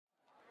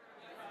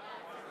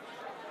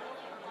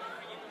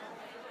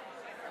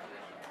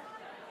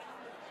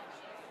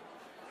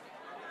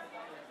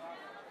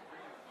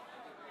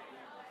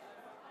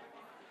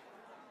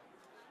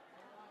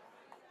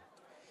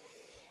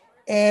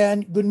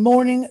And good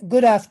morning,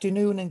 good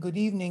afternoon, and good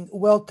evening.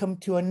 Welcome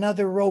to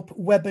another ROPE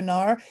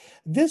webinar.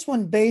 This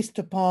one based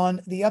upon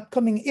the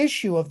upcoming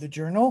issue of the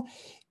journal,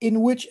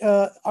 in which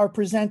our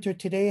presenter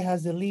today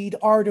has the lead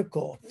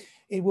article.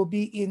 It will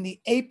be in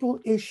the April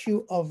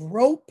issue of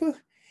ROPE.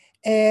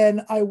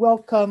 And I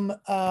welcome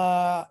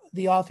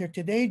the author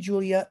today,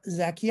 Giullia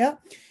Zacchia,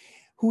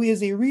 who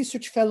is a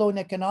research fellow in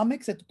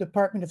economics at the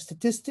Department of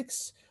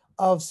Statistics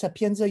of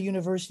Sapienza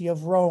University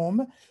of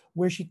Rome,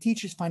 where she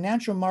teaches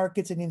financial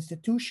markets and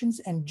institutions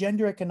and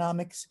gender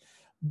economics,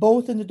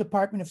 both in the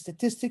Department of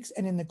Statistics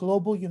and in the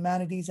Global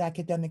Humanities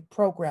Academic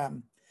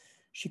Program.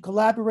 She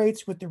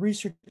collaborates with the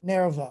research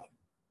NERVA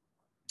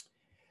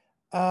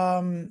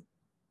on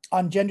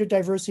gender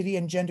diversity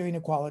and gender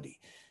inequality.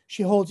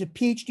 She holds a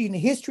PhD in the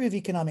history of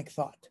economic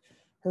thought.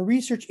 Her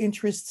research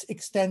interests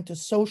extend to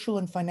social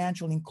and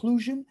financial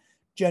inclusion,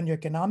 gender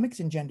economics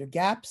and gender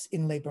gaps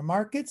in labor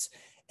markets,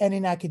 and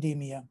in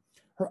academia.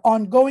 Her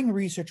ongoing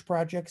research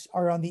projects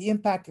are on the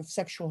impact of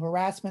sexual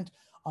harassment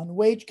on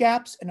wage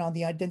gaps and on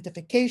the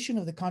identification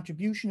of the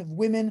contribution of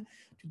women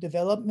to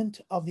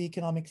development of the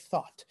economic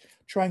thought,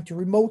 trying to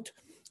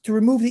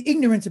remove the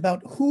ignorance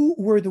about who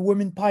were the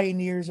women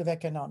pioneers of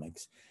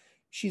economics.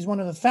 She's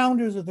one of the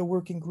founders of the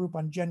Working Group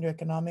on Gender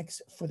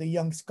Economics for the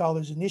Young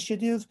Scholars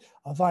Initiative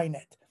of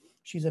INET.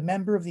 She's a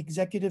member of the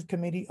Executive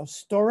Committee of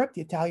STOREP,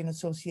 the Italian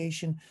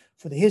Association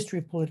for the History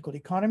of Political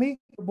Economy,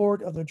 the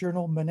board of the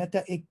journal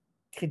Moneta e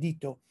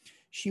Credito.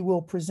 She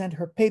will present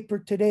her paper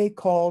today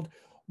called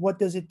 "What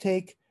Does It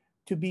Take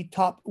to Be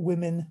Top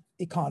Women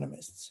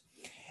Economists?"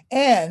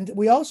 And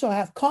we also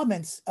have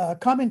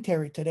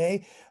commentary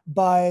today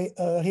by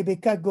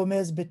Rebeca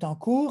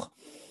Gomez-Betancourt,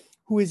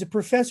 who is a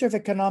professor of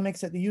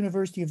economics at the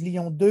University of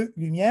Lyon 2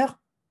 Lumière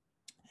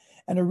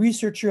and a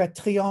researcher at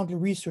Triangle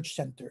Research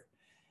Center.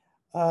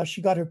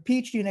 She got her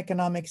PhD in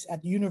economics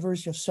at the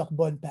University of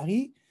Sorbonne,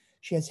 Paris.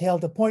 She has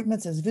held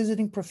appointments as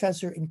visiting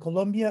professor in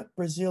Colombia,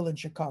 Brazil, and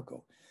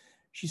Chicago.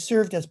 She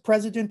served as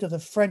president of the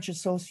French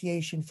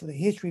Association for the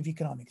History of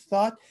Economic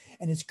Thought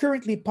and is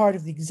currently part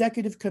of the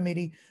executive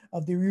committee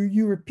of the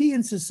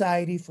European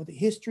Society for the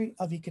History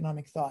of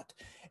Economic Thought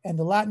and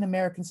the Latin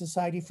American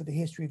Society for the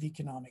History of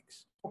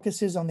Economics.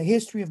 Focuses on the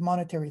history of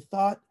monetary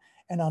thought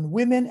and on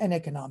women and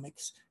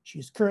economics. She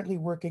is currently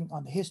working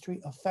on the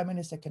history of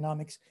feminist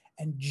economics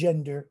and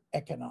gender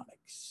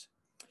economics.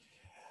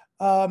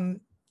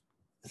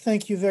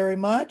 Thank you very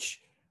much.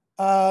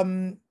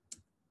 The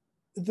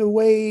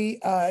way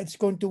it's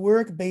going to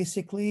work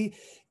basically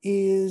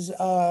is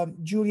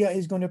Giullia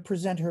is going to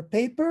present her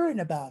paper in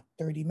about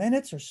 30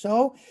 minutes or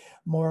so,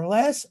 more or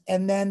less,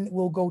 and then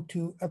we'll go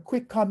to a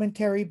quick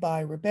commentary by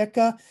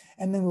Rebecca,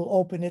 and then we'll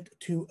open it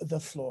to the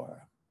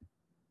floor.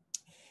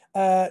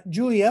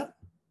 Giullia?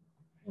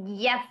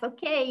 Yes,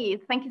 okay.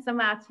 Thank you so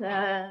much,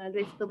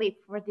 Louis-Philippe,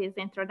 for this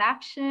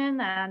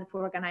introduction and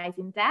for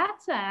organizing that.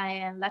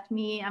 And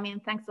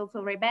thanks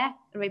also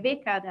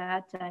Rebecca,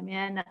 that,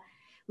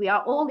 we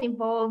are all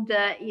involved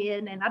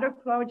in another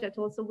project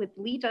also with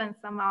Lita and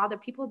some other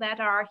people that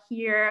are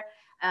here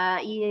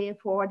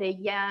for the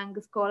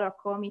Young Scholar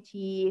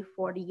Committee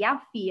for the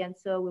YAFI. And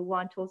so we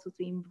want also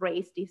to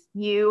embrace this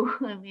new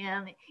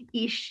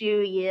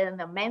issue in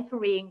the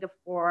mentoring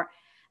for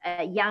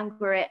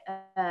younger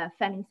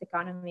feminist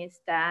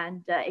economists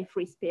and a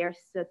free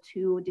space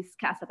to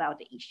discuss about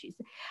the issues.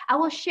 I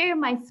will share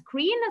my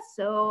screen.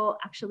 So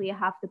actually I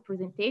have the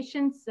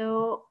presentation.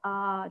 So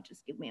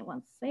just give me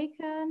 1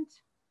 second.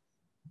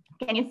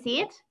 Can you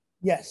see it?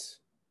 Yes.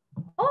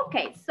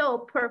 Okay, so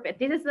perfect.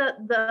 This is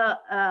the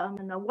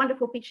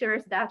wonderful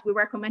pictures that we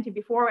were commenting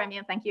before.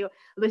 Thank you,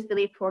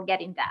 Louis-Philippe, for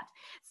getting that.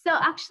 So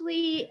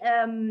actually,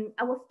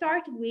 I will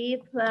start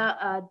with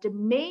the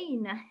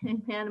main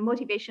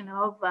motivation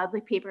of the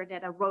paper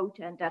that I wrote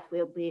and that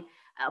will be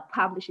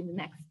published in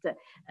the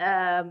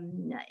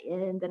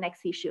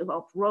next issue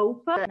of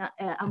ROPE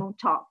among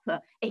top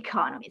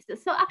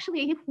economists. So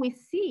actually, if we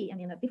see,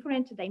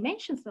 different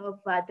dimensions of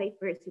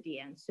diversity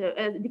and so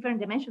different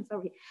dimensions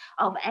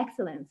of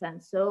excellence. And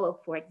so,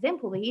 for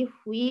example, if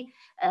we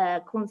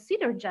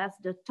consider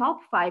just the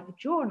top 5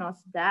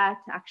 journals, that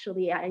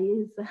actually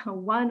is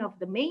one of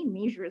the main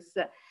measures,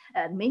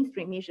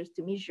 mainstream measures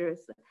to measure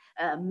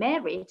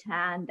merit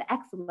and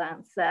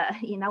excellence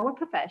in our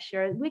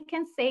profession, we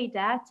can say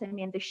that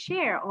the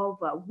share of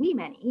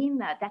women in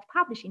that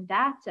publishing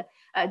that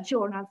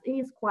journals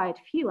is quite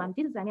few. And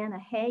this is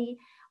a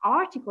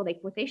article, a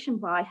quotation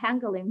by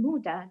Hengel and Mu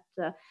that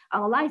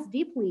analyze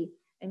deeply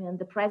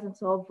the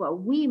presence of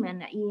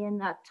women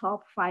in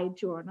top 5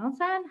 journals.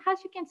 And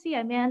as you can see,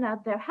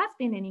 there has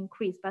been an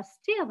increase, but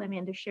still,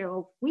 the share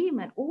of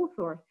women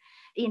authors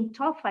in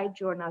top 5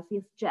 journals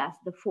is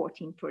just the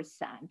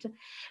 14%.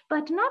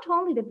 But not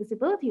only the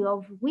visibility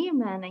of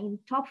women in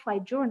top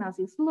 5 journals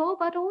is low,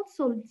 but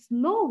also it's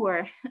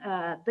lower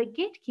the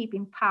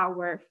gatekeeping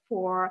power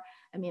for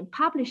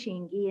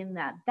publishing in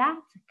that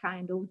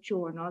kind of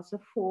journals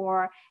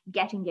for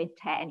getting a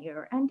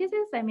tenure. And this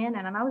is, an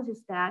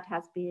analysis that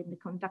has been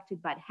conducted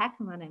by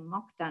Heckman and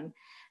Mockton,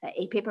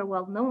 a paper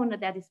well known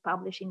that is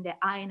published in the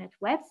INET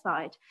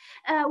website,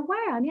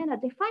 where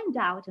they find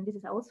out, and this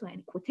is also a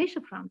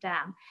quotation from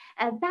them,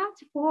 that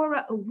for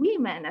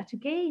women to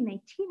gain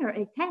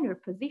a tenure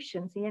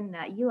positions in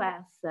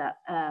U.S.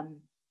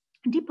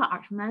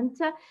 Department,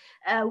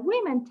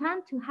 women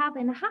tend to have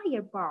a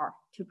higher bar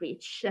to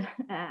reach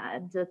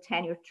the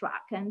tenure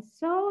track. And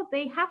so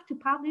they have to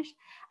publish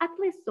at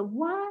least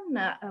one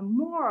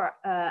more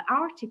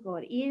article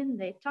in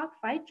the top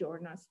 5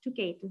 journals to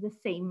get the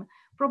same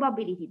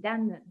probability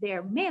than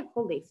their male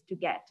colleagues to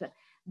get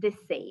the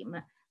same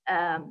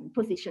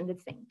position, the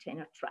same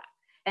tenure track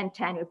and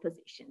tenure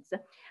positions.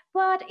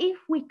 But if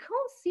we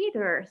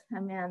consider,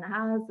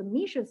 as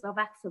measures of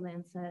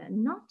excellence,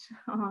 not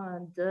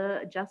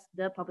just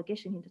the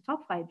publication in the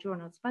top 5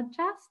 journals, but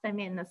just,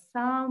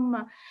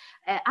 some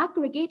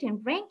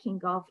aggregating ranking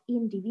of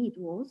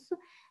individuals,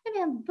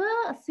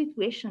 the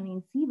situation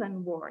is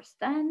even worse.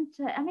 And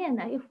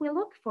if we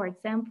look, for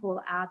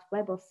example, at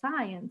Web of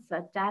Science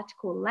that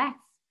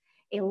collects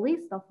a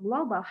list of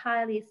global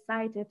highly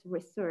cited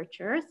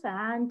researchers,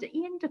 and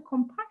in the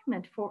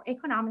compartment for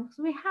economics,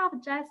 we have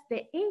just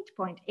the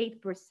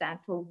 8.8%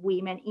 of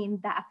women in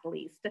that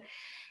list.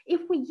 If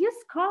we use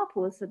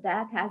Scopus,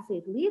 that has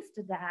a list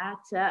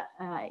that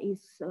is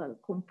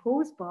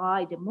composed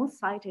by the most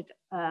cited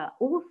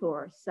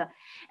authors,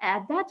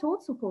 that's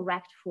also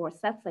correct for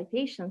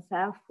self-citations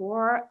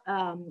for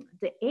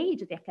the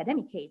age, the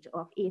academic age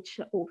of each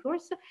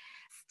authors.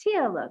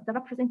 Still, the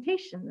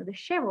representation, the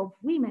share of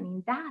women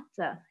in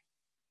that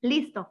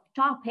list of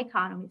top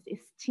economists is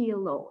still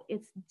low.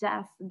 It's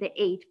just the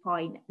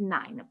 8.9%.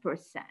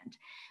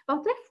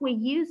 But if we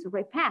use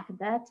REPAC,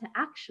 that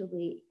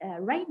actually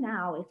right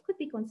now it could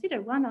be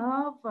considered one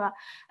of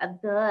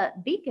the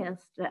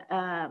biggest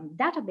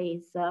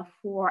database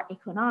for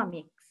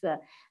economics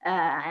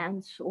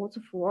and also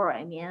for,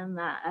 in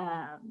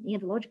the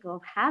logic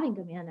of having,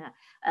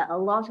 a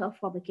lot of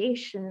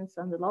publications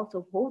and a lot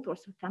of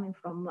authors coming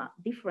from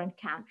different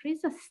countries.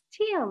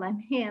 Still,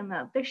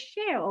 the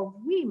share of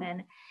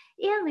women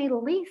in a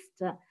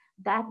list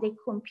that they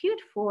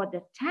compute for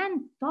the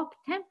top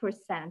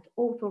 10%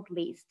 author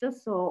list.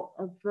 So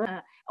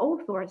the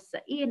authors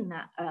in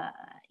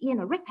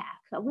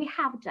REPAC, we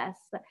have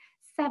just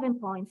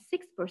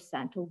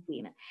 7.6% of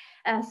women.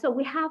 So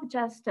we have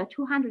just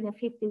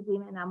 250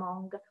 women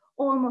among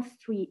almost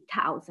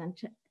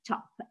 3,000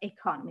 top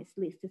economists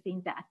listed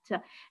in that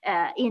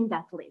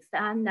list.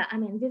 And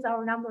these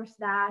are numbers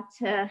that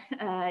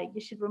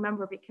you should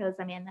remember, because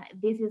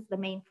this is the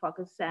main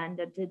focus and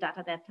the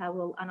data that I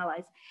will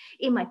analyze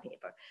in my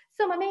paper.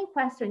 So my main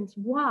question is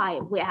why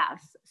we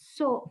have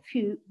so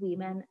few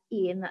women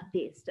in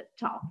this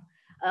top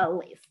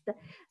list.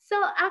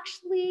 So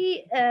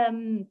actually,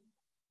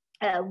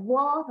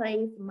 what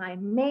is my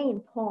main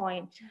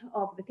point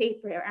of the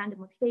paper and the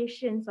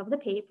motivations of the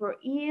paper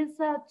is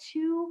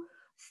to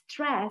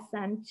stress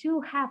and to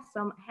have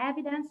some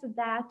evidence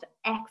that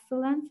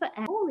excellence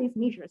and all these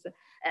measures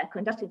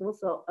conducted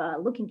also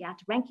looking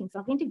at rankings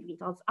of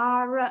individuals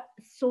are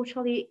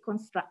socially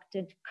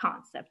constructed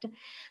concept.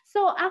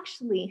 So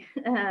actually,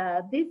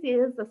 this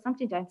is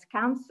something that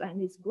comes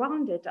and is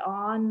grounded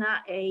on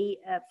a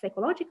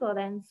psychological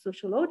and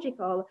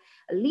sociological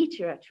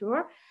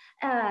literature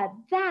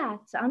that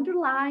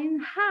underline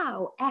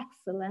how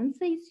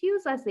excellence is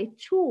used as a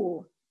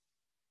tool,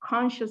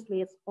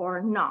 consciously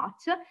or not,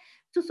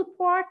 to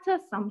support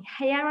some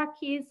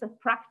hierarchies,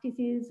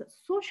 practices,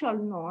 social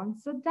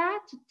norms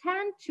that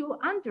tend to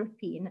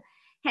underpin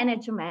an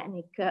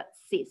hegemonic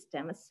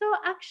system. So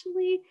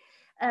actually,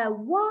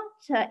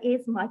 what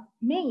is my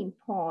main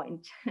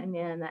point,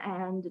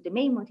 and the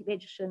main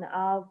motivation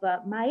of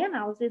my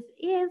analysis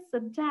is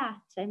that,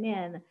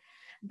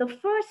 the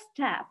first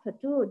step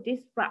to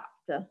disrupt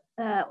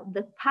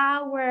the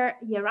power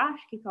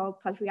hierarchical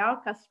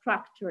patriarchal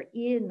structure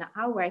in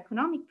our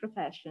economic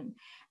profession,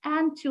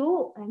 and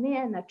to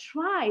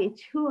try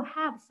to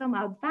have some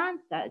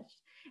advantage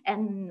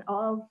and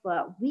of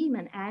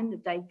women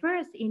and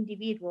diverse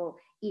individuals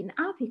in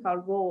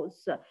apical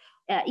roles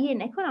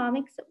in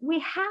economics, we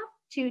have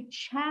to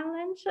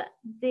challenge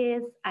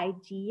this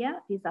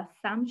idea, these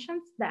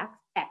assumptions that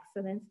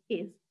excellence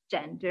is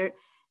gender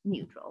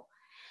neutral.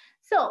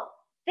 So,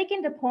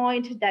 taking the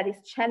point that is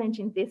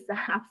challenging this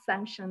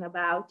assumption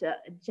about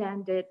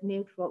gender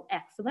neutral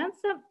excellence,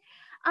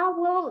 I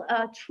will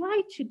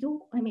try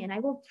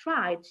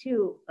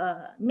to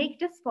make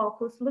this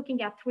focus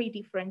looking at three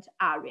different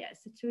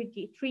areas,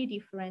 three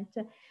different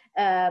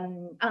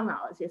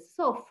analyses.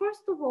 So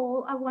first of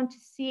all, I want to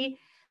see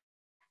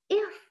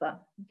if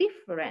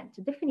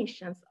different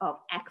definitions of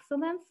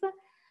excellence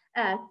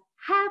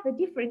have a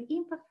different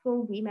impact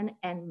for women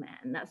and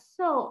men.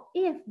 So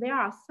if there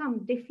are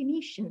some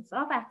definitions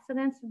of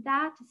excellence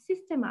that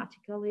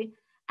systematically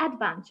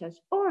advantage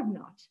or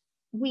not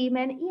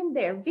women in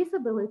their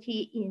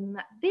visibility in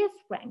these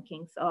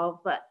rankings of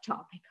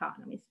top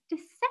economies. The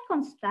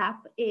second step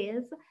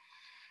is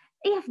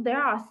if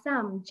there are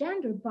some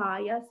gender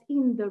bias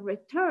in the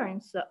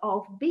returns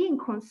of being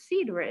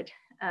considered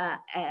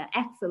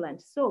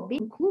excellent, so be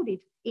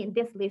included in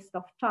this list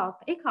of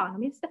top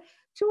economists,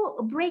 to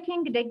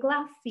breaking the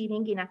glass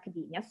ceiling in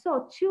academia,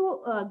 so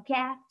to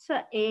get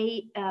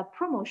a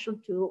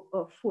promotion to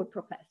a full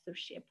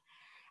professorship.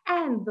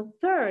 And the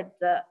third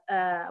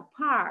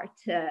part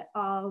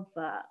of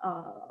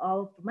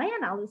my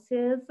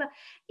analysis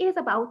is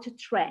about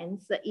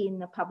trends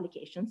in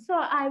publications. So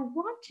I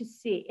want to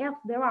see if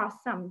there are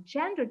some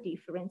gender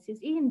differences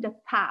in the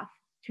path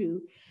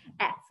to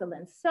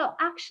excellence. So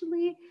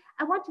actually,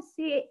 I want to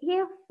see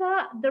if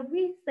there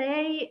is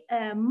a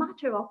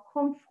matter of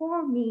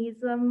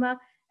conformism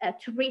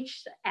to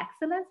reach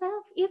excellence,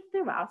 if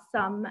there are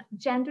some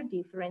gender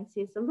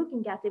differences,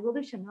 looking at the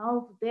evolution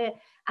of the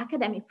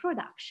academic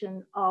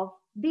production of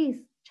these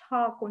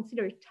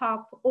considered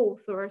top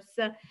authors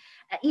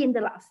in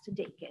the last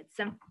decades.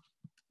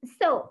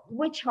 So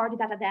which are the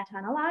data that I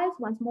analyze?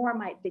 Once more,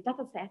 the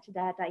data set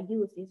that I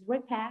use is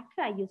Rebeca.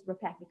 I use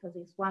Rebeca because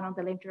it's one of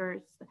the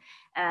largest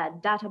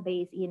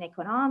database in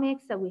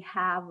economics. So we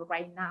have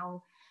right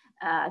now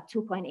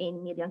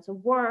 2.8 million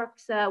of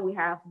works. We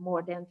have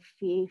more than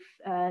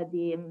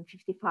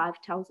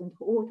 55,000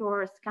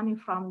 authors coming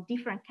from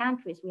different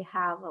countries. We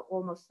have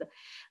almost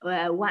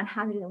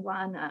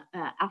 101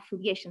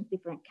 affiliations,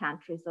 different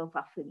countries of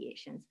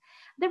affiliations.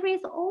 There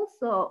is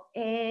also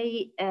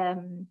a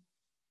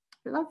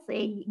let's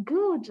say,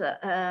 good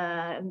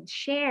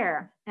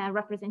share and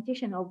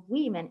representation of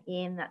women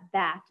in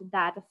that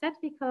data set,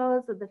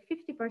 because the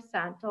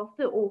 50% of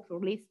the author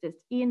listed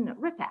in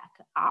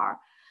Rebeca are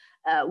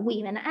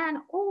women. And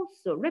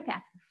also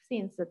Rebeca,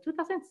 since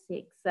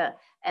 2006,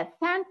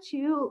 tend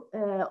to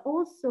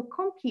also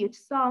compute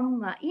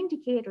some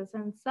indicators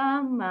and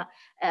some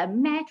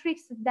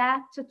metrics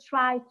that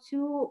try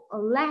to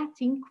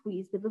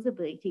increase the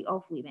visibility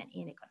of women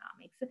in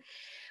economics.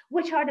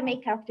 Which are the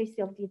main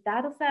characteristics of the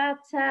data set?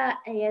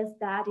 Is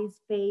that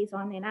is based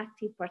on an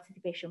active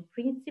participation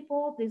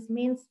principle. This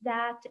means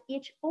that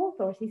each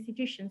author's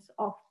institutions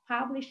of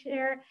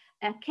publisher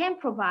can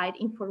provide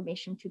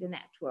information to the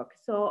network.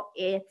 So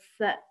it's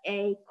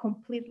a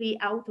completely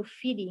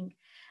auto-feeding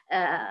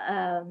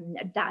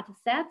data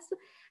sets.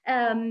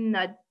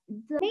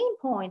 The main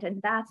point,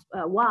 and that's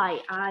why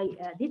I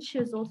did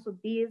choose also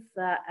this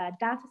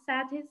data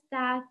set, is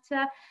that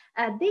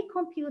they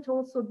compute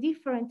also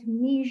different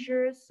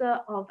measures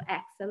of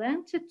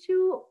excellence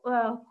to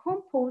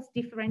compose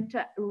different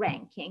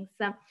rankings.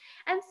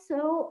 And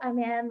so, I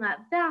mean,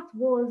 that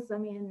was, I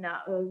mean,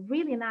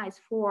 really nice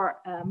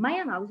for my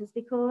analysis,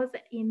 because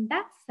in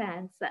that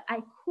sense,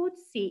 I could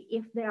see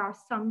if there are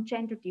some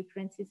gender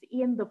differences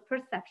in the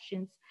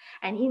perceptions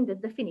and in the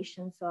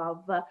definitions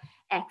of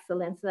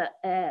excellence,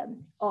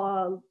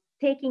 or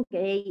taking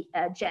a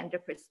gender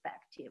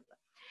perspective.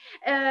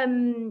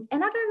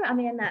 Another, I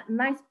mean,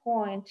 nice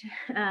point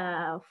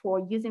for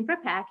using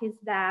Rebeca is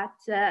that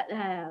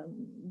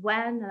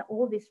when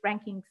all these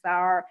rankings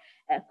are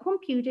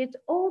computed,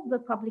 all the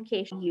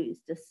publications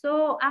used.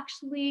 So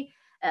actually,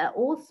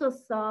 also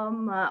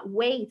some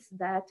weights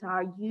that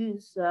are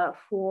used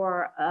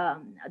for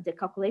the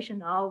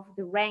calculation of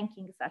the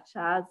rankings, such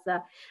as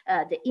the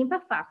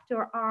impact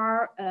factor,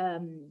 are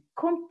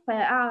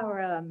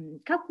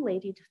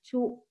calculated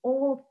to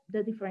all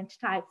the different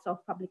types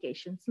of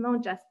publications,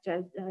 not just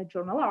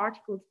journal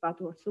articles,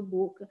 but also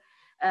book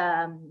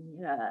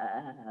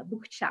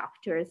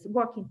chapters,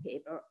 working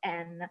paper,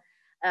 and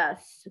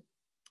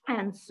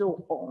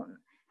so on.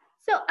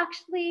 So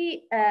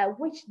actually,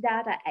 which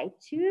data I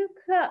took,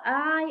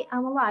 I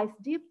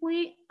analyzed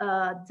deeply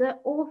the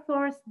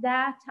authors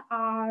that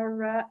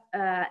are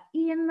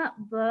in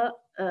the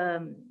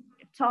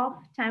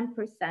top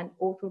 10%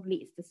 author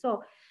list.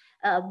 So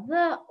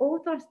the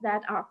authors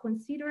that are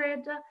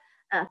considered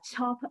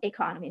top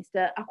economists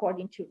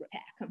according to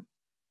Rebeca.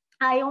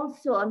 I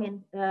also, I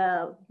mean,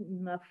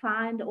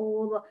 find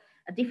all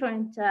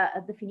different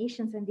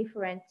definitions and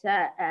different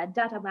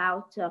data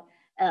about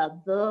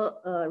the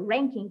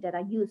ranking that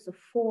I use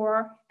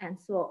for, and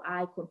so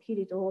I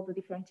computed all the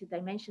different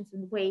dimensions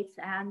and weights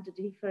and the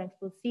different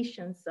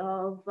positions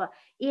of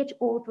each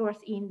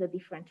authors in the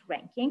different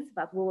rankings,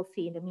 but we'll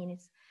see in a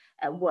minute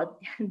what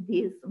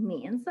this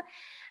means.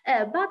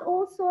 But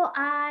also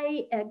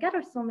I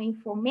gathered some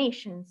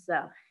informations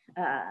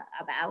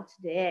about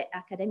the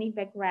academic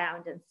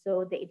background, and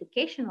so the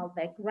educational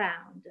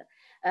background,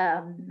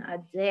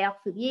 the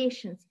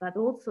affiliations, but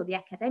also the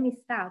academic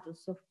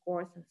status, of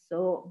course,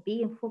 so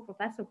being full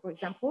professor, for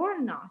example, or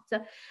not,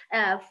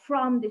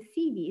 from the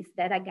CVs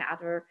that I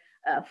gather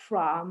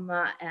from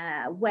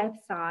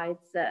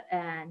websites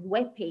and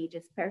web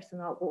pages,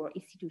 personal or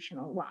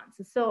institutional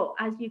ones. So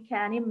as you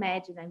can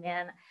imagine, I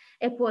mean,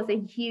 it was a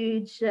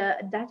huge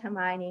data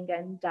mining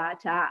and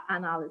data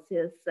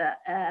analysis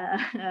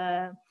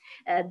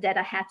that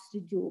I had to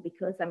do,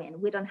 because I mean,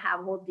 we don't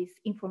have all this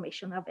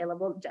information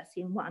available just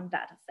in one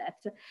data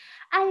set.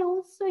 I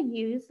also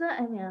use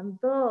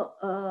the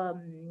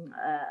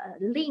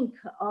link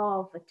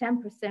of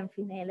 10%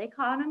 female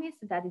economists.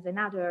 That is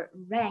another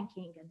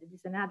ranking, and it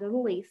is another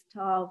list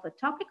of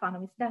top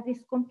economists that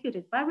is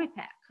computed by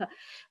Rebeca,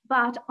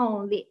 but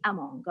only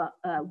among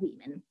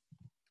women.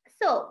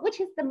 So, which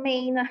is the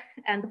main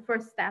and the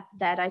first step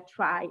that I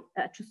try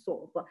to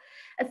solve?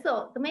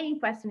 So the main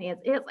question is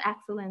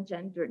excellence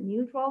gender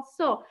neutral?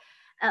 So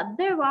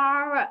there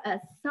are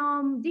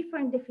some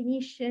different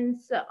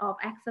definitions of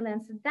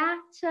excellence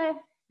that,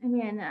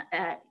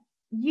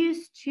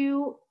 used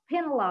to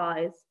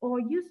penalize or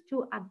used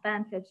to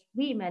advantage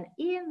women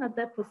in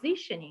the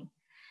positioning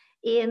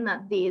in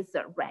this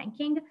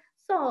ranking.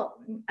 So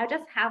I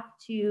just have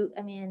to,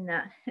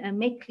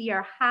 make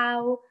clear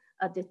how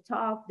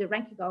the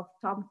ranking of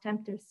top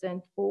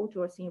 10%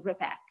 authors in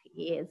Rebeca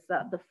is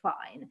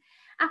defined.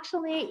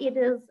 Actually, it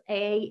is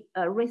a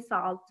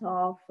result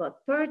of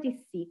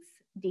 36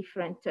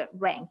 different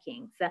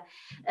rankings.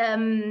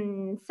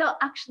 So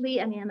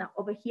actually,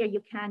 over here you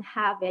can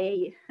have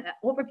a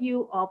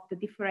overview of the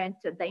different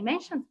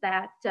dimensions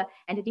that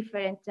and the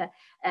different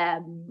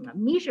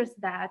measures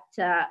that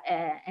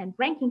and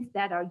rankings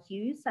that are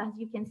used. As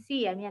you can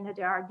see,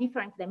 there are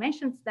different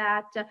dimensions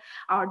that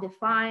are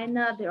defined.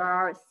 There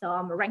are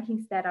some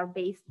rankings that are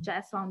based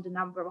just on the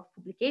number of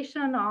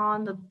publications,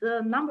 on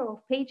the number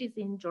of pages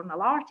in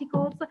journal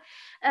articles.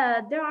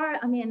 There are,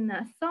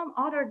 some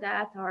other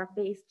that are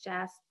based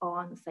just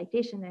on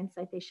citation and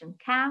citation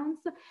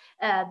counts.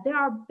 They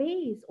are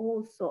based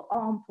also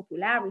on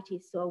popularity.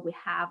 So we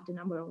have the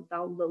number of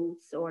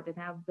downloads or the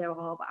number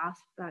of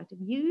abstract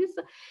views,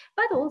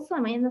 but also,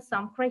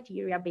 some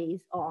criteria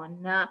based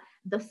on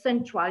the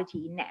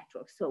centrality in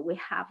networks. So we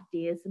have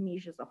these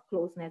measures of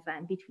closeness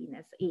and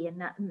betweenness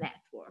in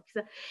networks.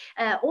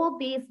 All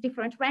these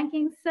different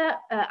rankings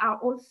are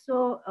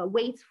also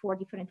weights for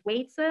different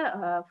weights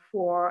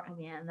for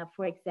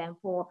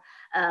example,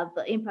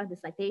 the impact of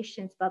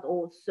citations, but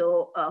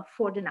also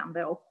for the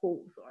number of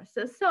authors.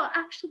 So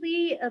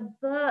actually,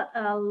 the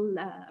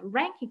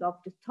ranking of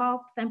the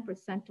top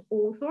 10%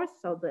 authors,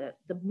 so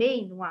the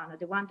main one,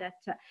 the one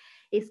that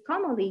is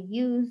commonly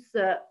used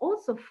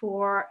also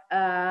for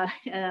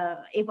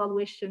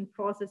evaluation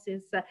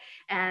processes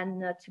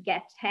and to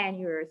get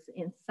tenures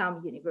in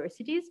some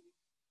universities,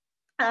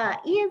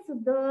 is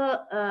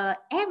the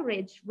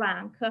average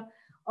rank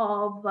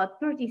of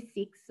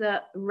 36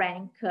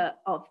 rank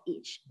of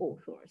each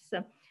authors.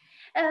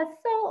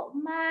 So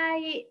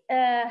my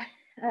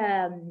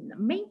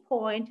main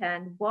point,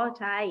 and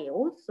what I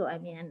also,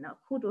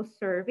 could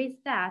observe, is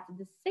that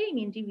the same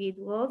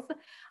individuals,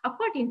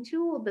 according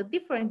to the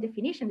different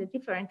definition, the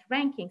different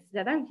rankings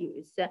that are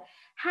used,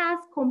 has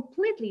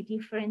completely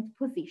different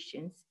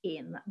positions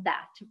in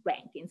that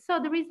ranking. So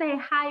there is a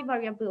high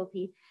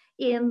variability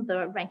in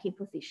the ranking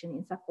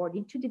positionings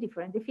according to the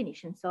different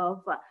definitions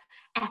of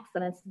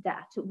excellence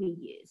that we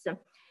use.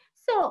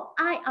 So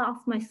I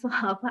asked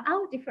myself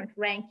how different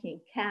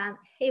ranking can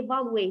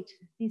evaluate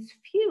these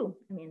few,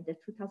 the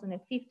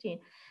 2015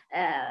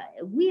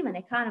 women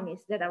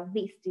economists that are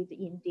listed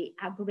in the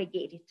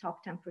aggregated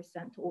top 10%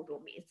 author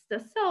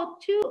list. So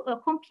to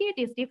compare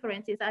these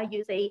differences, I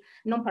use a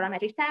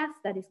non-parametric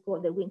test that is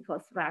called the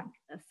Winkel's rank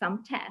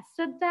sum test.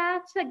 So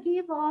that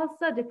give us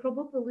the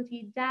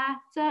probability that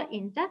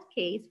in that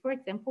case, for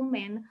example,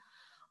 men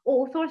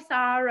authors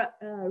are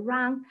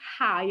ranked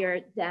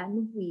higher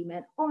than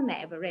women on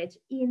average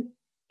in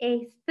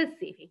a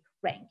specific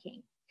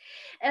ranking.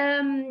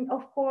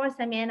 Of course,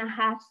 I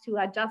had to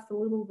adjust a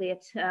little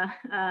bit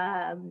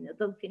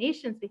the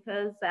definitions,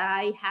 because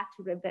I had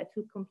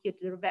to compute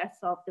the reverse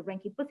of the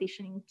ranking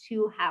positioning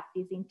to have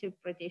this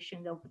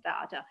interpretation of the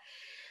data.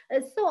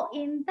 So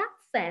in that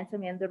sense,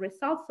 the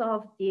results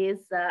of this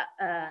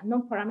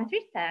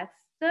non-parametric test,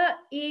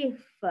 if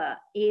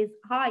is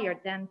higher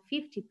than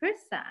 50%,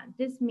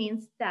 this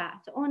means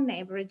that on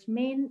average,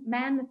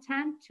 men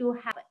tend to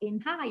have in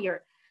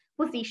higher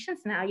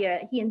positions now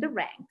in the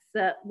ranks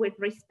with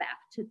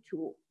respect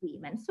to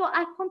women. So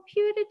I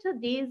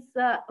computed this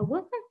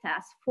Wilson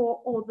test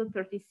for all the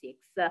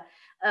 36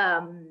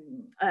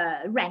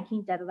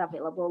 rankings that are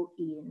available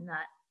in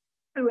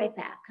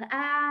Rebeca.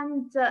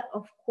 And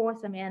of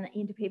course, in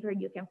the paper,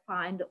 you can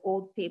find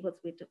all the tables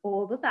with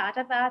all the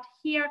data, but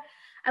here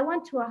I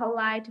want to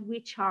highlight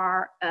which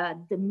are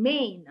the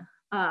main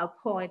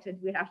point and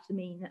which are the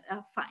main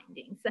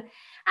findings.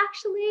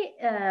 Actually,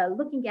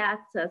 looking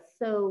at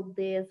so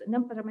this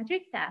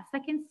non-parametric test, I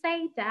can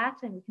say that,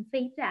 and we can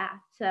say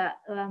that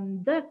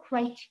the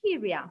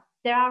criteria,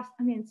 there are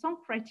some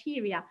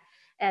criteria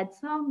and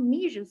some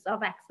measures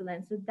of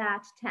excellence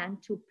that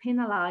tend to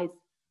penalize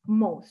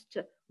most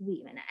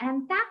women,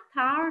 and that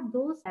are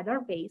those that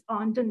are based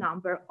on the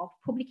number of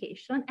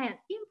publications, and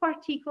in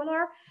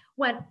particular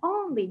when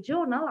only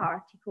journal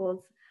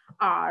articles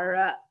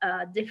are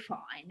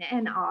defined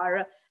and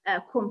are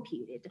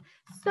computed.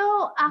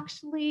 So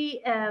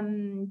actually,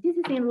 this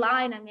is in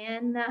line,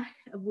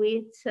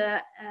 with,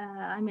 a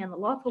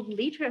lot of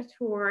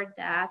literature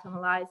that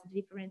analyze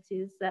the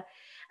differences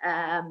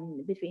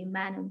between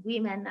men and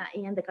women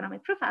in the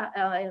economic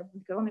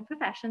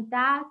profession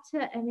that,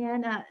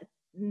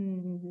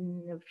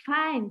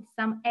 find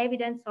some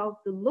evidence of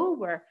the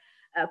lower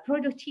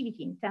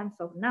productivity in terms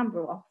of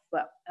number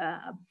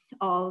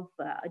of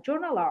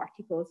journal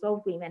articles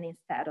of women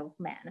instead of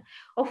men.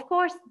 Of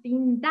course,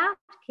 in that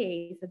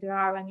case, there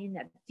are,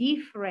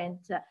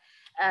 different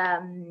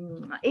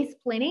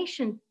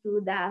explanation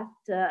to that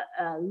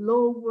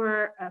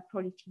lower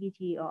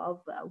productivity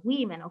of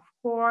women. Of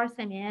course,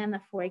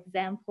 for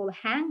example,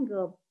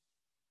 Hangel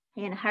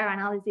in her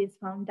analysis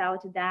found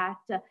out that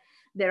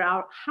there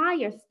are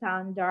higher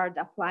standards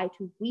applied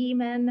to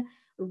women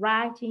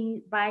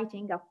writing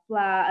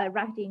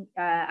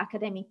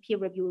academic peer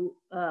review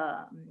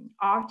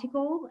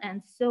article.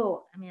 And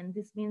so,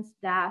 this means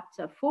that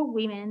for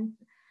women,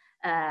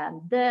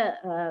 the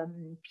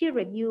peer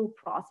review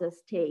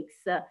process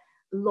takes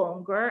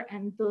longer.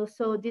 And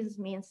so this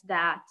means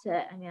that,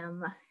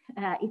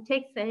 it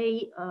takes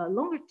a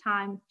longer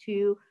time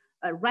to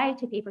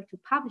write a paper, to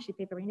publish a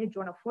paper in a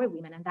journal for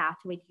women, and that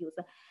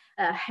reduces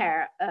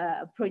her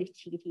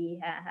productivity,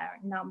 her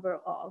number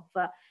of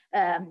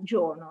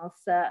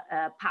journals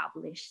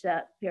published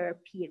per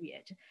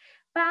period.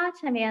 But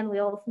we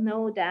also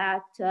know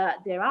that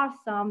there are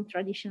some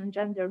traditional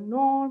gender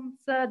norms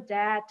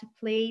that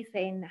place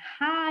a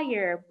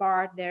higher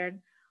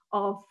burden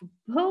of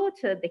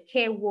both the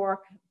care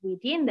work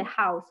within the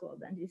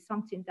household, and it's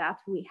something that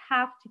we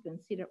have to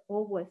consider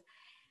always,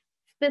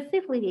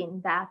 specifically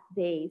in that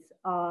days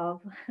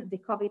of the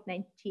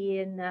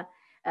COVID-19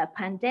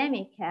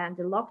 pandemic and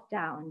the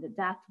lockdown,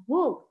 that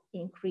will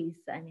increase,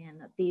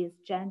 these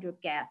gender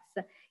gaps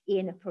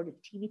in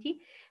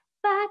productivity.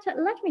 But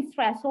let me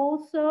stress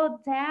also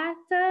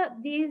that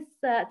these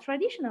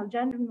traditional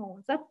gender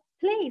norms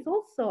place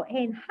also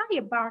a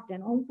higher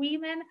burden on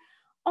women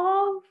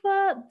of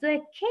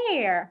the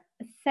care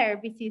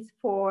services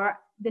for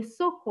the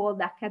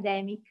so-called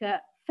academic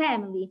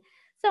family.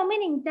 So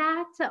meaning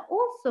that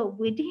also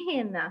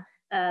within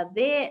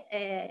the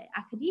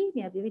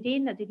academia,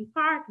 within the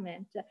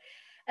department,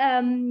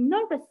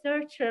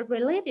 non-research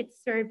related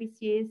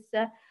services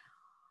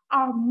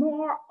are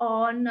more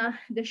on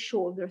the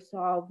shoulders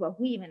of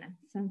women, and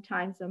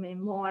sometimes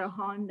more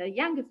on the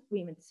youngest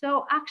women.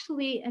 So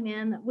actually,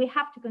 we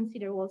have to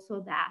consider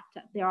also that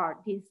there are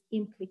these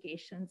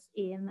implications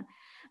in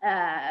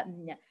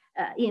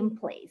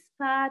place.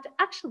 But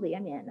actually,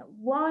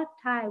 what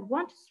I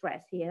want to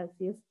stress here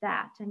is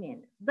that,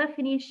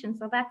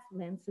 definitions of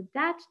excellence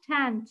that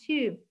tend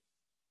to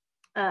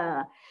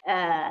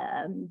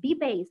be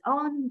based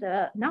on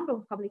the number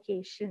of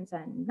publications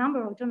and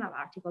number of journal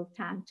articles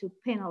tend to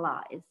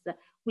penalize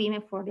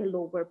women for the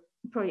lower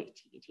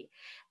productivity.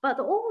 But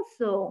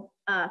also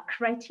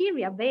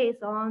criteria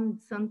based on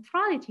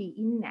centrality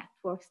in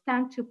networks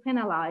tend to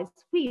penalize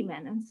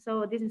women. And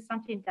so this is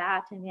something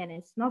that,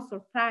 is not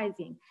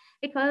surprising,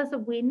 because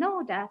we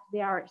know that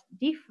there are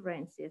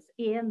differences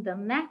in the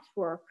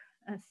network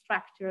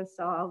structures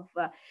of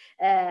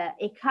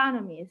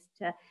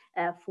economists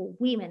for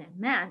women and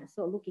men.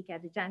 So looking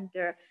at the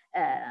gender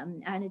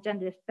and a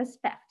gender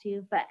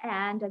perspective,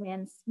 and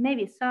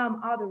maybe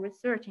some other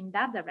research in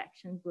that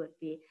direction would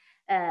be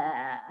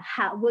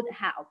would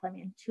help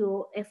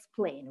to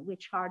explain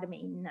which are the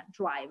main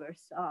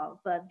drivers of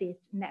the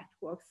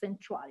network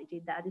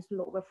centrality that is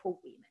lower for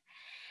women.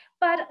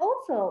 But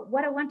also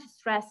what I want to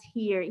stress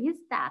here is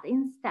that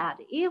instead,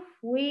 if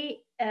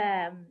we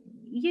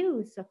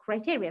use a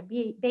criteria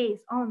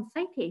based on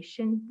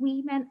citation,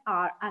 women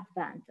are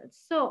advantaged.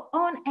 So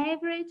on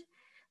average,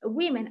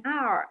 women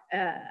are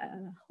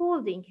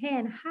holding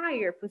a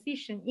higher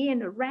position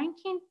in a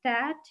ranking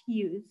that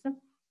use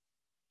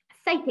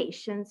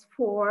citations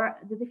for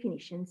the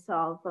definitions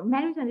of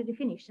merit and the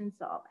definitions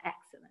of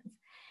excellence.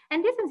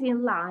 And this is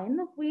in line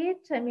with,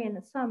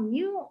 some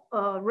new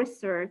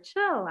research,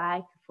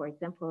 like, for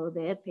example,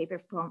 the paper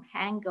from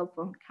Hangel,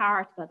 from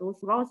Cart, but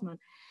also Rosman,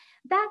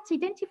 that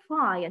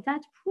identify,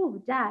 that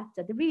prove that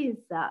there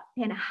is a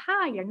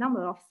higher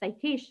number of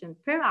citations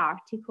per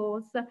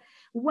articles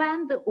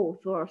when the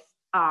authors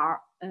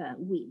are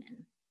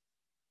women.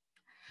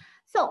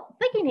 So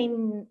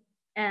beginning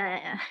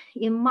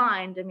in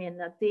mind,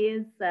 that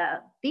these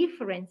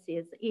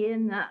differences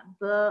in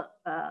the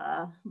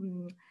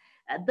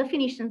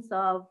definitions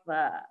of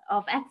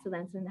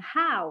excellence and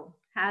how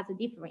has a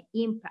different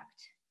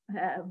impact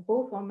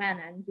both on men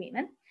and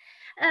women.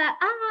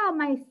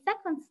 My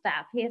second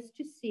step is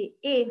to see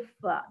if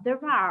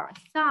there are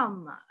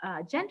some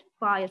gender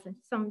bias and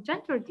some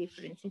gender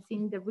differences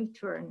in the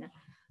return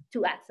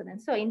to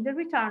excellence. So in the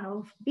return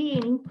of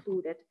being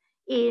included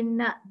in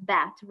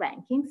that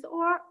rankings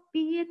or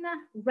being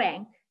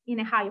ranked in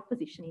a higher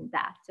position in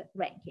that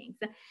rankings.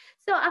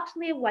 So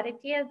actually what I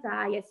did,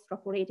 I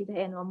extrapolated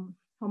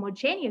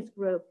homogeneous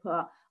group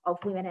of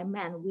women and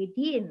men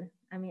within,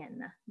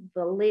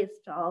 the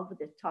list of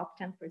the top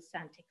 10%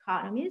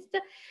 economists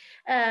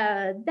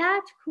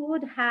that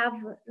could have,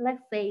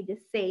 let's say, the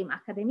same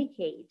academic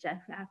age,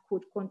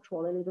 could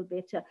control a little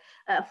bit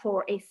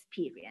for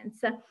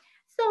experience.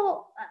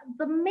 So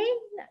the main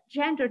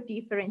gender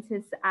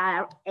differences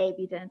are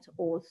evident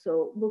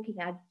also looking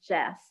at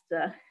just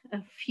a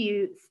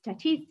few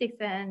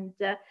statistics and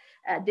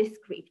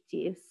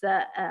descriptives,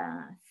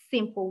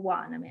 simple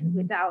one,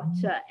 without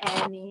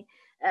any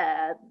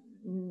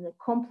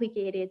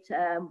complicated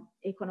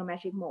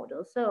econometric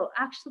model. So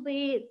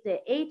actually the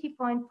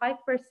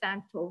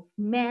 80.5% of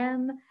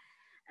men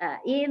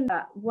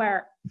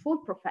were full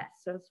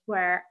professors,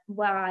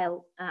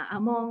 while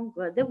among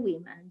the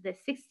women, the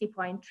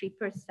 60.3%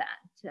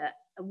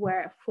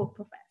 were full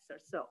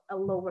professors, so a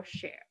lower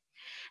share.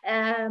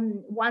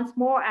 Once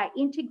more, I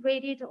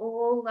integrated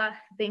all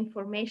the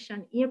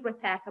information in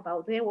Rebeca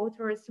about the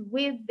authors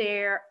with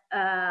their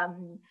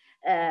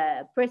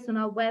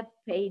personal web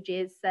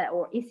pages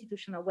or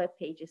institutional web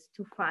pages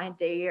to find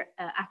their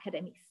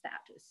academic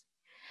status.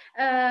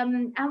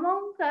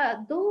 Among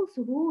those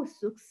who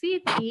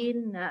succeed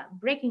in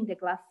breaking the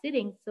glass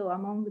ceiling, so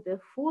among the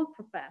full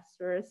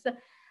professors,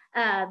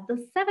 the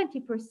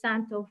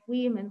 70% of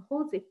women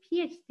holds a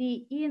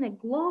PhD in a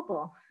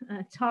global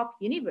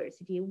top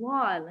university,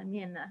 while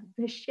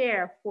the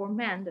share for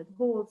men that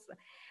holds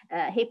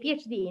a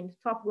PhD in the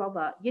top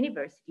global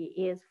university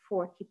is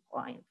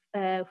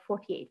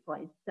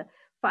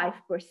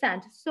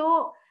 48.5%.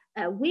 So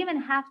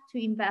women have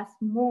to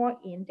invest more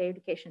in their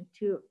education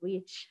to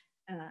reach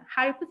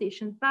higher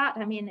positions, but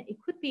it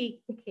could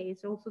be the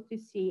case also to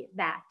see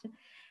that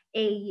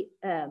a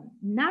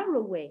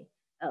narrow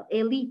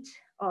elite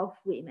of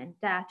women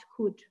that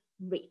could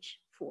reach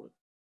full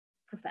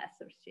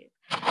professorship.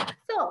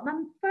 So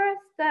the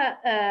first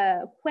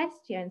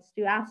questions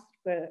to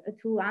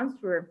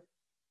answer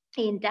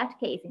in that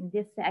case, in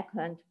this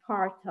second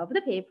part of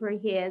the paper,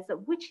 is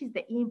which is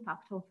the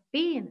impact of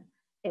being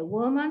a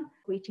woman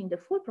reaching the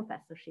full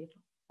professorship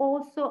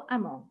also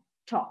among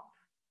top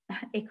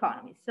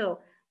economists.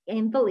 So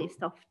in the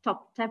list of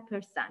top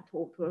 10%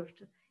 authors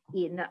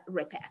in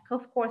Rebeca.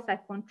 Of course, I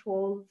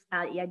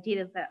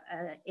did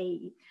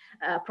a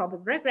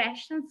probable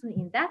regression. So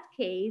in that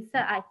case,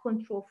 I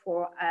control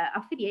for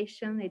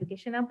affiliation,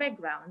 educational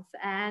backgrounds,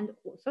 and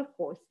also, of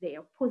course,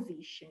 their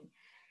position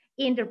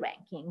in the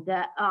ranking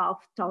of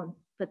top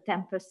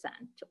 10%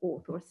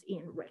 authors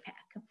in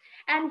Rebeca.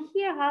 And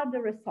here are the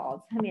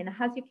results.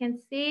 As you can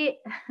see,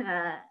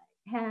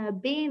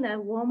 being a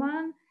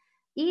woman,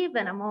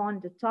 even among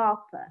the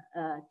top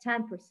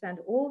 10%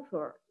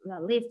 author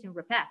list in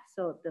Rebeca,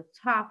 so the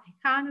top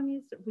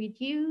economists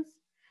reduce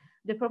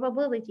the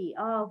probability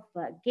of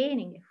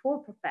gaining a full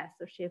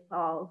professorship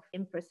of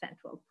 10 percentage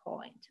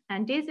point.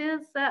 And this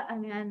is,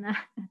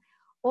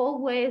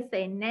 always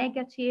a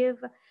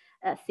negative,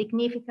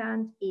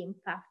 significant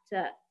impact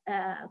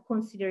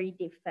considering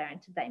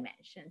different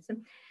dimensions.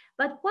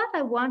 But what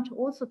I want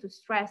also to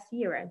stress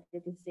here, and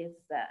this is,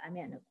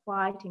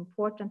 quite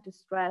important to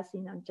stress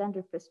in a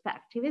gender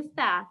perspective, is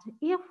that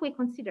if we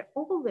consider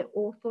all the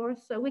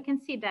authors, we can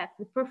see that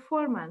the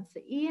performance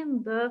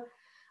in the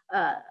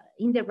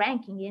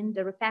ranking, in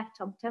the Rebeca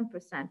top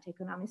 10%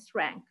 economics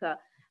rank,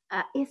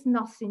 is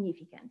not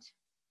significant.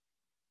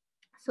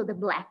 So the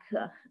black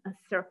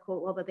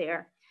circle over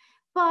there.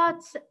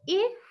 But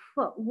if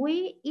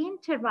we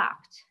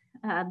interact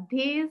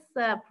this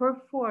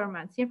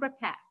performance in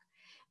Rebeca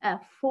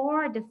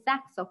for the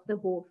sex of the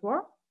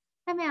author,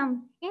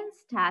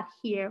 instead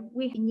here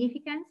we have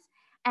significance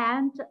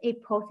and a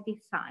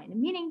positive sign,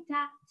 meaning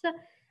that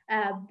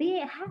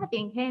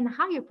having a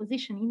higher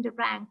position in the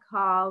rank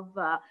of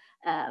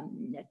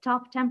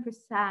top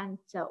 10%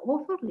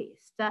 author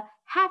list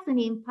has an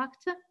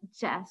impact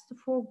just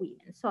for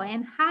women. So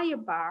a higher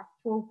bar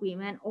for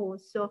women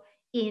also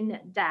in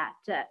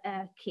that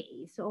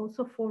case,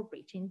 also for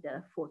reaching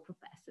the full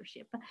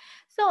professorship.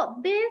 So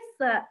this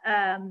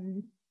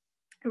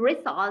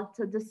result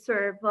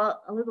deserve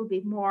a little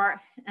bit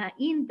more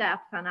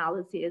in-depth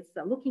analysis,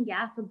 looking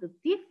at the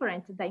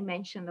different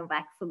dimensions of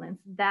excellence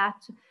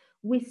that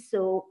we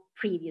saw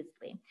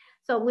previously.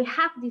 So we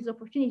have this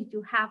opportunity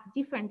to have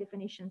different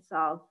definitions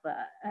of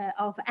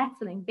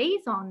excellence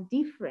based on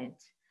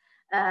different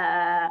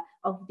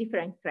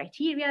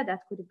criteria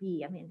that could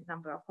be, the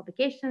number of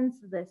publications,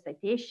 the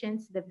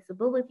citations, the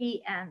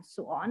visibility, and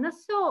so on.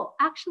 So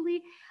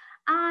actually,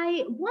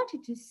 I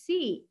wanted to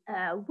see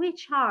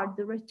which are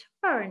the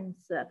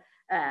returns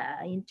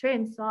in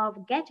terms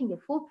of getting a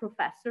full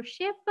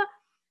professorship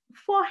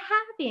for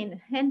having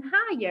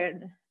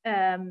higher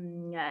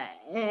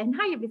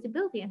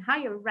visibility and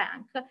higher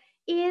rank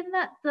in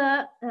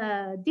the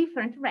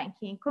different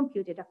ranking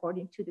computed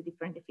according to the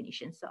different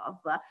definitions of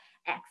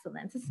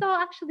excellence. So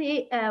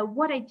actually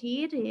what I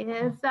did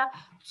is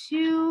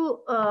to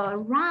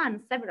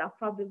run several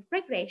probable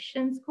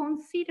regressions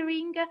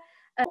considering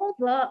all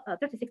the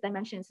 36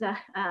 dimensions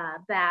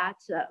that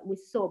we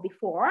saw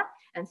before.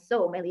 And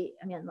so mainly,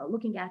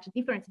 looking at the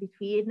difference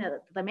between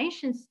the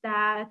dimensions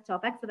that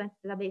of excellence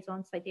database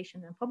on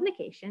citation and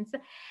publications.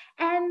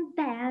 And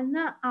then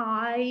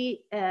I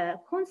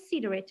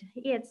consider it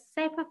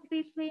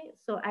separately.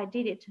 So I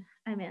did it,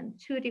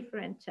 two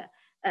different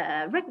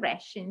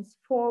regressions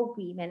for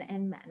women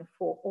and men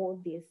for all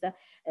these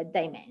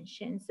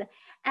dimensions.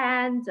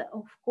 And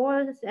of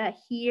course,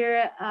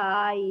 here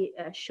I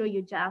show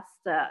you just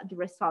the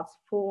results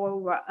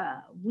for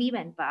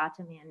women, but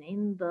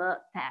in the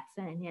text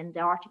and in the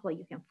article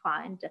you can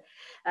find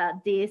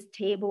these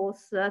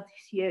tables, these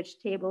huge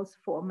tables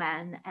for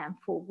men and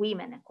for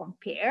women and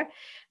compare.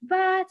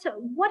 But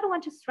what I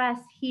want to stress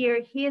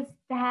here is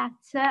that,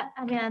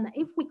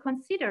 if we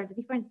consider the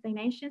different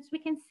dimensions, we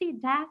can see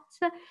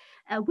that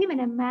women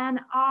and men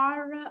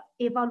are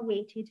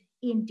evaluated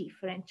in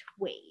different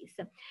ways.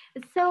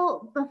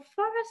 So the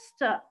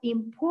first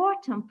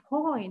important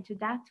point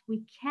that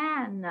we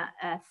can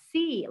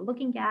see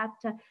looking at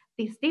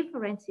these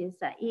differences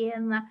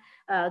in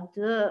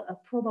the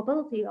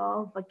probability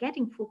of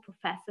getting full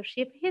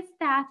professorship is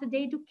that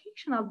the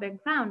educational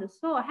background,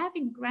 so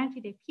having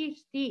granted a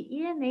PhD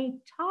in a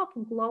top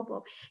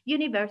global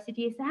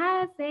universities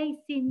has a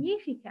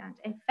significant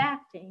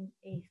effect,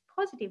 a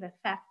positive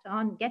effect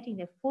on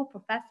getting a full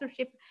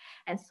professorship,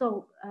 and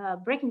so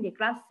breaking the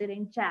glass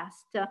ceiling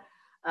just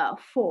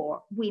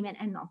for women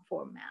and not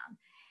for men.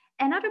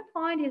 Another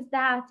point is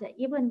that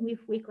even if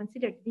we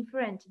consider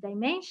different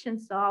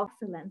dimensions of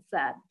excellence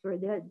for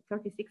the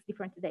 36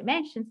 different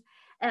dimensions,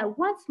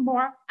 once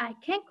more, I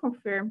can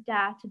confirm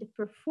that the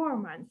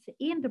performance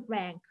in the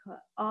rank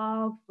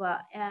of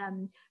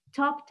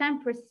top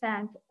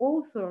 10%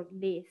 author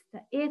list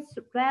is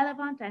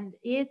relevant and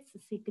it's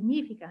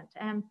significant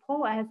and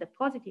has a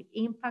positive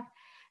impact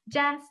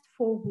just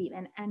for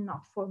women and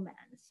not for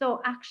men. So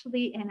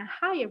actually, a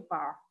higher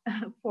bar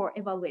for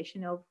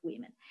evaluation of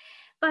women.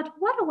 But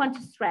what I want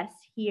to stress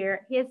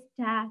here is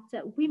that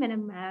women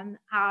and men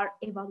are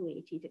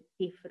evaluated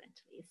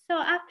differently.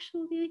 So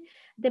actually,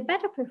 the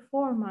better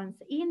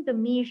performance in the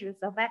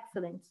measures of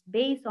excellence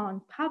based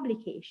on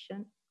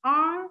publication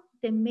are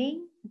the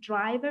main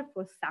driver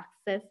for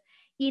success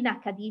in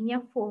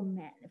academia for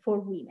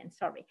women,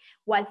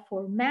 while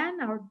for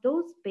men are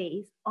those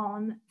based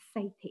on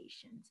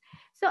citations.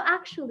 So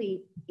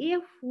actually,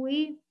 if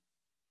we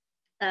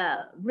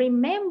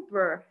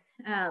remember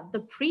the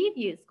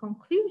previous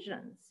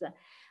conclusions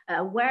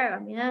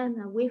where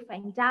we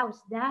find out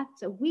that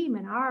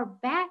women are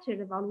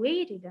better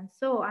evaluated, and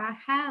so I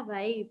have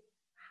a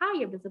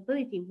higher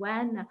visibility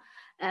when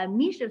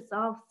measures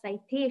of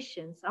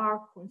citations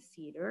are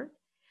considered,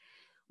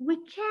 we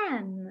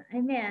can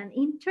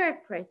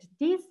interpret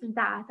this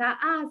data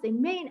as a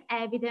main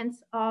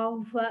evidence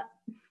of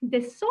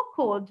the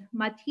so-called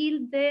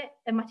Matilda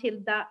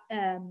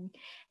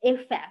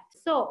effect.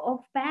 So of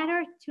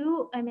better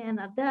to,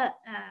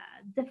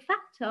 the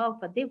fact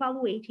of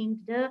evaluating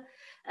the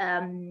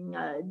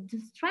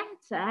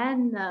strength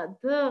and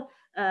the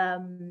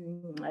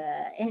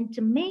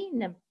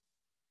main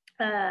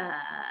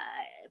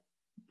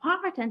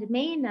part and the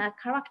main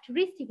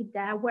characteristic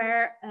that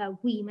where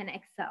women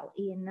excel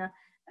in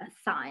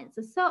science.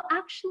 So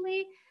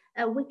actually,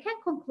 we can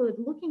conclude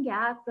looking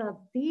at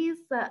these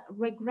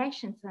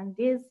regressions and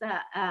this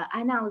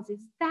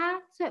analysis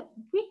that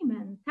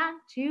women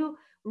tend to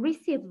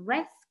receive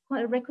less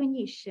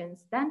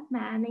recognitions than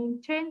men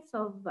in terms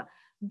of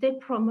the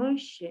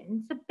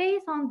promotions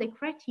based on the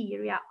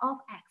criteria of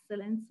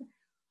excellence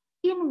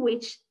in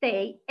which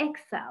they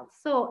excel.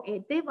 So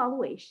the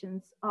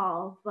evaluations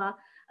of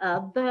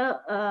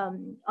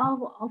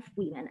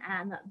women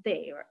and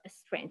their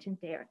strengths and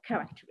their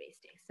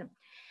characteristics.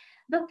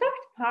 The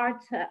third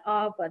part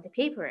of the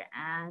paper,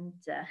 and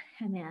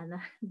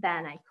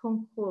then I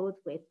conclude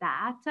with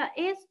that,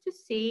 is to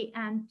see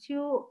and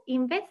to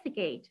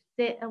investigate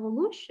the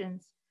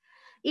evolutions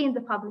in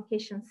the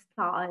publication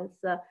styles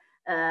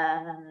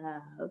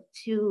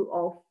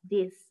of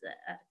these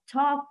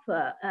top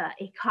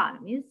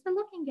economies,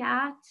 looking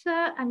at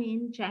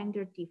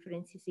gender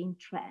differences in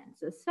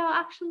trends. So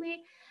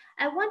actually,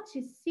 I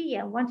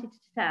wanted to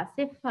test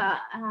if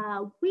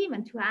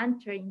women to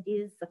enter in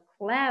this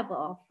club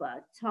of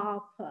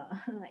top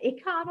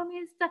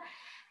economists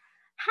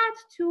had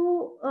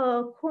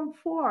to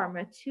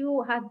conform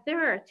to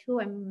adhere to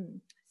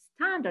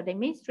a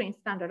mainstream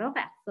standard of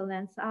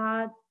excellence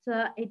at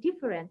a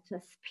different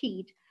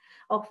speed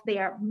of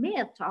their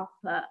male top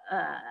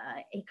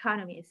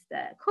economist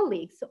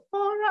colleagues,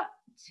 or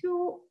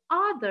to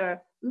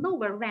other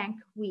lower rank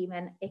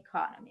women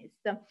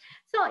economists.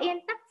 So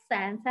in that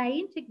sense, I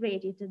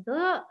integrated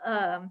the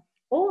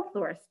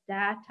authors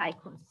that I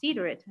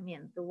considered,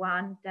 the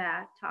ones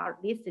that are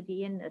listed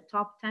in the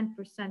top 10%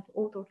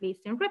 author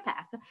list in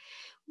Rebeca,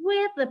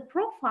 with the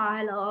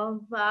profile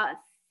of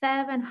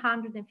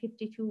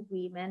 752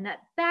 women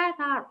that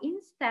are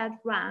instead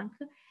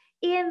ranked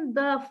in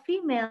the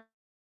female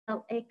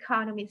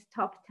economist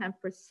top 10%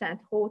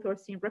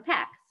 authors in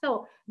Rebeca.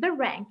 So the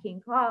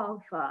ranking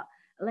of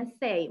let's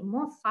say,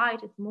 more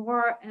cited,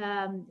 more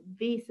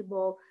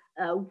visible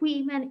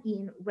women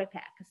in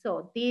Rebeca.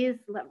 So this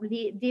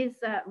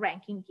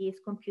ranking is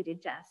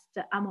computed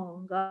just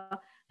among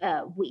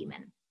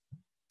women.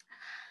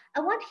 I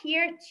want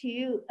here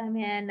to,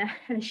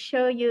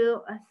 show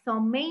you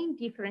some main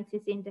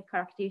differences in the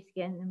characteristics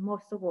and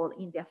most of all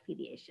in the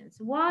affiliations.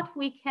 What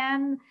we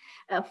can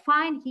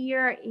find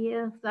here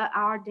is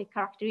are the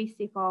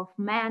characteristics of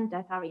men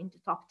that are in the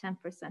top 10%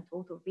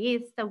 author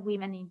list,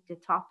 women in the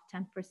top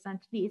 10%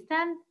 list,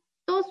 and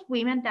those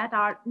women that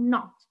are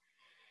not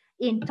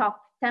in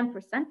top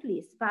 10%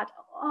 list, but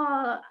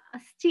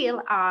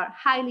still are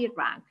highly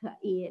ranked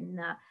in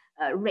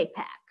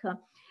Rebeca.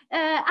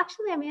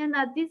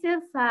 This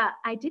is,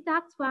 I did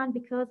that one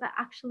because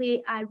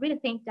I really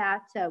think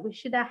that we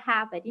should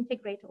have an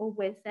integrate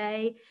always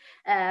a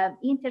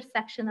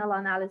intersectional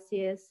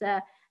analysis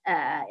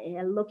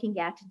looking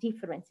at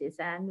differences.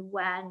 And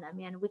when,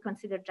 we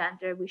consider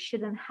gender, we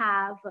shouldn't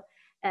have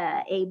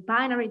a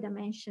binary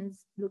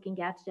dimensions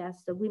looking at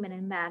just the women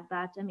and men,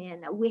 but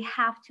we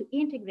have to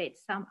integrate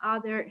some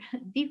other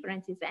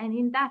differences. And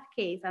in that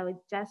case, I would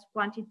just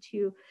wanted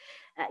to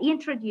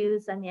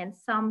introduce,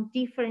 some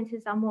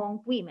differences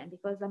among women,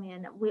 because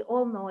we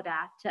all know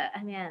that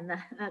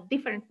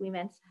different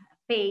women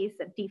face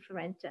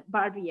different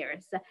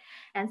barriers.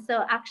 And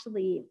so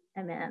actually,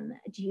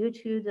 due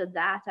to the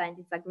data and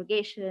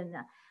disaggregation,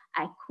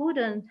 I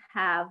couldn't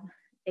have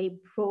a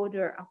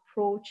broader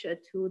approach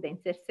to the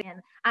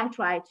intersection. I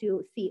try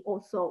to see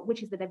also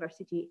which is the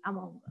diversity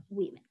among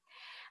women.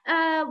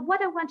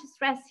 What I want to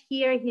stress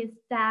here is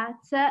that,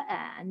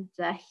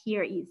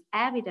 here is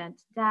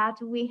evident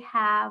that we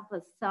have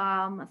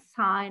some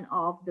sign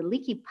of the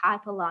leaky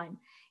pipeline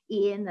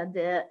in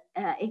the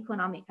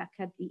economic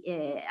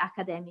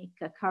academic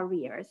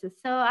careers.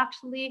 So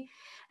actually,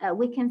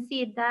 we can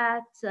see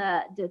that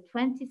the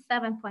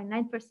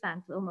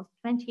 27.9%, almost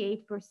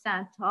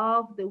 28%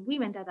 of the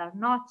women that are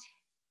not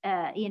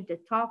in the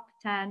top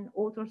 10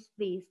 authors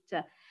list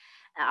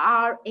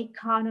are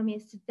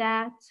economists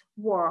that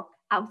work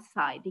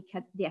outside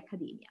the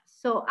academia.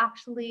 So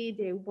actually,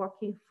 they're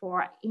working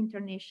for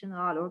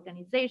international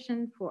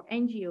organizations, for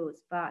NGOs,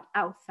 but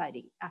outside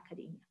the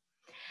academia.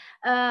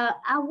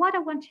 What I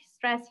want to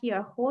stress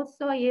here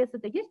also is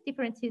that the huge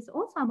differences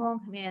also among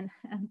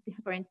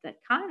different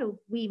kind of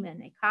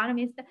women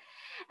economists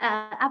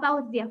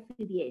about the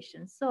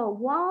affiliation. So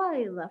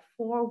while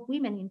for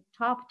women in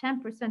top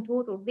 10%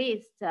 author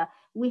list,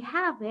 we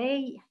have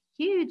a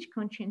huge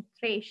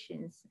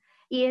concentrations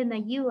in the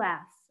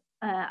U.S.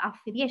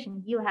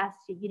 Affiliation, U.S.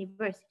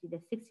 university, the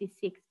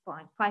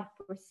 66.5%.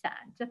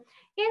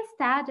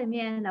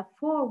 Instead,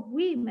 for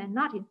women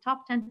not in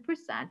top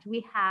 10%,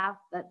 we have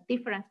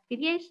different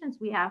affiliations.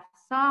 We have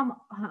some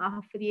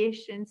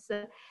affiliations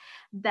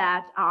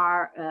that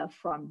are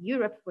from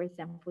Europe, for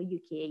example,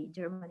 UK,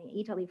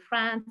 Germany, Italy,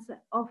 France.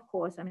 Of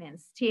course,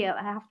 still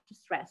I have to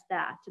stress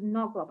that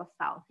no Global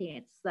South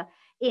is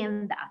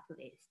in that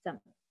list.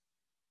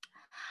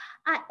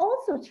 I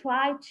also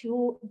try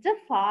to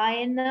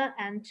define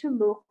and to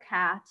look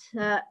at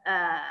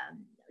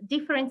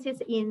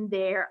differences in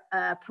their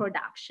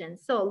production.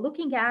 So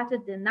looking at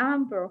the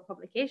number of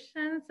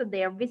publications,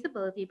 their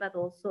visibility, but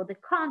also the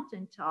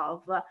content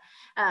of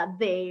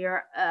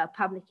their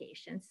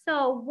publications.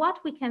 So what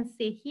we can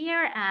see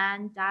here,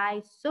 and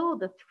I saw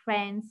the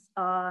trends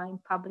in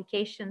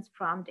publications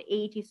from the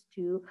 80s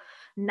to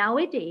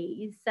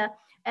nowadays,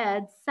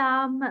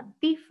 some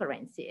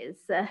differences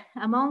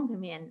among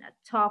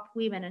top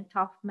women and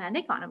top men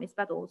economists,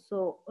 but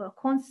also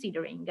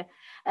considering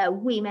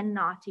women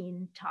not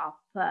in top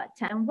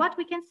 10. What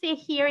we can see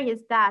here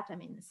is that,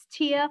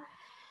 still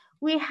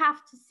we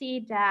have to see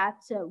that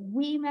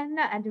women,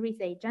 and there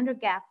is a gender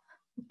gap,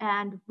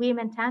 and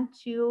women tend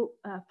to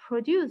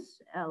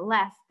produce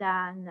less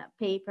than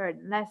paper,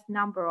 less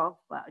number of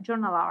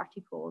journal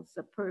articles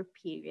per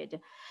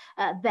period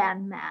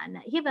than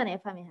men, even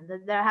if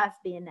there has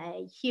been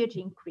a huge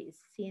increase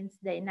since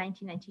the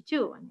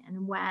 1992,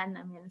 and when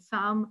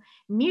some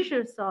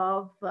measures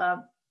of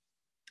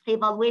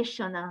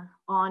evaluation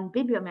on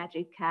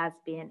bibliometric has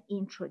been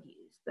introduced.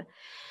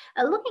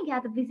 Looking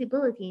at the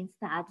visibility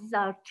instead, these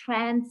are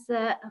trends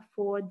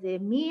for the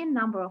mean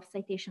number of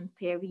citations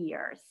per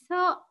year.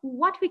 So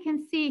what we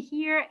can see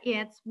here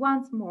is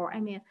once more,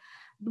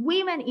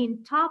 women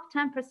in top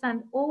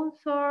 10%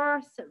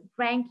 authors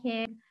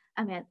ranking,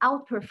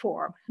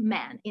 outperform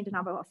men in the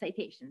number of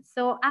citations.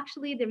 So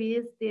actually there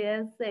is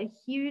this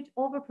huge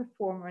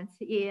overperformance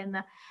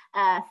in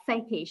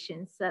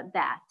citations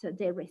that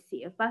they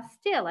receive. But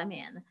still,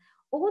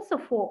 also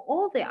for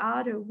all the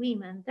other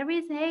women, there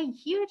is a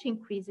huge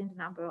increase in the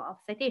number of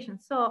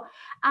citations. So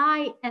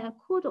I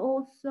could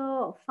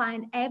also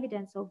find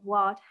evidence of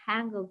what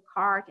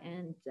Engelhardt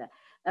and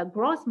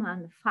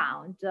Grossman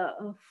found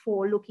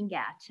for looking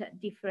at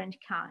different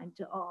kinds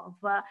of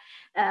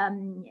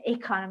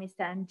economist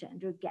and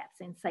gender gaps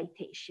in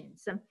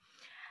citations.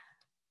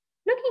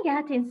 Looking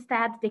at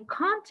instead the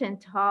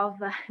content of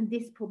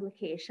these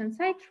publications,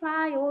 I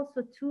try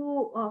also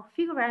to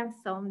figure out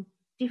some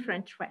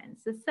different trends.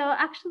 So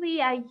actually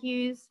I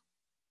use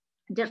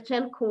the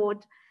gel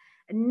code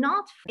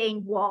not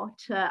saying what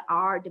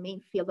are the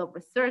main field of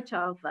research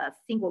of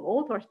single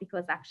authors,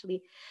 because actually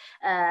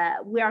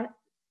we are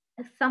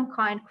some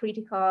kind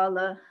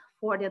critical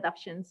for the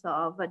adoptions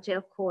of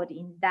gel code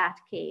in that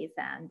case.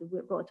 And we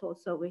wrote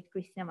also with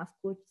Christian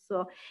Mascuzzo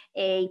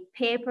a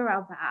paper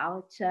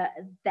about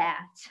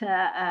that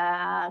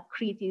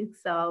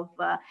critiques of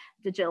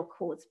the gel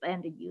codes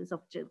and the use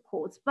of gel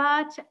codes.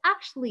 But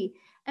actually,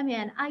 I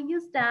mean, I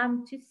use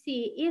them to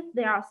see if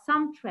there are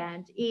some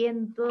trend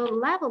in the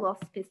level of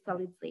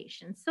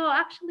specialization. So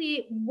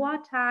actually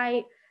what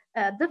I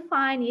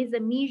define is a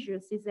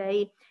measures, is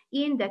a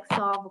index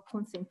of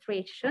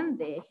concentration,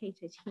 the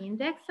HH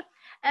index,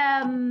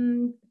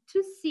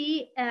 to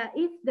see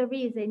if there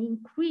is an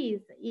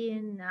increase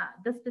in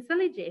the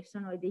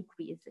specialization or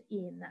decrease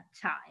in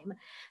time.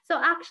 So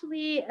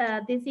actually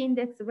this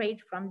index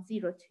range from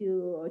 0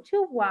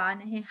 to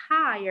 1, a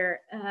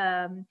higher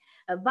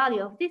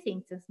value of this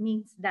index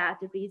means that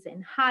there is a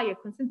higher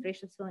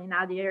concentration, so in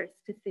other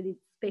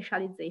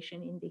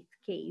specialization in this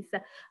case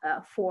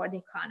for the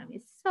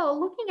economists. So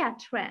looking at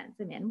trends,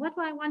 I mean, what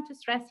I want to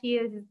stress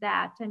here is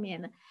that, I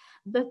mean,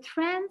 the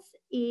trends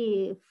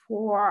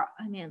for,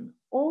 I mean,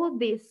 all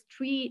these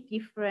three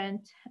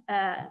different,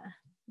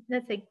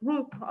 let's say,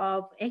 group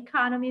of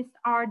economists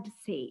are the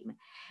same.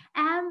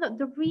 And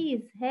there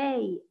is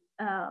a,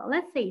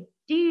 let's say,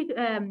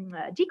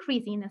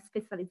 decrease in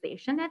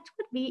specialization that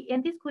could be,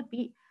 and this could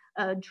be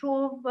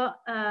driven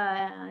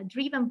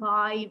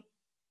by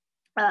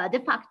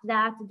the fact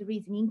that there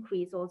is an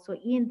increase also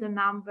in the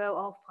number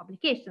of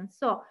publications.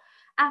 So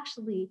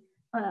actually,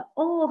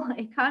 all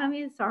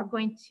economists are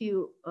going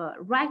to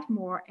write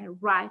more and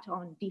write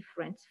on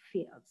different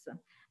fields.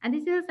 And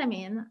this is, I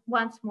mean,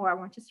 once more, I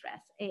want to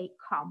stress a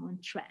common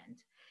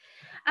trend.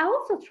 I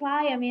also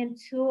try, I mean,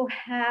 to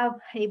have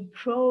a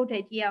broad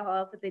idea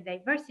of the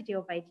diversity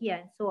of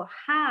ideas. And so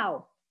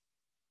how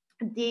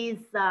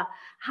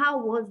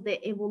was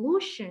the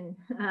evolution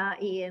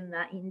in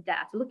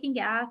that, looking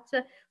at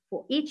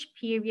for each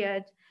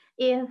period,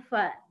 if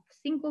a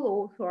single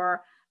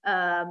author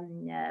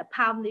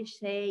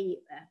publish a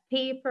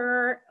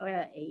paper or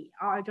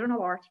a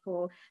journal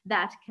article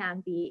that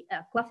can be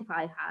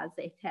classified as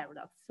a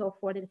heterodox. So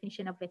for the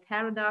definition of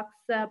heterodox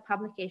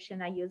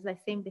publication, I use the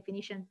same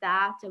definition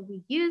that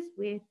we use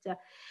with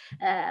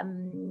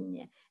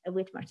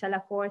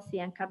Marcella Corsi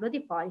and Carlo Di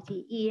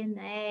Politi in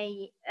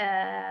a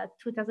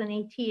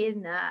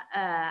 2018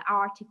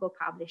 article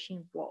published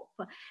in Wolf.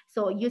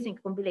 So using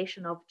a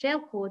combination of gel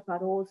code,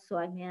 but also,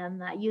 I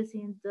mean,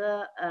 using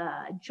the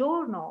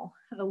journal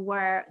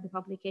where the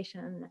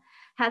publication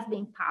has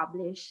been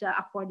published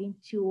according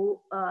to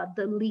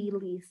the Lee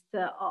list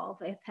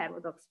of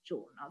heterodox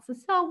journals.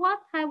 So what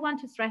I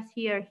want to stress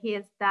here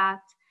is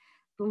that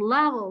the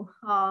level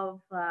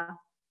of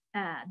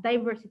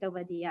diversity of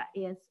idea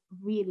is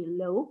really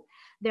low.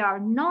 There are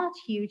not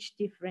huge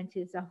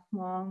differences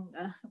among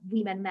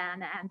women,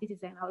 men, and this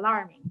is an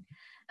alarming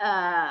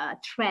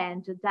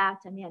trend that,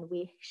 I mean,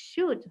 we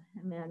should,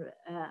 I mean,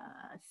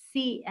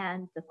 see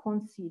and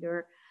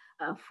consider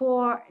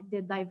for the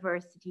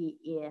diversity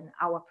in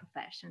our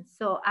profession.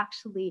 So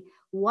actually,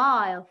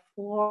 while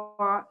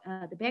for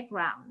the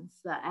backgrounds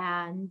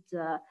and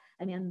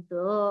I mean,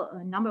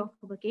 the number of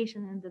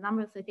publications and the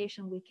number of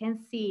citations, we can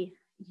see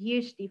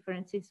huge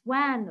differences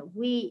when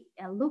we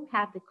look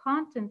at the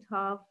content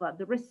of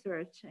the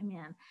research. I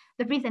mean,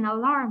 there is an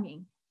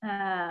alarming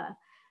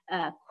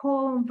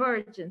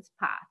convergence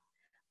path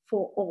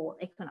for all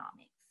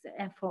economics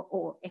and for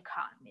all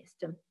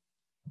economists.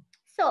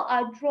 So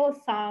I draw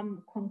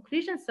some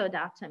conclusions so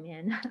that, I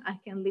mean, I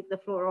can leave the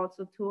floor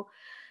also to,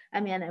 I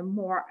mean, a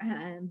more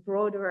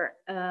broader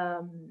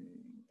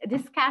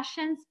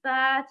discussions.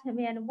 But I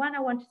mean, what I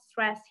want to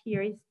stress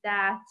here is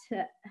that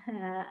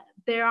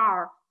there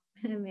are,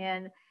 I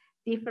mean,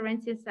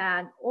 differences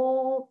and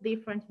all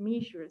different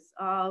measures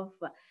of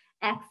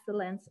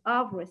excellence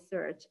of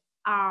research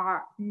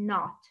are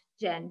not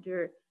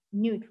gender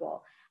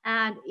neutral.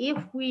 And if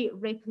we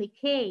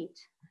replicate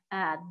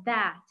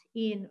that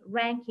in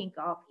ranking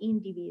of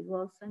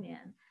individuals, I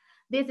mean,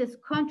 this is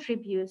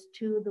contributes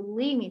to the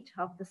limit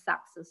of the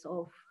success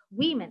of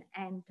women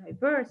and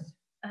diverse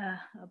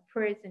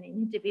person,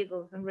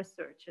 individuals and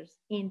researchers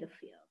in the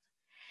field.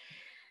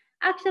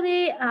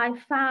 Actually, I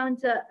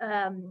found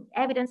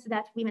evidence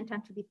that women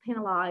tend to be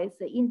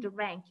penalized in the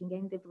ranking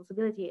and the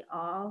visibility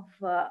of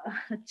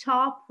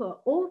top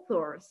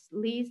authors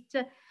list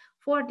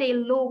for their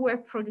lower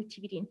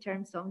productivity in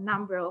terms of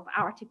number of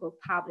articles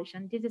published.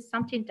 And this is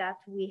something that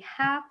we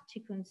have to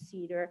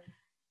consider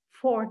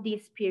for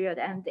this period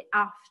and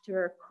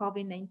after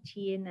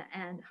COVID-19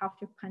 and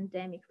after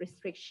pandemic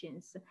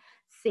restrictions,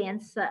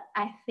 since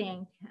I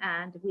think,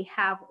 and we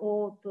have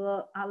all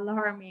the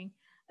alarming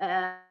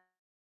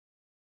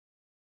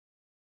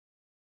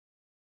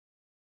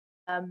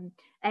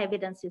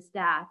evidences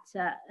that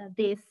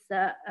these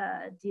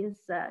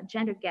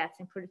gender gaps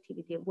in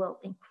productivity will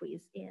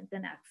increase in the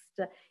next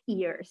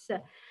years.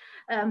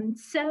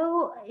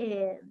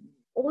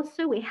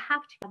 also we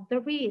have to,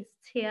 there is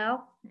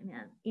still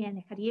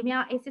in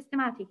academia a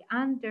systematic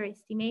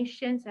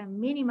underestimations and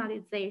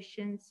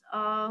minimalizations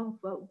of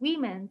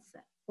women's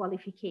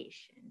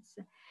qualifications.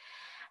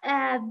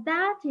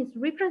 That is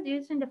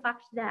reproducing the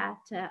fact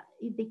that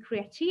the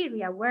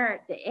criteria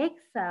where they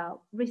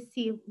excel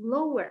receive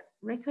lower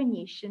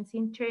recognitions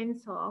in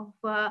terms of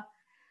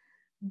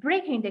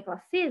breaking the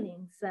glass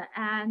ceilings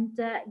and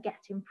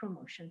getting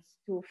promotions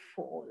to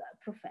full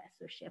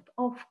professorship.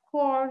 Of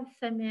course,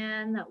 I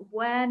mean,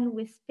 when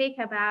we speak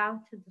about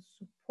the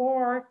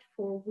support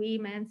for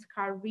women's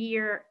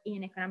career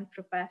in economic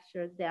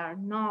professors, they are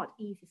not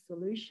easy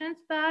solutions,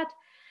 but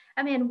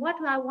I mean, what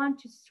I want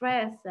to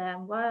stress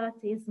and what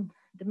is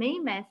the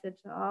main message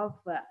of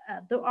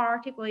the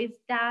article is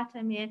that,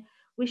 I mean,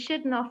 we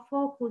should not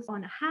focus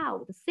on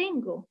how the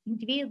single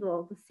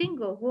individual, the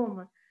single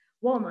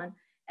woman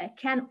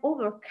can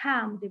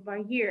overcome the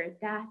barrier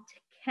that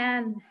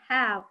can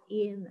have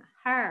in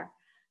her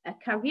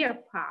career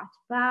path.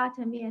 But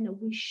I mean,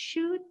 we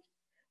should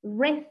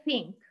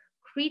rethink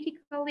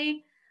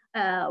critically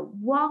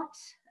what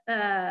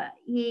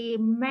a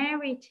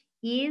merit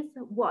is,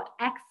 what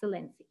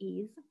excellence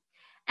is.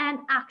 And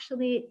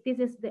actually, this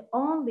is the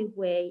only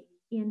way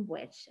in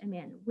which, I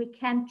mean, we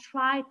can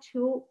try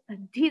to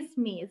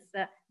dismiss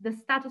the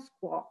status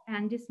quo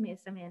and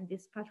dismiss, I mean,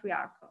 this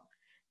patriarchal,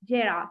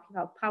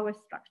 hierarchical power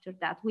structure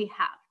that we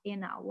have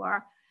in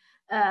our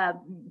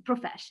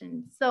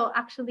profession. So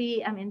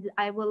actually, I mean,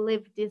 I will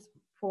leave this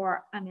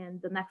for, I mean,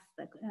 the next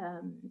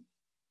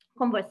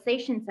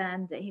conversations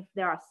and if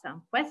there are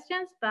some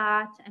questions,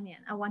 but I mean,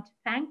 I want to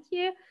thank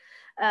you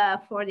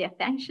for the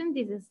attention.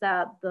 This is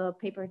the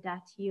paper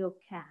that you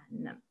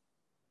can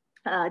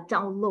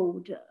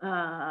download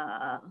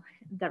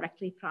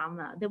directly from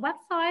the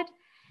website.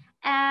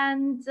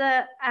 And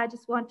I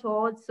just want to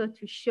also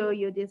to show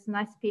you these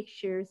nice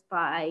pictures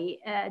by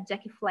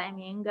Jackie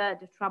Fleming,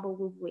 The Trouble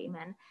with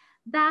Women,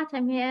 that, I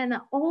mean,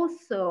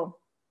 also,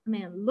 I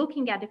mean,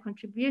 looking at the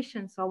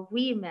contributions of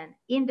women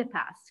in the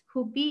past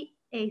could be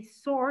a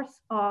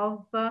source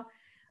of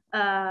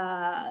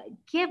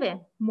giving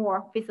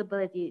more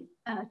visibility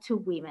to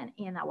women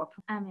in our,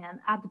 I mean,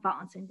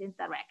 advance in these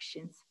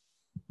directions.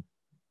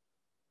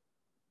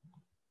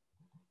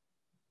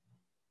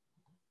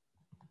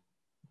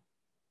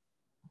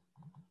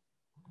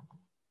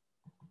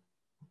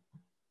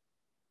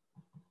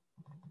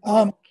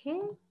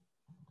 Okay.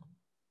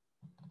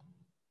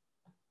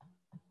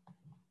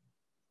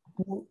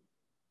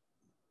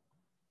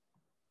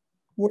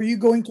 Were you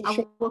going to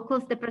show? I will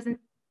close the presentation.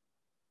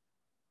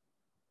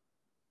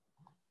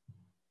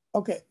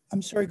 Okay,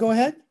 I'm sorry, go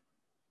ahead.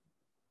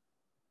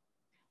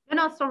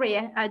 No, sorry,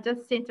 I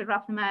just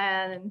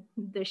interrupted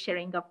the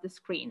sharing of the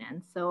screen,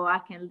 and so I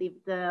can leave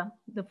the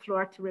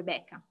floor to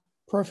Rebecca.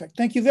 Perfect.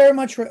 Thank you very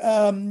much,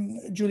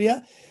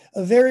 Giulia.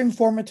 Very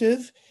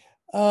informative.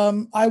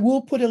 I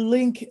will put a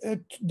link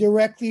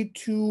directly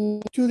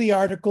to the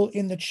article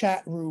in the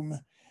chat room.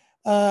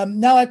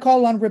 Now I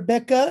call on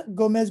Rebeca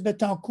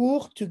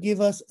Gomez-Betancourt to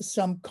give us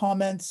some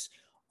comments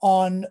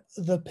on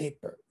the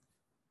paper.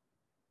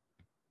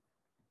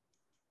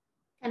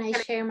 Can I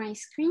share my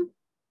screen?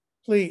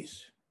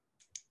 Please.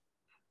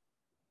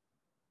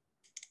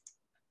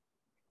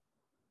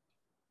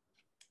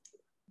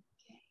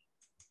 Okay.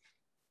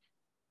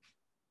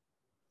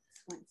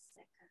 Just 1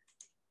 second.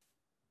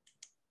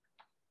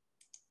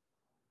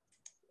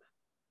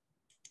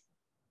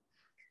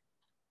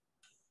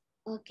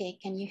 Okay,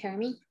 can you hear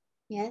me?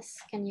 Yes,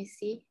 can you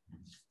see?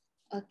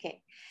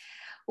 Okay.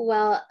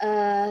 Well,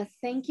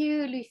 thank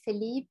you,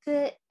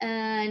 Louis-Philippe,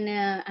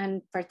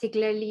 and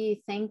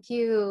particularly thank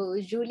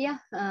you,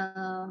 Giulia,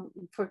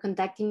 for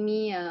contacting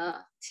me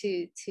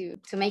to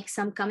make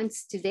some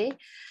comments today.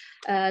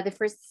 The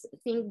first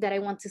thing that I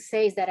want to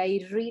say is that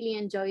I really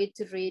enjoyed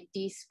to read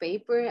this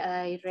paper.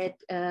 I read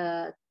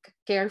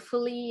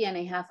carefully, and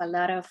I have a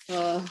lot of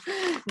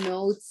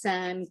notes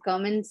and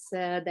comments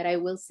that I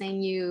will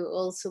send you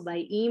also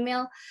by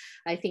email.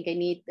 I think I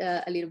need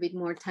a little bit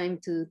more time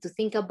to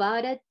think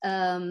about it.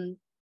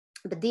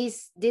 But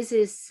this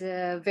is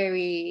a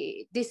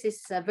very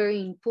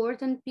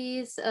important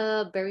piece,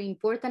 a very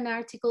important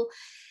article,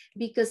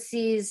 because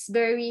it's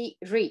very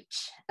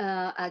rich.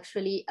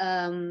 Actually,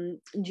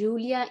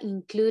 Giulia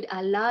include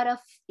a lot of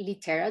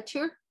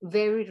literature,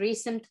 very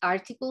recent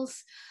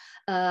articles.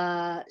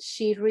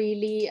 She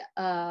really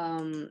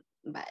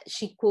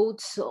she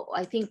quotes,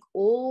 I think,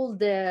 all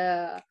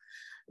the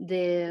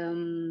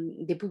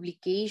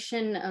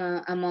publication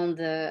among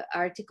the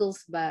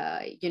articles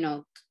by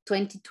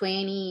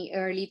 2020,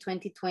 early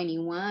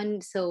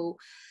 2021. So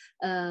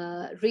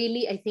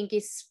really, I think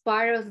it's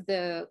part of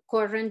the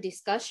current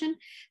discussion,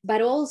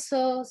 but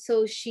also,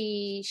 so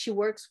she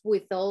works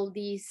with all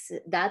these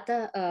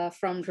data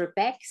from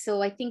Rebeca.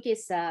 So I think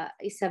it's a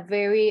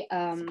very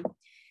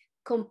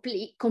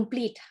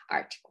complete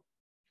article.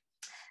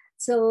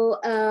 So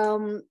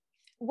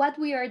what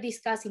we are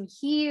discussing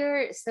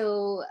here,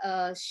 so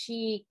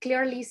she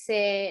clearly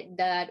said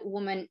that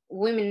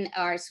women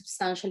are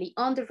substantially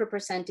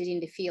underrepresented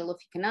in the field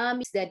of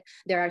economics, that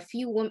there are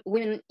few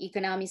women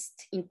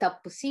economists in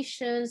top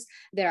positions,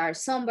 there are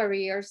some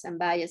barriers and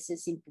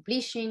biases in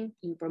publishing,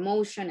 in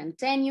promotion and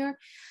tenure.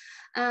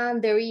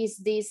 And there is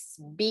this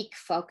big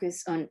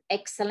focus on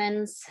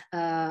excellence,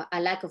 a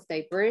lack of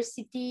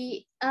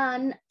diversity.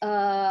 And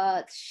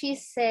she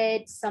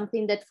said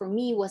something that for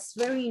me was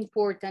very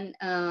important.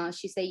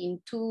 She said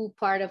in two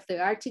parts of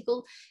the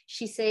article,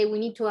 she said we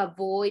need to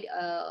avoid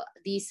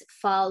this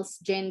false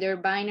gender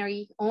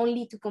binary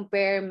only to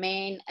compare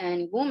men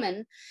and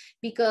women,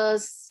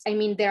 because I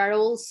mean, there are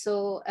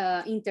also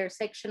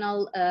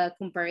intersectional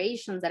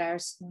comparisons that are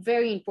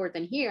very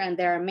important here, and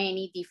there are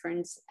many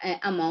differences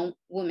among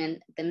women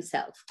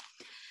themselves.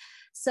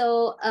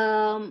 So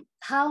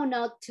how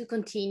not to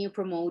continue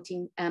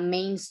promoting a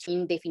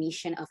mainstream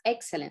definition of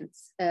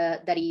excellence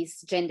that is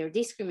gender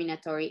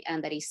discriminatory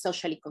and that is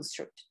socially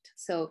constructed.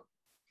 So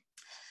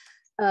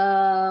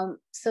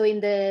in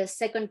the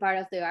second part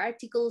of the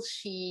article,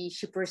 she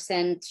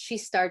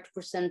starts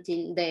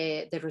presenting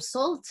the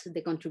results,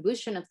 the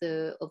contribution of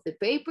the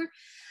paper.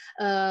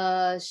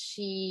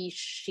 She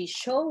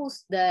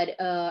shows that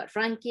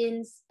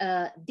rankings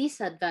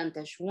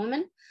disadvantage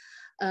women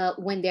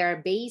when they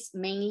are based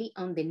mainly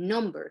on the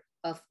number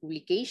of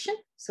publication.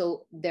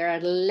 So there are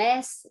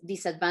less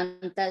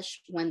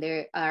disadvantage when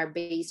they are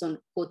based on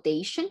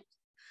quotation.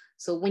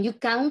 So when you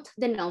count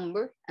the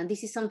number, and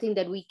this is something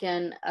that we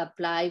can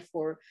apply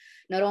for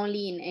not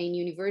only in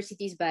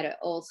universities, but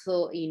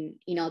also in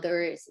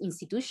other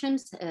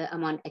institutions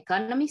among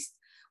economists,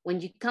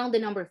 when you count the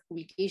number of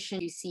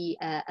publications, you see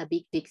a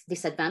big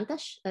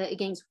disadvantage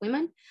against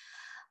women.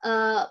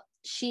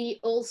 She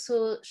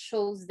also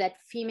shows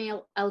that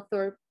female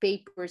author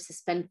papers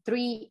spend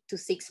 3 to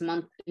 6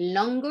 months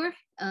longer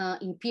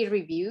in peer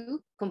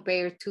review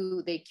compared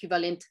to the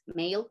equivalent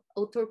male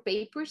author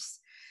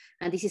papers.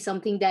 And this is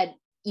something that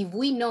if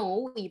we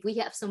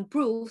have some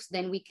proofs,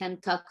 then we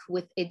can talk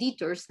with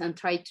editors and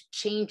try to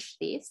change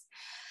this.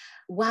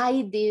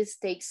 Why this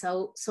takes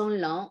so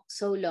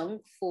long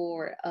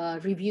for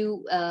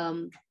review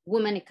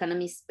women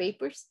economists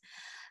papers.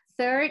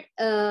 Third,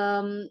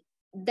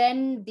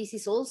 then this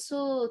is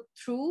also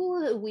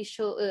true. We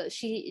show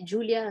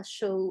Giullia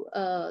show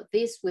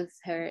this with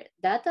her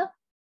data.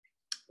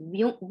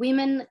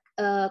 Women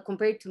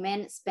compared to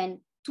men spend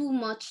too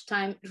much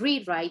time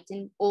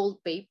rewriting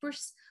old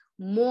papers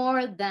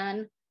more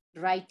than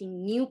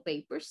writing new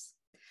papers.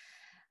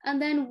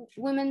 And then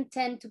women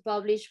tend to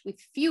publish with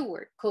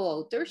fewer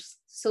co-authors.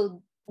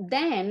 So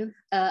then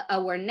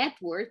our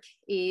network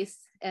is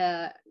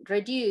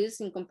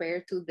reduced in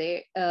compared to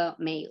their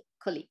male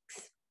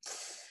colleagues.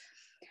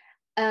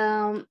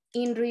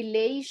 In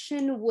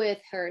relation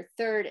with her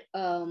third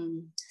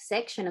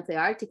section of the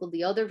article,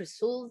 the other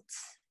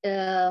results,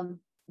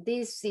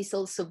 this is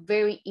also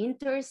very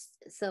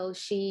interesting. So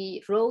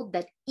she wrote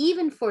that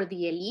even for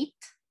the elite,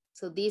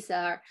 so these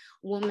are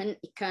women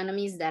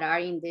economists that are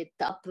in the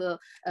top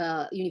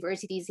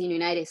universities in the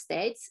United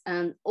States,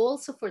 and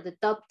also for the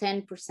top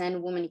 10%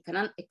 women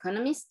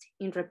economists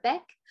in Rebeca,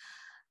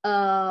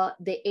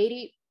 the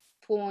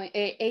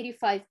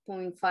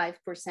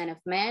 85.5% of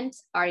men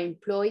are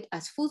employed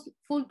as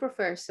full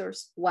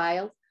professors,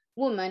 while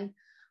women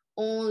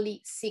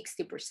only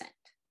 60%,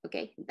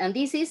 okay? And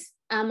this is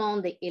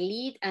among the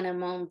elite and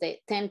among the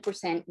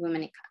 10%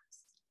 women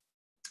economists.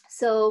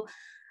 So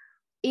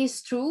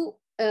it's true,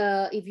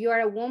 if you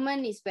are a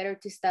woman, it's better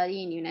to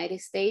study in the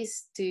United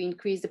States to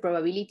increase the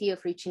probability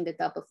of reaching the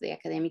top of the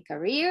academic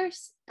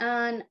careers.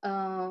 And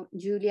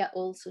Giullia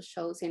also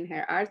shows in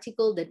her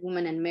article that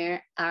women and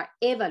men are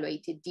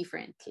evaluated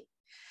differently.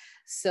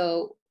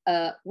 So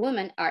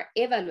women are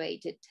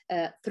evaluated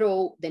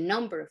through the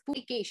number of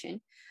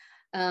publications,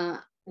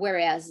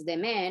 whereas the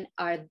men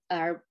are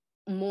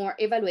more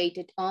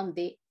evaluated on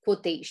the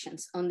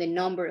quotations, on the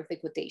number of the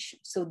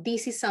quotations. So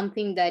this is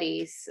something that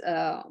is,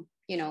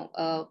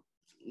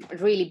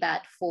 really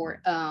bad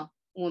for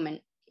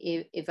women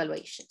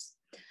evaluations.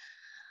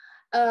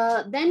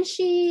 Then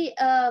she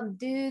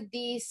do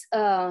these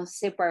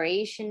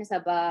separations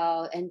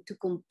about, and to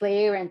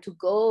compare and to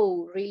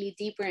go really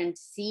deeper and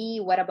see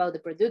what about the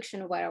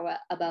production, what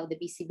about the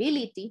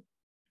visibility.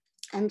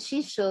 And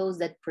she shows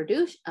that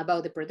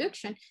about the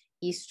production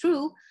is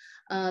true.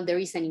 There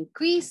is an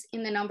increase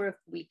in the number of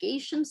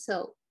publications.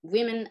 So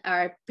women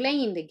are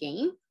playing the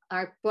game,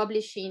 are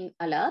publishing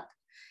a lot.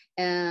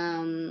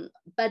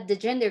 But the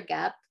gender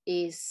gap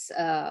is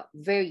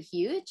very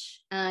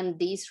huge, and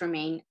these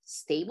remain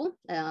stable.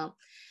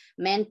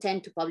 Men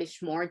tend to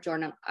publish more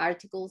journal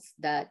articles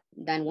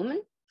than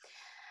women.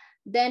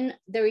 Then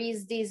there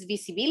is this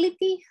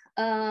visibility.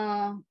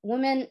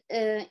 Women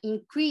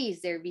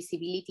increase their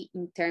visibility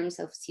in terms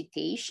of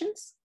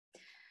citations.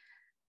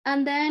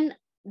 And then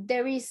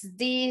there is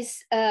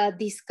this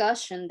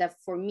discussion that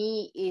for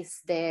me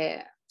is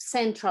the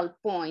central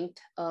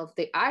point of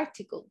the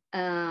article.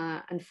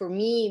 And for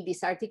me,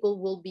 this article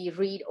will be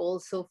read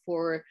also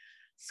for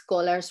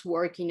scholars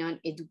working on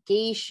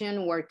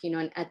education, working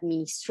on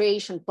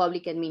administration,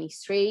 public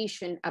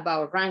administration,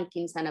 about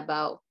rankings and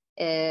about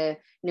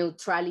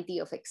neutrality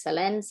of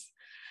excellence.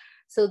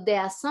 So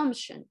the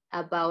assumption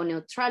about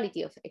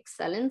neutrality of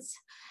excellence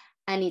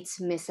and its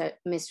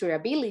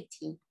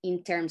measurability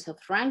in terms of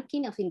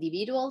ranking of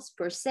individuals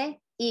per se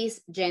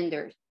is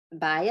gender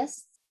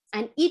biased,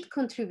 and it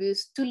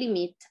contributes to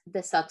limit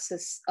the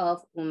success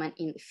of women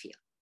in the field.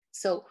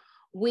 So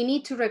we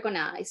need to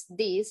recognize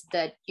this,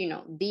 that, you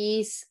know,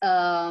 these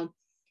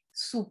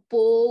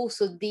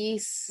suppose, or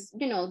these,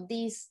 you know,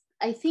 these,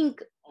 I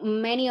think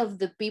many of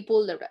the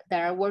people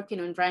that are working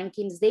on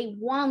rankings, they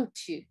want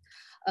to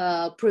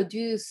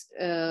produce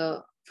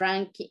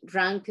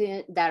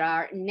rankings that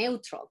are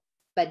neutral,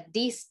 but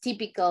these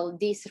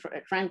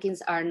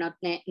rankings are not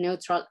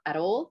neutral at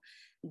all.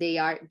 They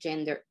are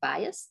gender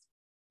biased.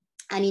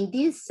 And in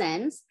this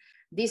sense,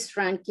 these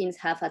rankings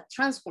have a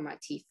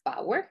transformative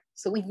power.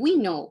 So if we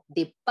know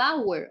the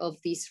power of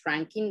this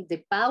ranking,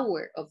 the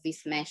power of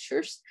these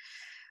measures,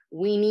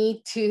 we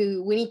need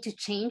to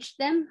change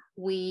them.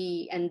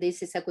 And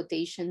this is a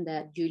quotation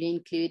that Giulia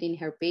included in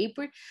her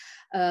paper.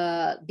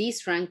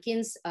 These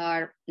rankings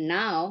are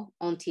now,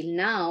 until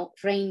now,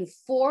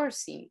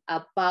 reinforcing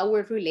a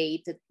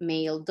power-related,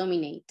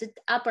 male-dominated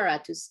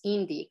apparatus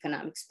in the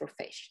economics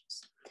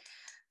professions.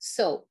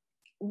 So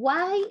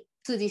why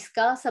to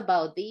discuss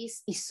about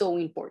this is so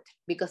important?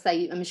 Because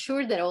I am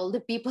sure that all the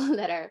people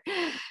that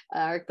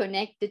are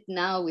connected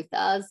now with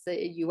us,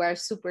 you are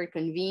super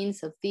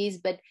convinced of this,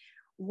 but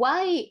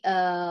why?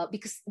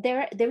 Because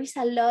there is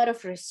a lot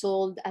of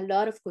result, a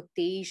lot of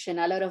quotation,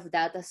 a lot of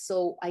data.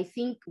 So I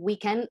think we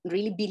can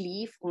really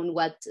believe on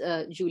what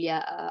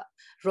Giulia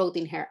wrote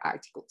in her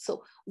article.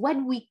 So what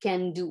we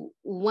can do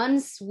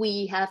once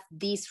we have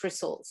these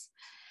results,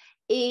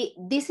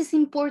 this is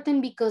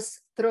important because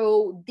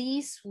through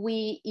this,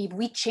 if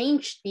we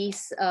change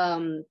this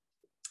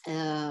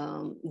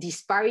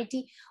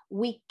disparity,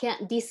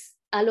 this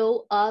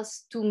allow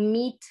us to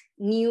meet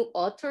new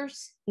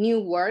authors, new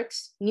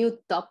works, new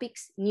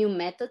topics, new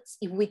methods.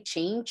 If we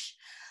change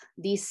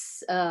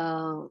these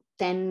 10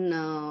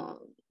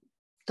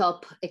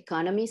 top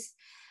economists,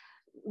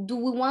 do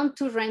we want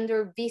to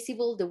render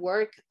visible the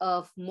work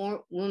of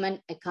more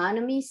women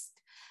economists?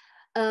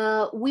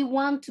 We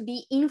want to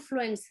be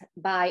influenced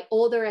by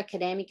other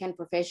academic and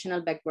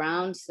professional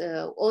backgrounds,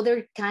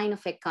 other kind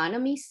of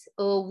economists.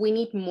 We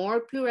need more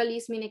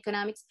pluralism in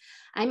economics.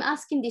 I'm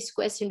asking this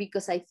question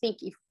because I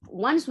think if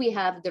once we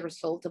have the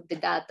result of the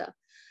data,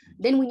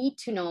 then we need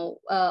to know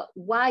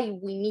why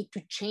we need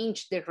to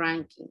change the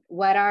ranking.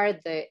 What are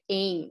the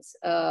aims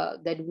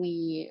that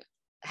we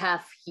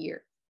have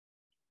here?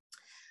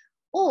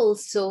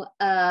 Also,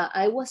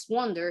 I was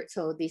wondering,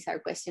 so these are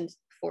questions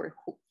for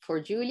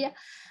Giulia.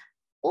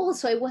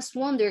 Also, I was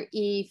wondering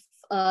if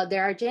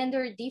there are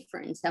gender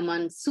difference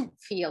among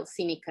subfields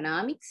in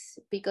economics,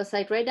 because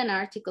I read an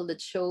article that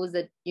shows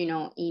that, you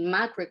know, in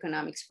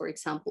macroeconomics, for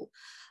example,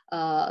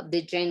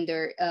 the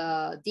gender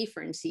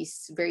difference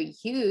is very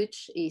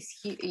huge,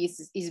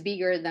 is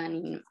bigger than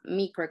in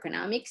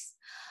microeconomics.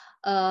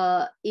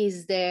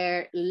 Is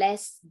there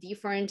less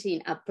difference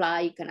in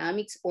applied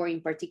economics or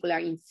in particular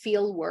in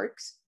field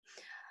works?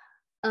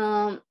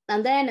 And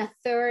then a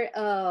third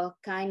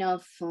kind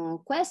of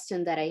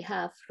question that I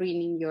have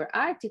reading your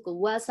article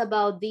was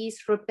about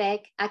this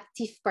Rebeca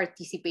active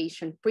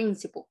participation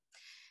principle,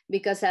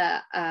 because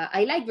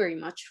I like very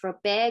much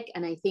Rebeca,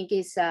 and I think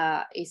it's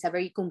a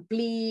very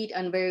complete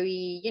and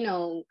very, you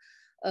know,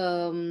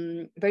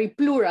 very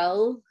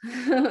plural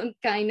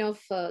kind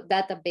of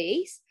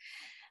database.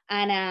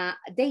 And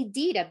they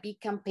did a big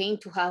campaign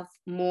to have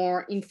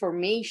more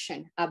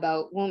information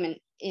about women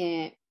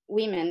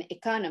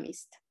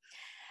economists.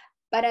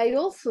 But I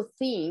also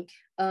think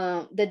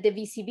that the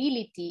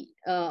visibility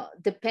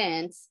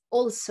depends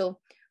also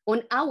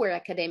on our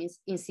academic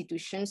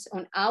institutions,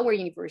 on our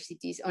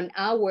universities, on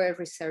our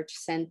research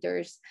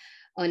centers,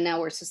 on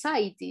our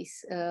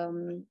societies,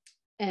 and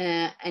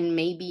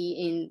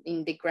maybe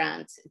in the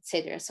grants,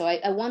 etc. So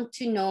I want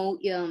to know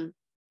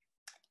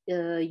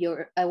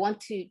I want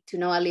to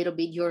know a little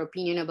bit your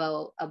opinion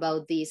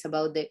about this,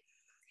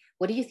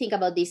 what do you think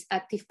about this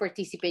active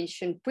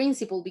participation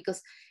principle?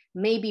 Because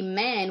maybe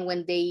men,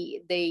 when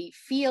they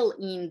feel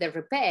in the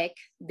Rebeca,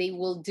 they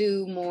will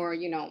do more,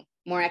 you know,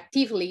 more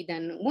actively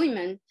than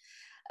women.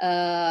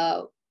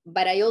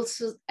 But I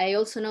also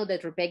know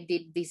that Rebeca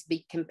did this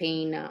big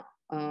campaign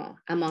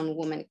among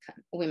women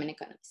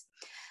economists.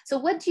 So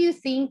what do you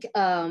think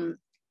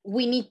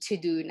we need to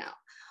do now?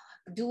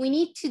 Do we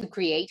need to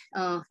create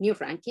new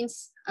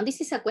rankings? And this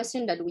is a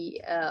question that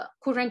we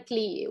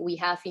currently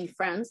have in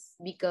France,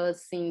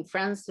 because in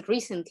France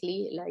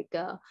recently, like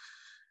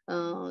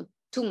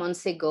 2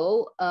 months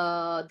ago,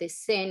 the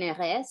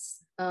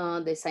CNRS,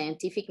 the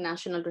Scientific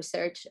National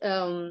Research,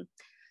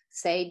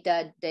 said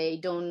that they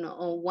don't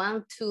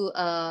want to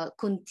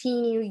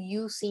continue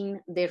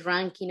using the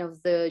ranking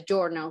of the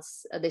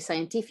journals, the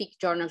scientific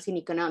journals in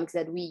economics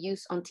that we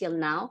use until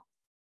now.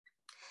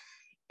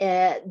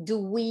 Do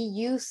we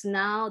use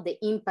now the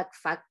impact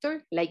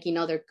factor like in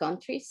other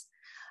countries?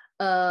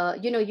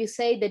 You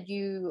say that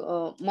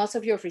most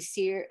of your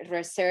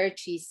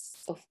research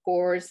is, of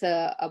course,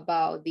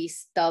 about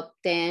these top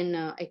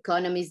 10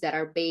 economies that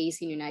are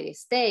based in the United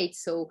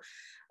States. So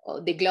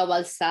the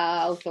global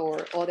South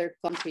or other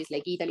countries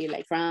like Italy,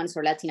 like France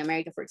or Latin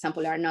America, for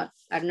example, are not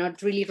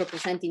really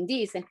representing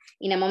this. And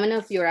in a moment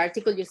of your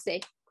article, you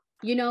say,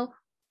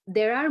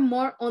 there are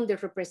more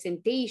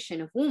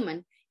underrepresentation of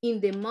women in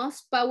the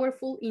most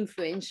powerful,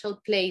 influential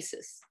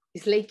places.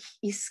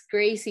 It's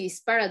crazy, it's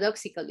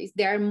paradoxical.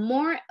 There are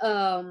more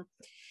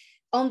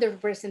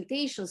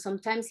underrepresentation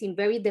sometimes in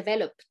very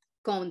developed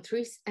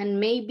countries and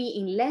maybe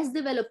in less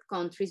developed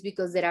countries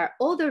because there are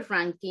other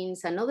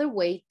rankings, another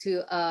way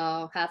to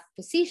have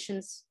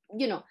positions.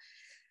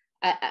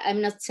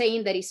 I'm not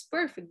saying that it's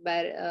perfect,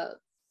 but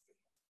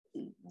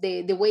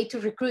the way to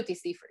recruit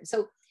is different.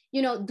 So,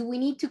 do we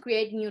need to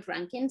create new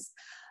rankings?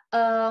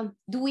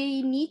 Do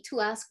we need to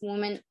ask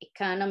women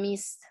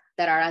economists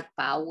that are at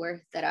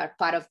power, that are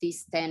part of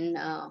these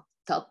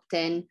top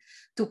 10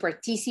 to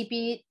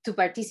participate,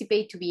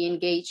 to be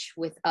engaged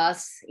with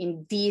us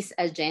in this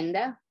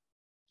agenda,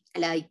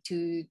 like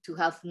to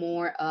have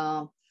more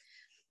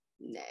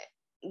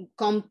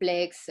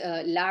complex,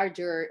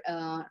 larger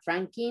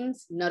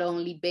rankings, not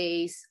only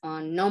based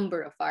on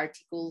number of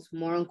articles,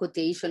 more on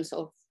quotations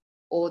of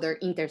other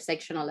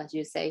intersectional, as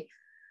you say,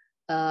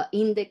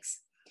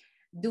 index?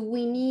 Do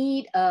we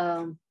need,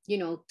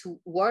 to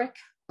work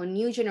on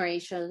new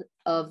generation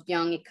of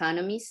young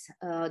economists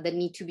that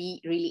need to be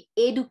really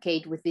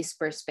educated with this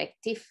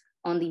perspective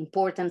on the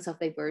importance of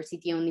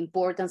diversity, on the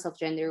importance of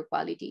gender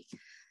equality?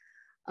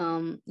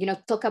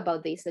 Talk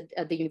about this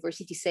at the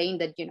university, saying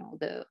that,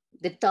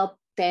 the top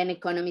 10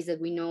 economists that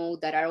we know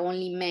that are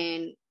only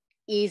men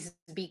is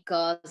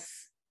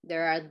because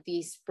there are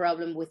these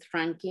problems with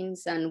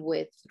rankings and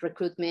with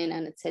recruitment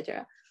and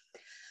etc.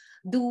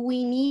 Do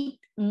we need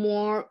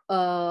more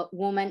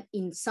women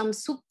in some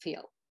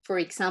subfield? For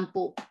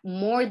example,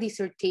 more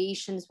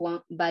dissertations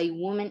by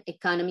women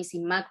economists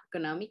in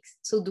macroeconomics.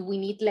 So do we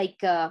need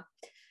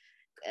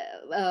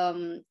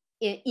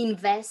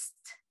invest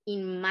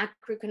in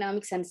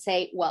macroeconomics and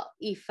say, well,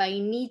 if I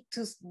need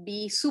to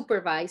be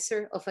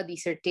supervisor of a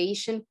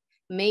dissertation,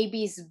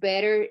 maybe it's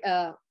better,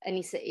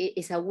 and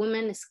it's a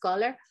woman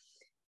scholar,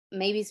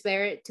 maybe it's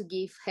better to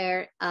give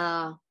her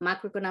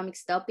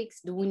macroeconomics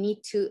topics. Do we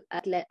need to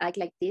act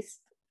like this?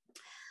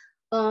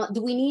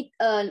 Do we need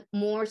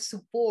more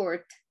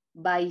support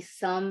by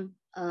some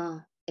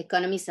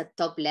economists at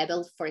top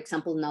level, for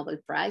example, Nobel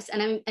Prize?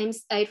 And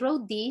I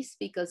wrote this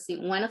because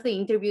in one of the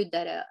interviews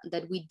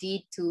that we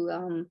did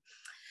to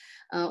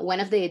one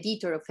of the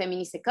editor of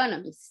Feminist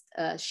Economists,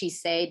 she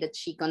said that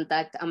she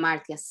contacted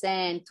Amartya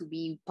Sen to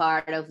be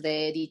part of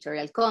the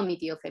editorial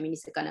committee of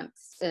Feminist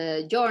Economics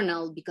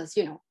journal, because,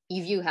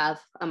 if you have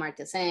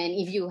Amartya Sen,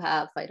 if you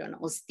have, I don't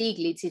know,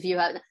 Stiglitz, if you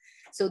have,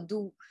 so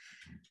do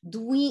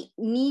we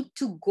need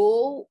to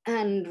go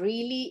and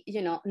really,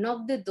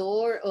 knock the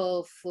door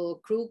of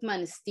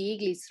Krugman,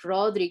 Stiglitz,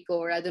 Rodrik,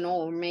 or I don't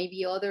know, or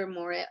maybe other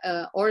more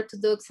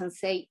orthodox, and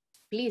say,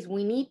 please,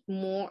 we need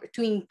more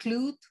to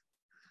include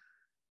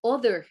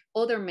other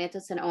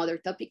methods and other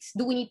topics?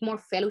 Do we need more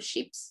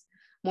fellowships,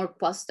 more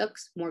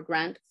postdocs, more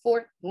grant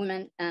for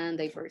women and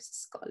diverse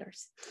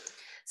scholars?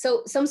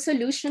 So some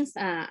solutions,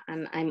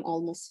 and I'm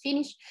almost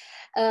finished.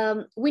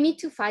 We need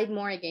to fight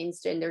more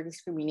against gender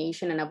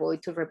discrimination and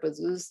avoid to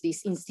reproduce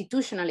this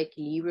institutional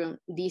equilibrium,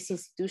 this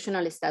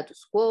institutional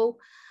status quo,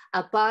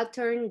 a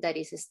pattern that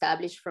is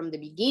established from the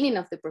beginning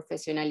of the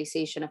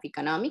professionalization of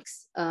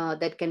economics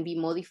that can be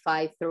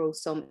modified through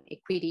some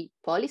equity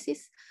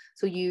policies.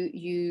 So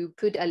you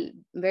put a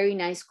very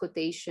nice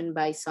quotation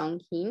by Song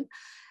Hin.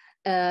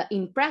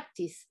 In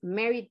practice,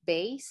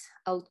 merit-based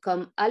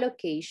outcome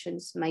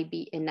allocations might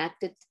be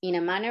enacted in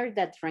a manner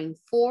that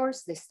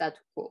reinforces the status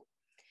quo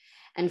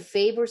and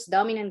favors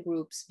dominant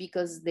groups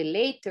because the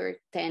latter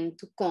tend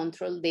to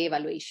control the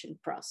evaluation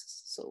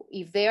process. So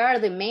if they are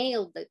the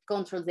male that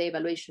control the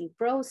evaluation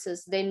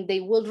process, then they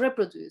will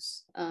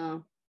reproduce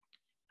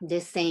the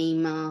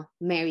same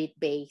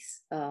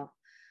merit-based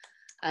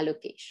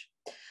allocation.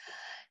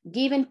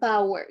 Given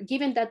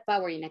that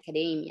power in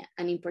academia,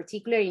 and in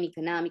particular in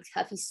economics,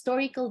 have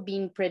historically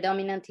been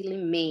predominantly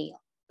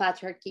male,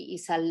 patriarchy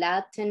is a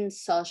latent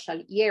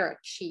social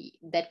hierarchy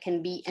that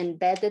can be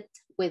embedded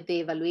with the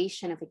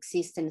evaluation of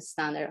existing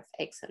standard of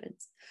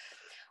excellence.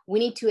 We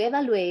need to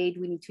evaluate,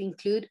 we need to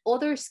include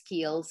other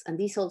skills, and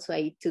this also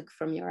I took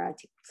from your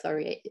article,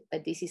 sorry,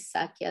 but this is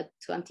Zacchia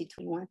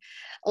 2021.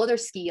 Other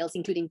skills,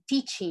 including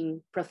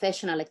teaching,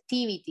 professional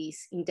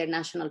activities,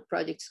 international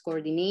projects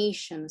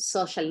coordination,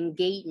 social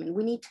engagement.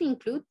 We need to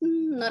include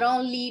not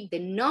only the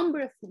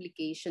number of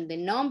publications, the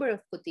number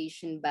of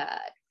quotation,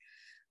 but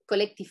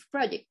collective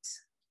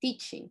projects,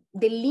 teaching,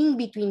 the link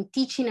between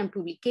teaching and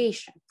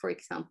publication, for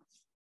example.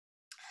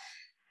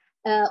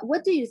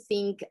 What do you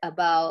think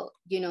about,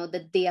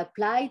 that the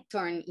applied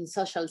turn in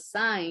social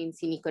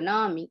science, in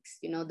economics,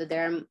 that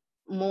there are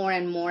more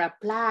and more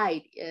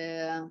applied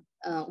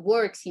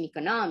works in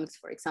economics,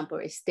 for example,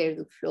 Esther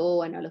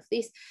Duflo and all of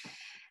this.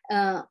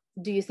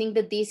 Do you think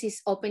that this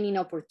is opening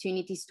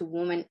opportunities to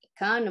women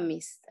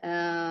economists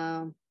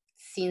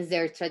since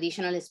their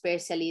traditional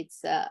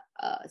specialties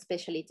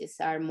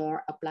are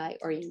more apply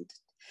oriented?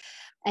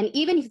 And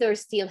even if there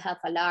still have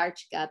a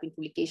large gap in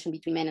publication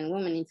between men and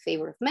women in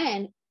favor of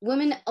men,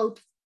 women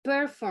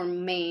outperform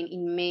men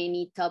in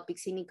many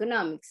topics in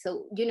economics.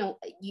 So, you know,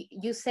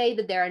 you say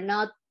that there are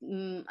not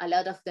a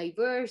lot of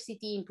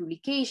diversity in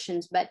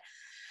publications, but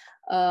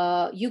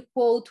you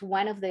quote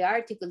one of the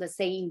articles that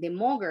say in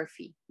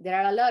demography, there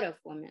are a lot of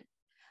women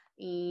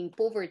in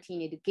poverty,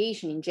 in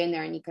education, in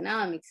gender and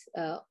economics,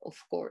 of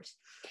course.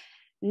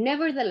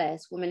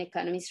 Nevertheless, women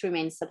economists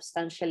remain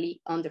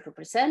substantially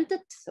underrepresented.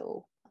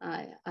 So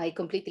I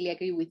completely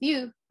agree with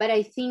you, but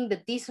I think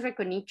that this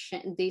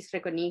recognition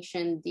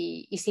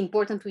is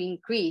important to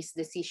increase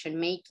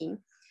decision-making,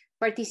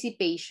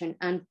 participation,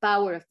 and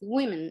power of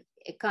women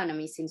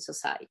economists in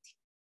society.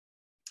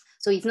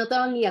 So it's not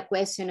only a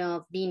question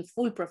of being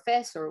full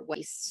professor, what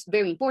is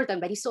very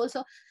important, but it's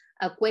also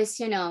a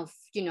question of,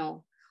 you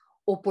know,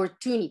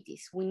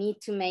 opportunities. We need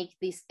to make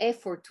this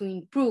effort to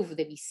improve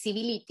the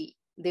visibility,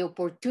 the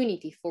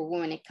opportunity for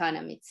women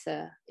economists.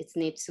 It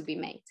needs to be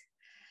made.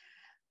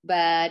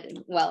 But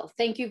well,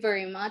 thank you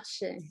very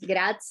much,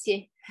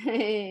 grazie,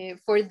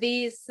 for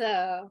this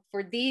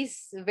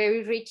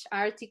very rich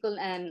article.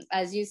 And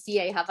as you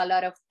see, I have a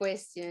lot of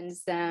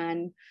questions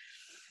and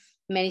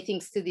many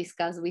things to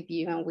discuss with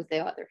you and with the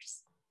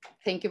others.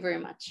 Thank you very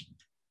much.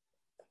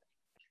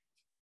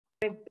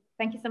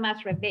 Thank you so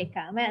much, Rebecca.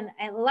 I mean,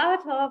 a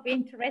lot of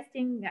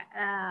interesting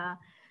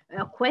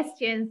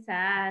questions,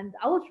 and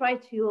I will try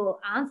to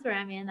answer.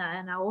 I mean,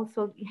 and I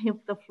also give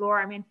the floor,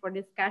 I mean, for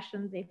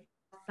discussions if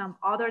some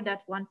other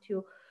that want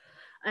to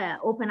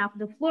open up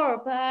the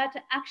floor. But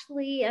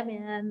actually, I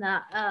mean,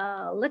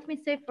 let me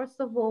say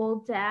first of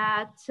all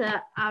that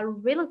I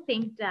really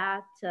think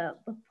that the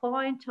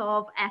point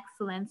of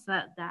excellence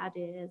that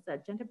is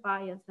gender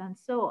bias, and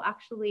so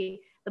actually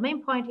the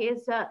main point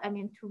is, I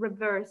mean, to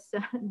reverse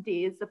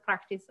this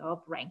practice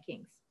of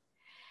rankings.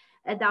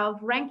 Of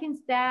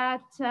rankings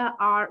that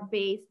are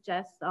based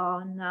just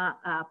on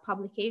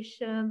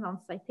publications, on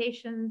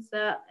citations.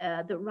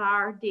 There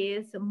are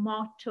this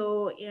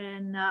motto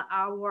in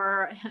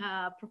our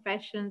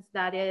professions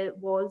that it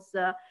was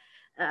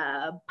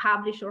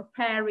publish or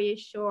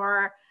perish,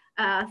 or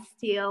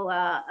still,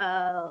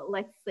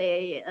 let's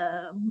say,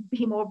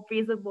 be more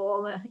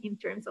visible in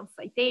terms of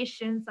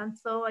citations. And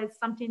so it's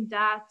something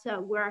that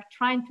we're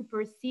trying to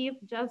perceive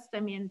just, I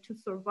mean, to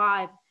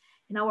survive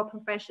in our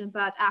profession,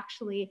 but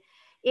actually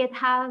it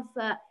has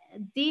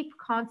deep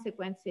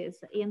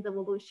consequences in the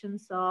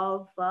evolutions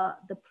of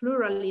the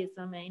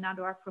pluralism in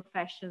other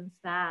professions.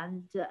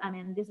 And I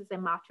mean, this is a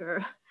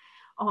matter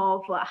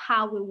of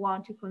how we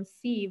want to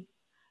conceive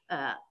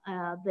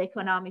the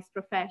economics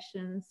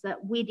professions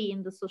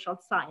within the social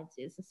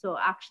sciences. So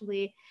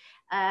actually,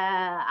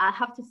 I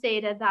have to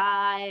say that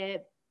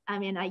I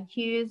mean, I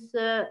use,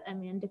 I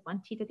mean, the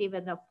quantitative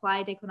and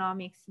applied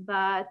economics,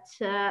 but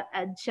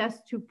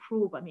just to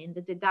prove, I mean,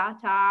 that the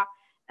data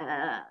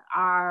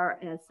are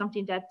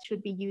something that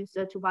should be used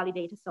to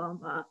validate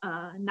some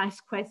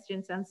nice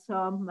questions and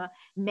some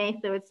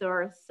methods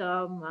or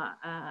some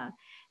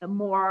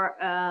more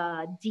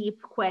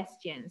deep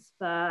questions.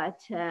 But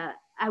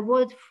I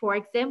would, for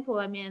example,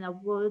 I mean, I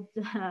would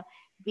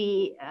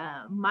be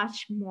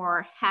much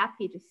more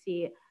happy to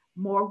see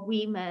more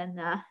women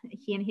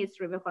in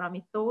history of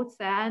economic thoughts,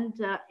 and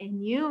a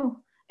new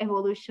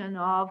evolution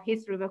of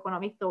history of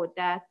economic thought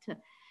that,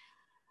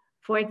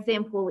 for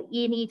example,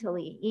 in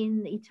Italy,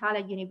 in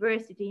Italian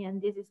university,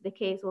 and this is the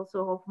case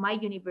also of my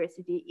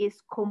university, is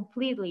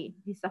completely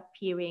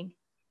disappearing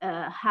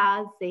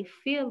as a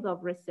field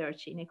of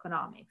research in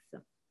economics.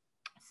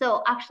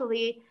 So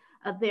actually,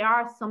 there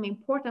are some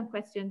important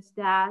questions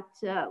that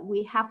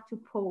we have to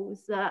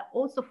pose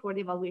also for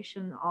the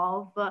evaluation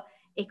of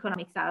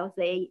economics as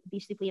a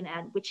discipline,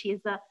 and which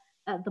is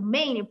the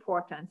main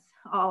importance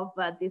of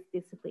this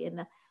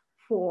discipline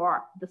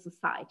for the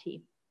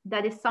society.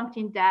 That is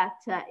something that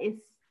is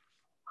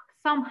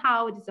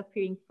somehow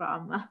disappearing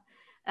from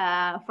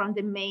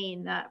the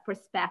main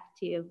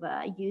perspective,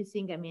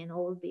 using, I mean,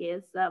 all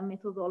these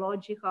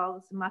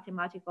methodological,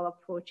 mathematical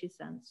approaches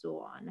and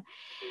so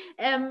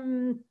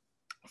on.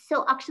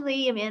 So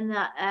actually, I mean,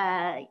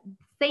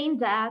 saying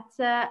that,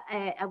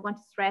 I want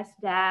to stress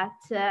that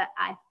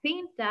I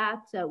think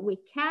that we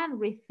can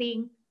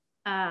rethink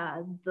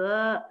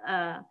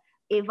the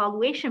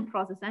evaluation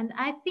process. And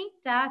I think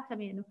that, I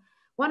mean,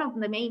 one of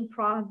the main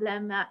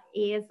problems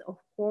is, of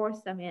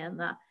course, I mean,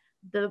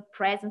 the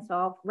presence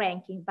of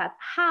ranking, but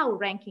how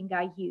rankings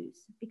are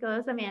used.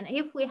 Because, I mean,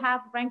 if we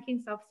have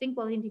rankings of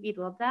single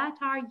individuals that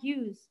are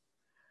used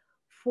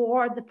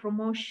for the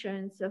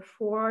promotions,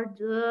 for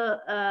the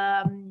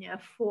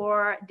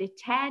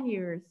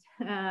tenures,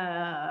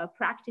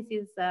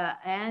 practices,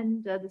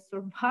 and the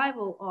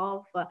survival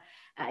of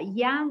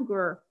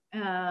younger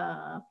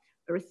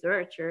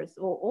researchers,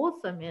 or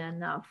also, I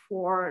mean,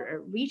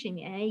 for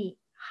reaching any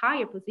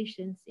higher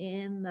positions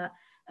in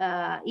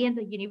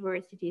the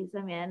universities.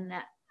 I mean,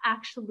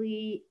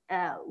 actually,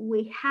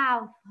 we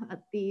have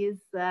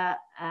these,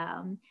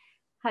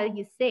 how do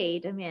you say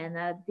it? I mean,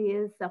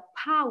 this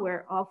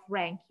power of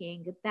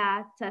ranking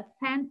that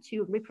tend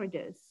to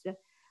reproduce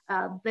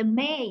the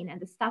main and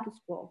the status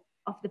quo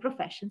of the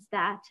professions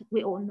that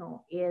we all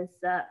know is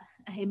a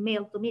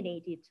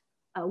male-dominated,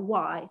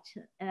 white,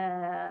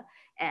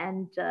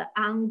 and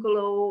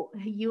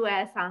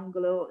US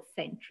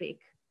Anglo-centric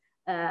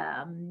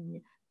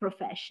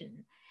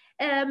profession.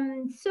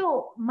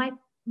 So my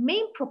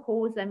main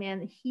proposal, I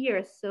mean,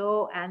 here,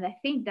 so, and I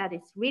think that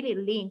it's really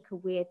linked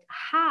with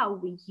how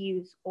we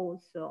use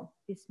also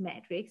these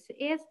metrics,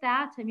 is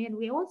that, I mean,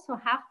 we also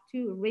have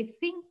to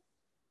rethink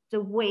the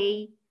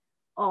way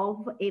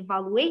of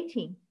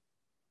evaluating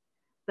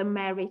the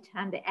merit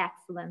and the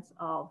excellence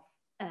of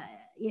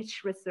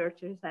each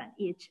researcher and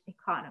each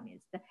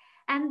economist.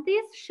 And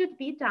this should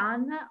be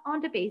done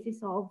on the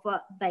basis of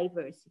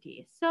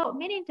diversity. So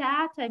meaning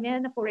that, I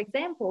mean, for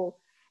example,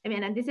 I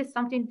mean, and this is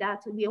something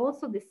that we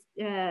also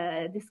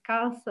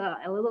discuss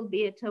a little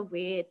bit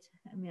with,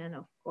 I mean,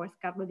 of course,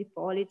 Carlo Di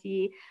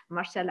Politi,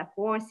 Marcella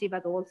Corsi,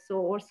 but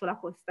also Ursula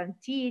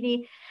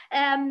Costantini,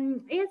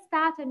 is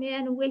that, I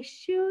mean, we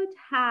should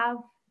have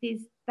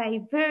this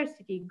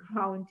diversity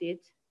grounded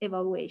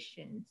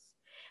evaluations.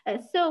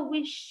 So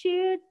we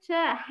should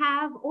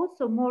have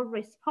also more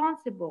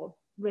responsible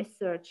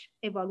research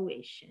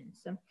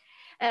evaluations.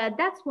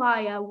 That's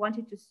why I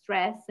wanted to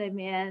stress, I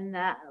mean,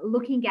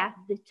 looking at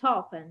the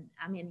top, and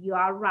I mean, you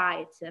are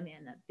right. I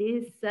mean,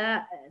 this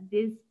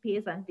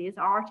piece and this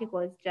article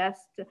is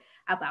just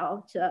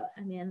about,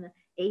 I mean,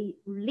 a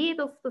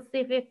little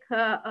specific,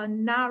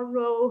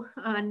 narrow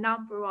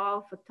number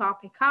of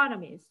top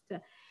economists.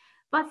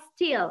 But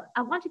still,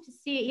 I wanted to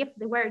see if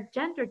there were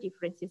gender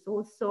differences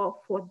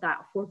also for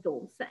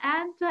those.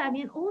 And I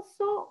mean,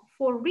 also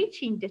for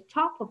reaching the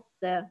top of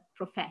the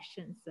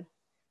professions.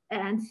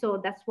 And so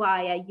that's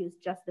why I use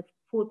just the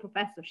full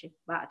professorship.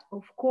 But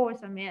of course,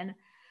 I mean,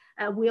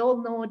 we all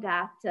know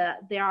that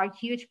there are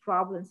huge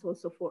problems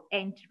also for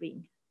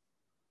entering.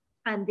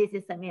 And this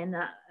is, I mean,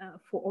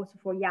 also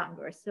for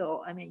younger.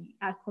 So, I mean,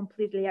 I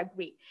completely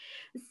agree.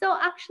 So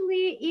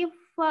actually, if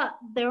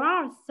there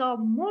are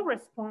some more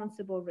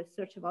responsible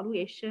research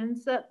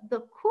evaluations, there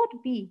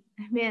could be,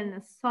 I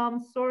mean, some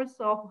source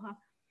of,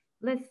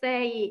 let's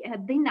say,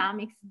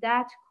 dynamics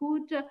that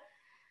could,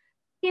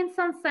 in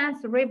some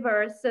sense,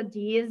 reverse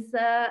this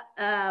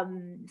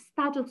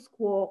status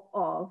quo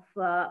of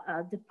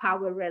the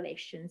power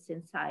relations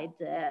inside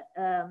the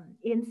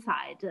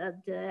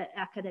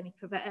academic,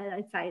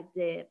 inside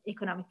the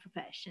economic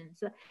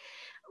professions.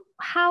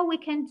 How we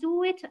can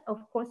do it,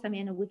 of course, I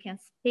mean, we can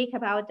speak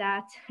about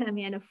that, I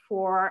mean,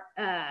 for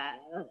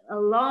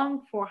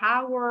long 4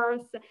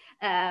 hours.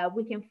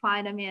 We can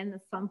find, I mean,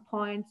 some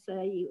points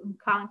you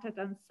encountered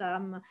and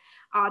some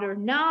other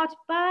not,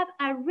 but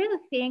I really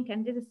think,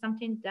 and this is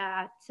something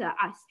that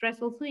I stress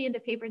also in the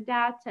paper,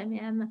 that, I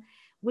mean,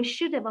 we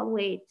should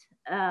evaluate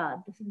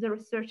the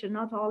research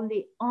not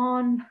only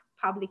on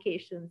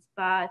publications,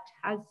 but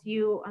as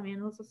you, I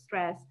mean, also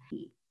stress.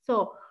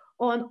 So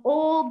on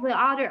all the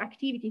other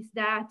activities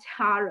that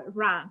are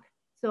ranked.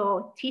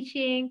 So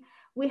teaching,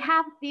 we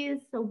have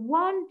these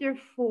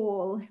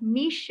wonderful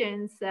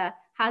missions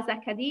as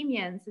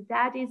academians.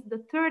 That is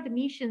the 3rd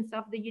missions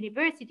of the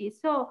university.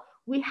 So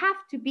we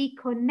have to be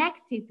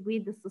connected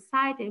with the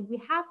society. We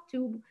have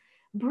to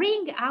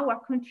bring our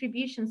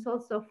contributions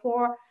also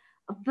for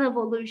the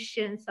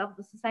evolutions of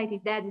the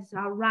society that is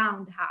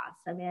around us.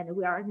 I mean,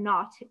 we are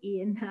not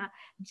in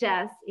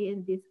just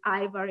in this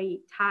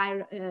ivory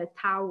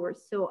tower.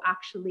 So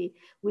actually,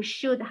 we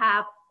should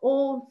have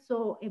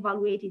also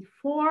evaluated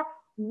for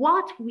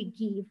what we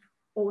give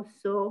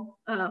also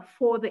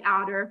for the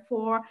other,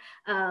 for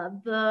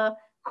the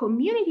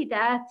community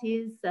that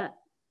is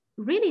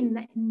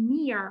really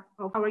near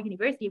of our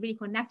university, really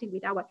connected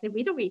with our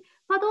territory,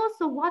 but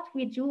also what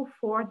we do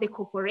for the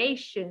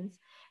corporations,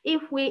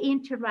 if we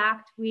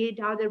interact with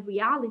other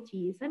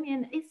realities. I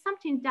mean, it's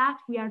something that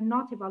we are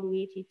not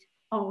evaluated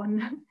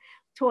on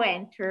to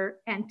enter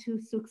and to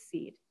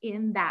succeed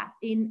in that,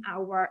 in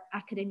our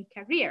academic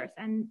careers.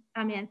 And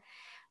I mean,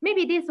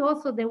 maybe this is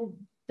also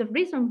the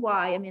reason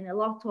why, I mean, a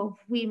lot of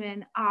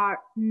women are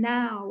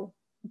now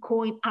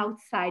going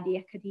outside the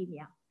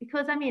academia,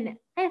 because I mean,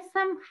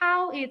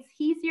 somehow it's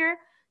easier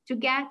to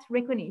get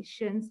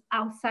recognitions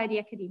outside the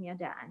academia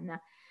than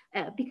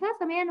because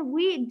I mean,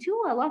 we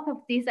do a lot of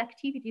these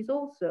activities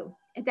also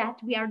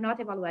that we are not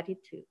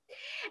evaluated to.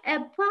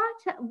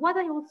 But what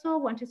I also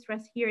want to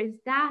stress here is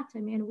that, I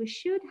mean, we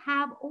should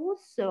have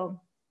also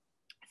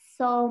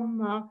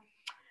some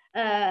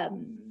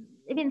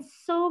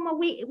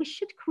we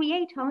should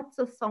create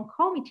also some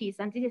committees,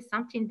 and this is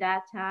something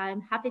that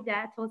I'm happy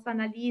that also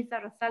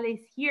Annalisa Rosale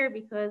is here,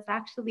 because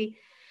actually,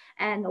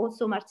 and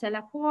also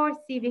Marcella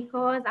Corsi,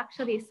 because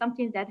actually it's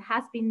something that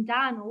has been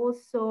done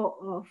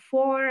also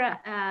for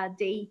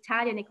the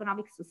Italian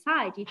Economic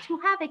Society, to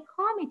have a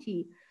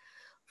committee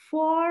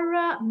for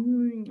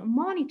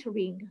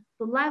monitoring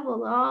the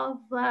level of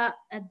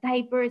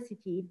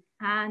diversity.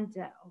 And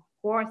of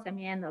course, I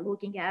mean,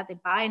 looking at the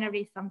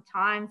binary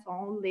sometimes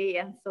only,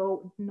 and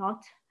so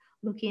not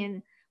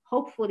looking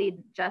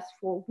hopefully just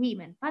for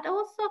women, but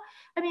also,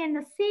 I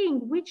mean,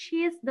 seeing which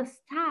is the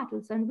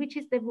status and which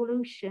is the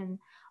evolution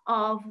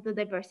of the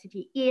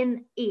diversity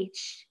in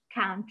each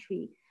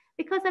country.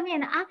 Because I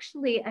mean,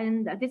 actually,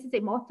 and this is a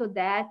motto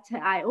that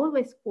I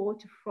always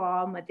quote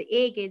from the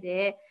EGE,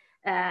 the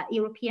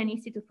European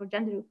Institute for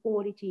Gender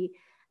Equality.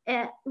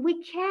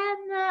 We can,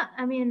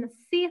 I mean,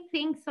 see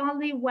things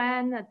only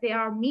when they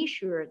are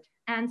measured.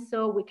 And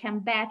so we can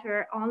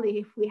better only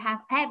if we have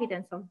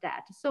evidence of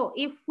that. So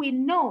if we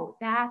know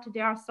that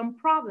there are some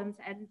problems,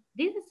 and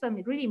this is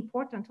something really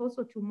important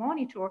also to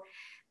monitor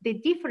the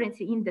difference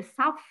in the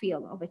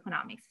subfield of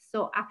economics.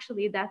 So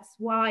actually that's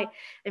why,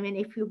 I mean,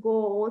 if you go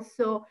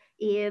also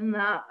in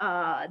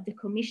the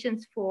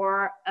commissions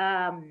for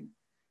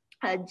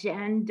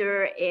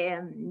gender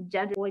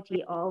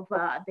equality of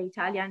the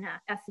Italian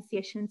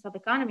associations of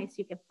economists,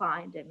 you can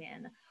find, I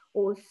mean,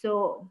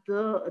 also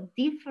the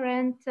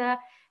different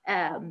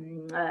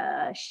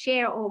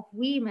share of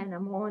women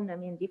among, I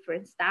mean,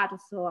 different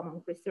status, so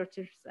among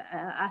researchers,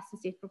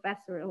 associate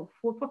professor or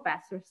full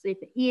professors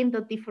in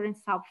the different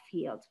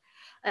subfields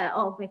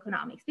of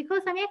economics.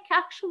 Because I mean,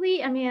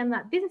 actually, I mean,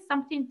 this is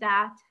something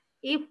that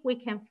if we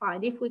can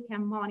find, if we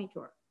can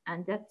monitor,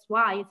 and that's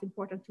why it's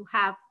important to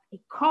have a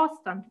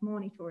constant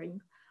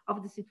monitoring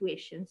of the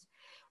situations,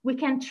 we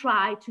can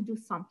try to do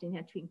something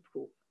and to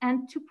improve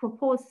and to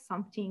propose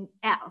something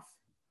else.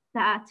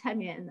 That, I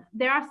mean,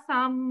 there are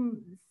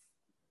some,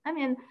 I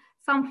mean,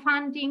 some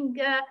funding,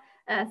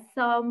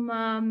 some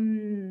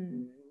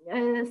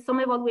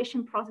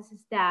evaluation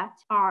processes that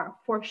are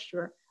for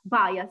sure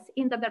biased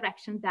in the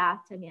direction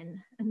that, I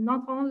mean,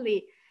 not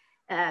only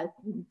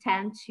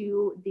tend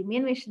to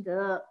diminish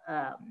the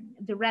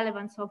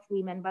relevance of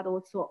women, but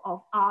also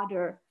of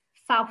other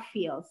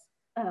subfields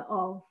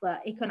of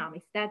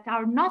economics that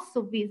are not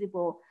so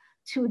visible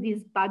to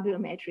these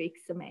biometric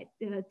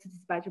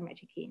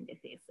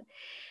indices.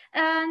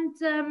 And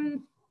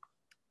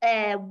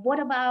what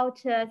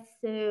about the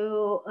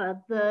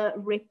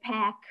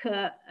REPAC?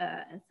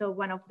 So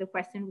one of the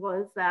questions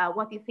was,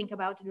 what do you think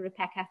about the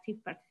REPAC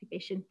active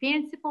participation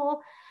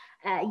principle?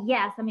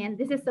 Yes, I mean,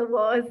 this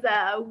was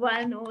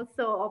one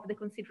also of the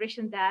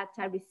consideration that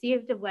I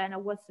received when I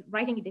was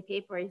writing the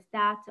paper, is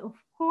that, of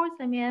course,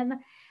 I mean,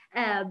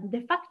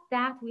 the fact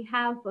that we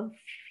have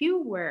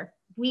fewer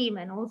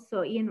women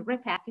also in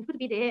REPAC, it could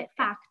be the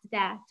fact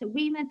that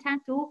women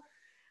tend to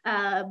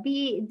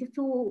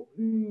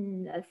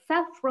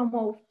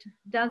self-promote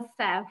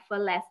themselves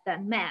less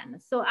than men.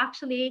 So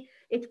actually,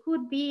 it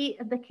could be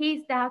the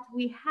case that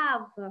we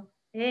have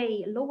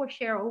a lower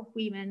share of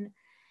women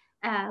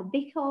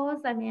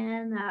because, I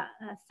mean,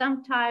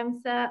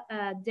 sometimes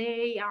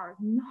they are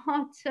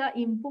not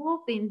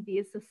involved in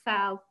these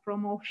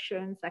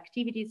self-promotions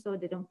activities, so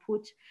they don't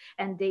put,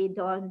 and they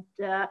don't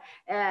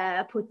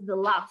put the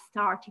last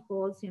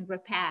articles in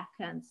REPAC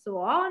and so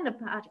on.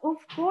 But of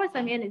course,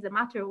 I mean, it's a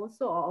matter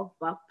also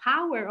of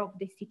power of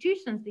the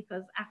institutions,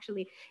 because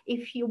actually,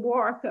 if you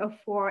work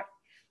for,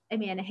 I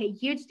mean, a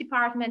huge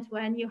department,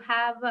 when you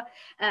have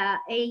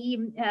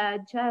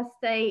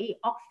just a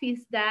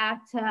office that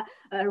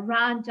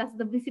run just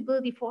the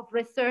visibility for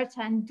research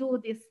and do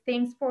these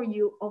things for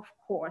you, of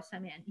course, I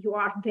mean, you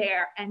are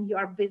there and you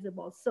are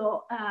visible.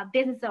 So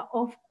this is,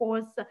 of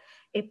course,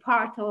 a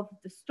part of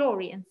the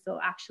story. And so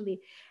actually,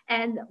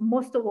 and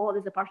most of all,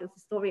 is a part of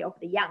the story of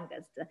the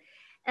youngest.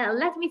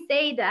 Let me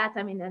say that,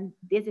 I mean, and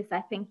this is,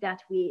 I think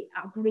that we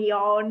agree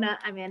on,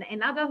 I mean,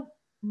 another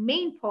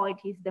main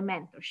point is the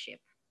mentorship.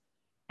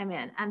 I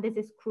mean, and this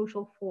is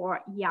crucial for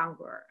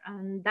younger.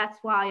 And that's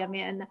why, I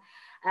mean,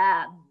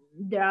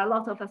 there are a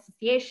lot of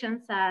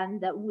associations,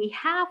 and we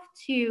have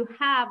to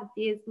have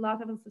this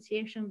lot of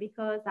association,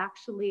 because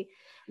actually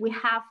we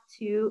have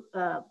to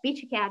be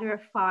together,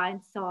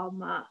 find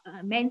some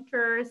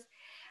mentors.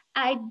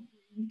 I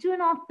do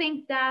not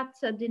think that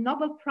the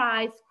Nobel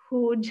Prize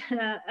could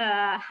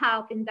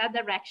help in that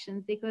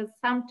direction, because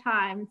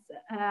sometimes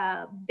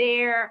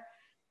their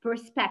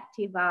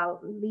perspective are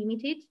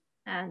limited.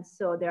 And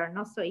so they are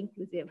not so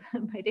inclusive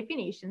by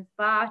definitions.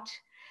 But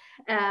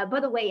by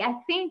the way,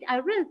 I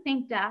really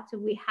think that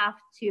we have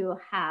to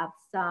have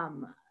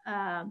some,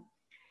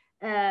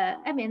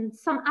 I mean,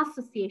 some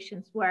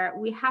associations where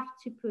we have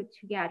to put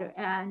together,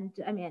 and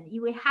I mean,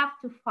 we have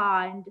to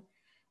find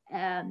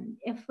a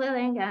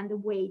feeling and a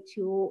way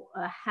to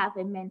have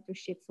a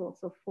mentorship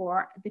also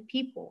for the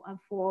people and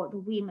for the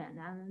women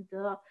and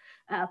the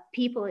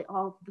people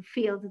of the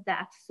field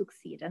that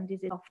succeed. And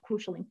this is of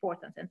crucial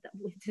importance. And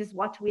this is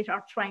what we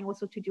are trying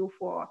also to do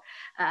for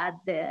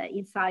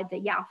inside the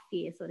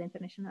IAFI, so the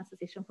International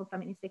Association for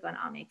Feminist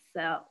Economics,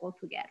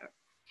 altogether.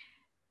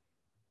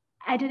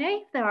 I don't know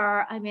if there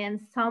are, I mean,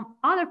 some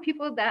other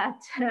people that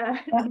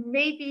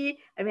maybe,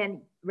 I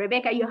mean,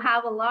 Rebecca, you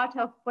have a lot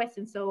of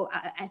questions, so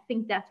I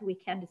think that we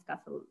can discuss.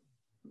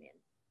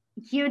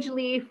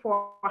 hugely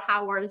for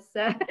hours,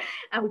 and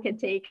we can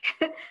take,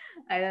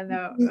 I don't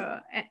know,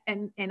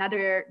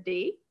 another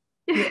day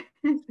Yeah.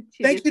 to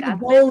Thank you to discuss.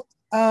 both.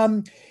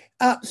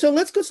 So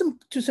let's go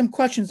to some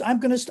questions.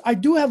 I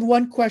do have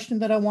one question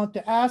that I want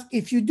to ask.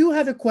 If you do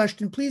have a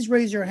question, please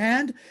raise your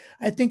hand.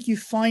 I think you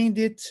find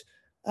it,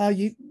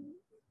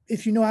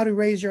 if you know how to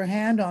raise your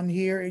hand on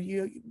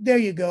here, there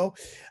you go.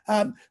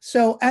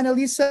 So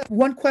Annalisa,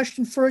 one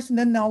question first, and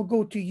then I'll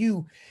go to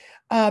you.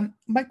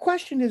 My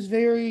question is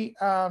very,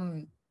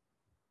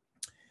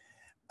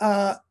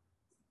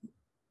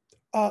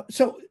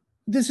 so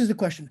this is the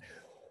question.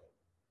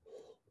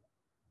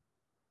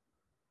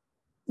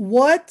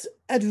 What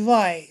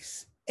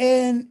advice,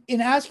 and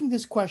in asking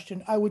this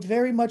question, I would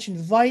very much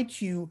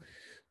invite you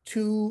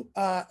to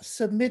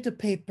submit a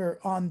paper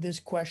on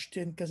this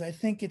question, because I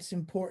think it's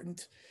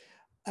important,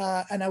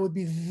 and I would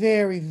be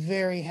very,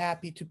 very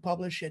happy to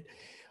publish it.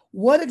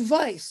 What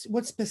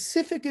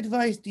specific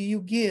advice do you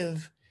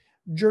give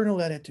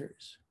journal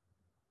editors?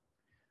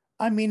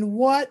 I mean,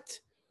 what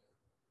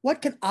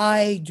can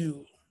I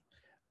do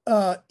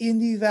in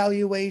the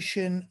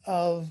evaluation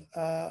of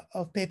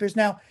papers?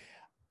 Now,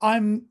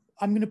 I'm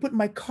going to put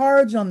my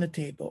cards on the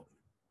table.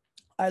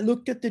 I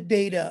looked at the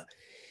data,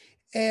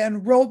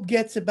 and Rope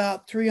gets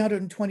about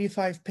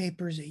 325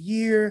 papers a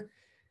year.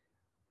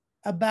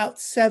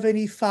 About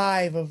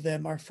 75 of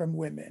them are from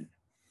women.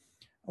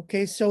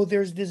 Okay, so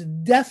there's this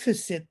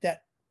deficit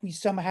that we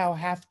somehow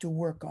have to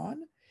work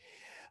on.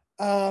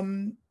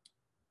 And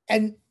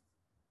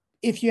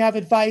if you have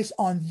advice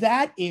on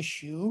that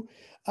issue,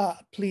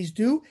 please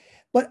do.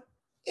 But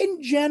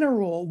in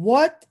general,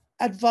 what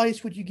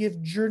advice would you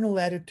give journal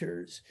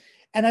editors?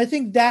 And I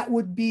think that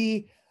would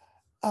be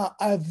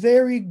a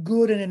very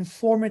good and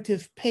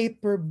informative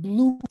paper,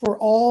 blue for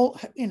all,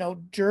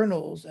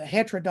 journals,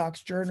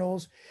 heterodox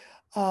journals,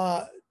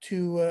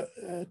 to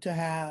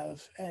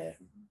have.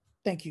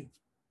 Thank you.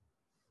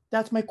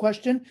 That's my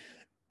question.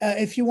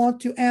 If you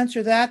want to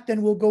answer that,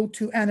 then we'll go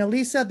to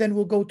Annalisa, then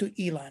we'll go to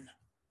Ilan.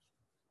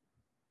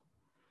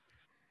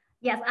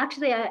 Yes,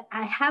 actually,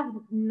 I have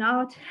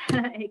not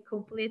a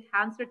complete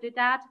answer to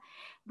that,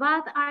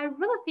 but I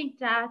really think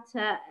that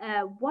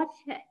what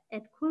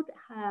it could,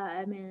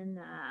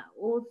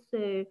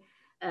 also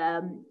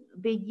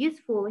be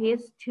useful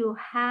is to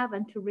have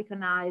and to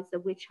recognize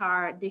which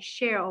are the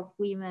share of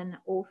women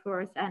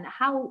authors and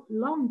how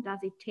long does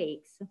it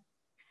take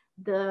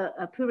the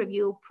peer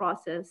review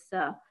process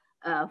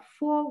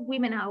for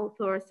women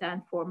authors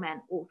and for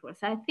men authors.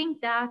 I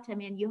think that,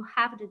 you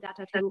have the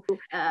data to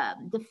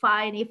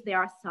define if there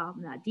are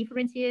some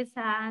differences.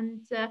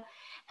 And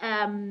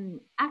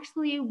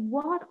actually,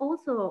 what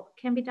also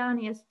can be done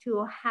is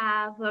to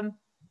have,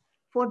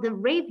 for the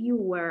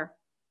reviewer,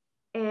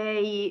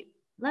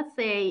 let's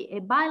say,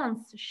 a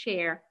balanced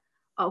share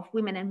of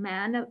women and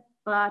men,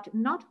 but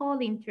not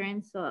only in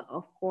terms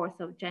of course,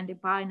 of gender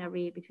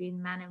binary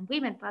between men and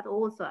women, but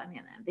also,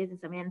 this is,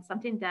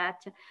 something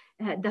that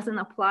doesn't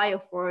apply,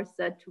 of course,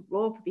 to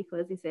Rope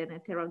because it's an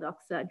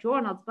heterodox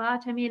journal,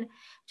 but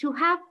to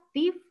have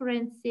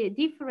different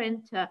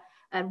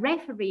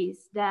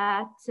referees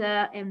that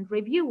and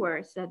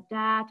reviewers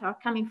that are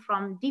coming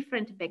from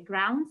different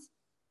backgrounds.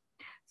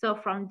 So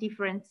from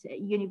different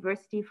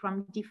universities,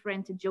 from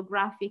different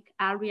geographic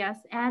areas,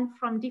 and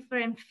from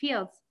different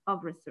fields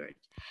of research.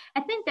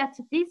 I think that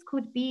this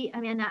could be,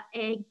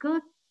 a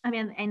good,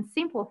 and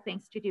simple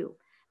things to do.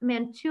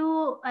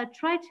 To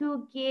try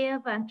to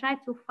give and try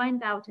to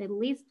find out a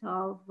list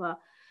of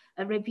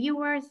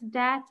reviewers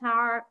that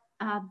are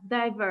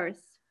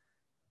diverse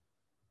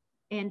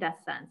in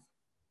that sense.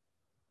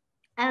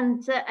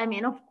 And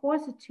of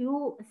course,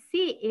 to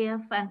see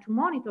if and to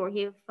monitor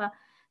if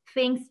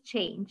things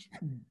change,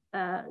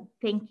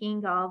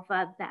 thinking of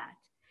that.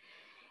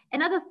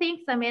 Another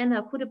thing,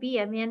 could be,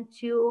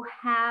 to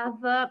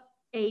have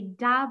a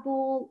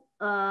double,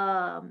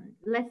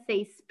 let's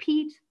say,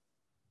 speed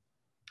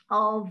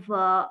of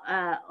for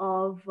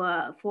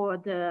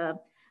the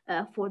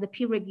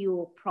peer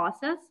review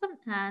process,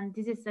 and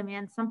this is,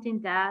 something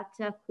that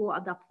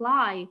could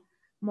apply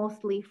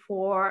mostly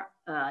for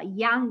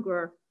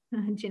younger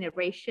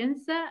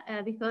generations,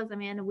 because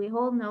we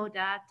all know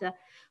that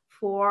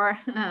for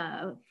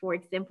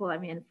example,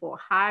 for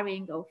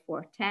hiring or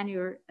for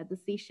tenure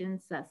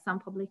decisions, some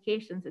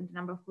publications and the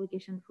number of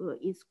publications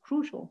is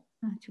crucial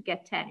to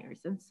get tenures.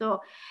 And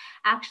so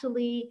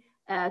actually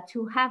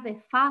to have a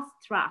fast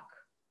track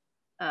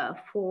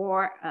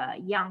for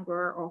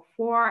younger or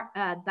for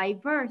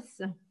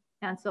diverse,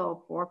 and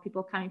so for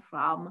people coming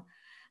from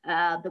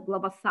the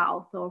global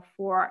south or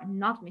for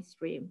not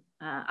mainstream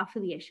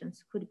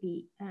affiliations could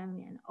be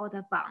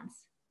other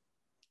bounds.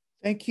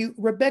 Thank you,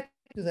 Rebecca,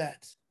 to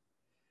that.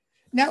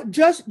 Now,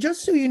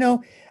 just so you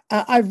know,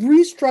 I've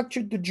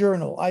restructured the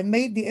journal. I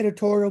made the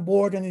editorial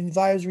board and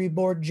advisory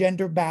board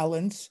gender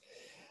balance,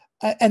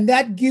 and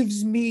that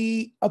gives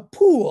me a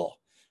pool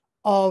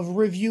of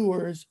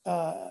reviewers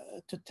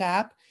to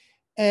tap.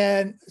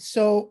 And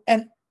so,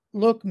 and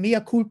look,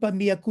 mea culpa,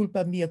 mea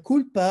culpa, mea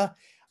culpa.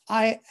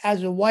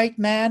 As a white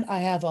man, I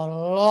have a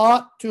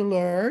lot to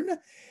learn.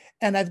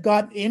 and I've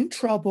gotten in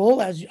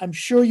trouble, as I'm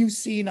sure you've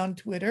seen on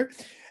Twitter.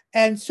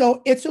 And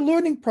so it's a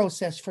learning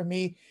process for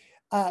me,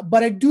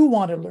 but I do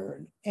want to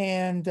learn.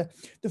 And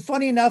the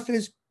funny enough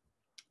is,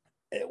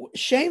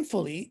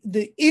 shamefully,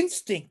 the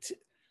instinct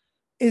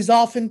is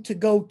often to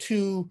go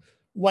to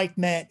white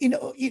men.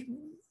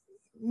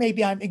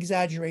 Maybe I'm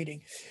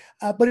exaggerating,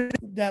 but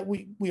that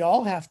we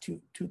all have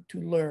to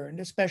learn,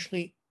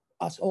 especially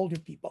us older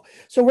people.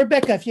 So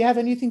Rebecca, if you have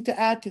anything to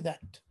add to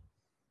that.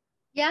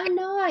 Yeah,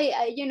 no,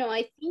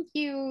 I think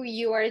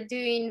you are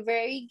doing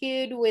very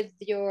good with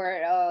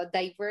your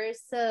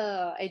diverse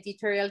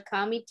editorial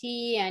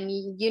committee, and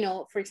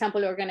for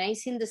example,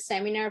 organizing the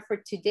seminar for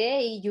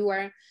today. You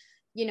are,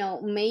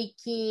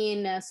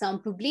 making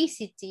some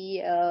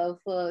publicity of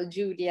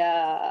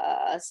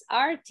Giulia's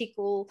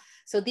article.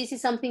 So this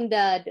is something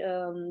that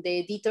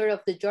the editor of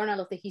the Journal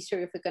of the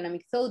History of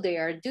Economic Thought, they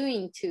are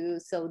doing too.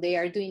 So they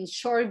are doing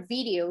short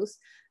videos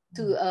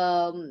to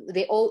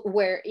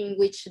in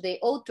which the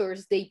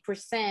authors, they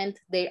present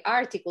their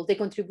article, the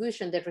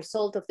contribution, the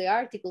result of the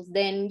articles.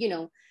 Then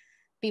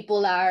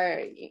people are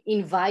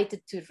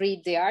invited to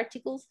read the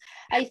articles.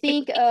 I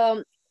think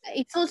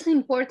it's also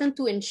important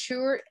to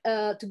ensure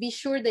to be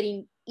sure that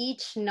in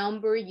each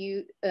number,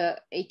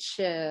 each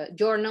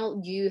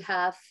journal, you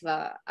have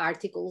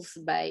articles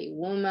by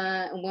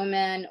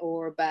women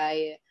or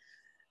by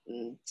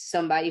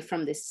somebody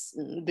from this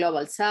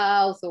global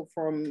south or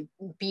from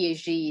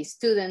PhD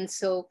students.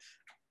 So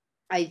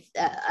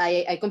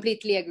I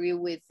completely agree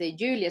with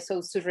Giulia.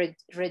 So to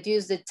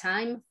reduce the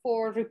time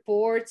for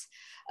reports,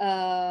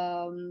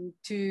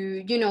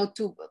 to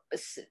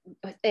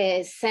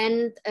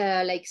send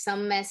like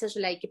some message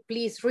like,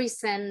 please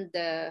resubmit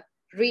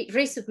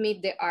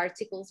the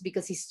articles,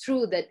 because it's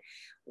true that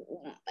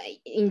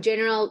in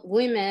general,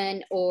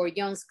 women or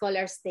young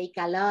scholars take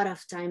a lot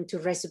of time to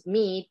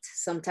resubmit.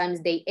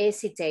 Sometimes they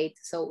hesitate.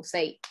 So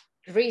say,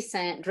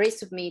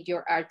 resubmit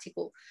your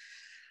article.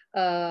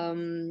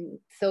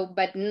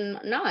 But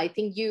no, I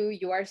think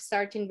you are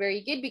starting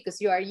very good, because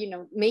you are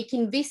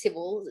making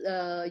visible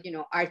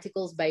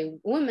articles by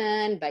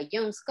women, by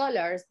young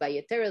scholars, by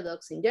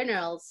heterodox in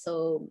general.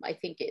 So I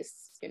think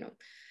it's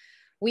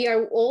we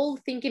are all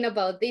thinking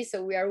about this,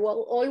 so we are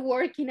all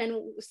working and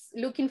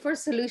looking for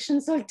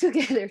solutions all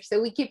together. So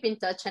we keep in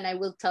touch, and I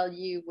will tell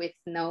you with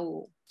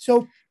no.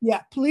 So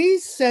yeah,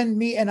 please send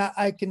me, and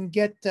I can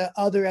get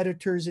other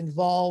editors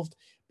involved,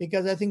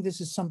 because I think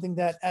this is something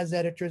that as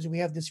editors, we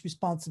have this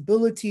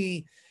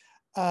responsibility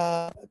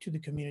to the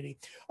community.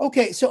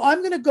 Okay, so I'm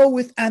going to go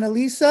with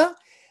Annalisa.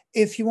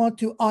 If you want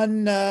to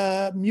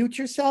unmute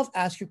yourself,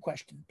 ask your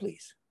question,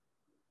 please.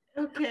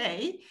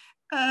 Okay.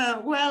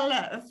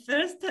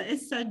 First, a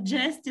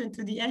suggestion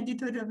to the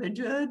editor of a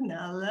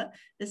journal,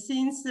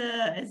 since,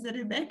 as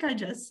Rebecca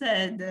just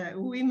said,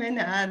 women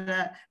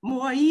are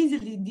more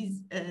easily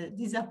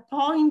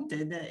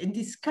disappointed and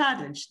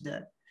discouraged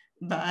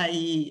by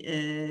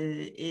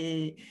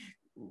a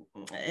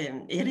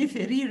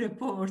referee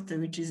report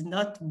which is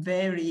not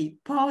very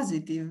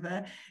positive.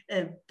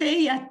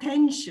 Pay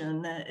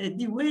attention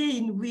the way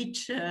in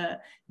which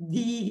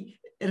the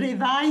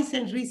revise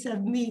and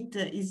resubmit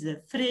is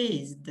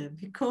phrased,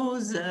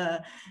 because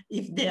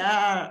if there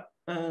are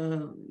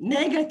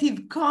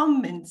negative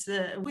comments,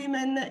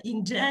 women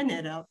in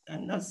general,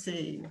 I'm not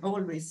saying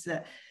always,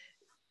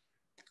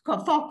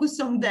 focus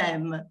on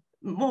them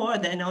more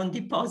than on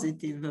the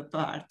positive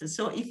part.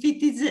 So if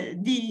it is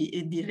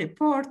the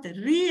report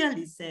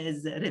really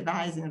says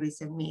revise and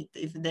resubmit,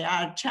 if there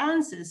are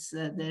chances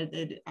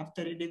that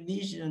after a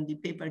revision the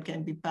paper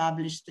can be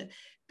published,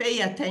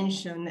 pay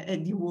attention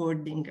at the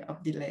wording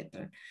of the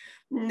letter.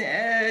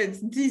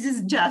 This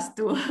is just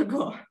to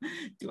go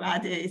to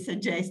add a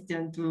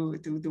suggestion to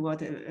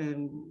what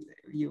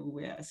you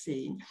were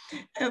saying.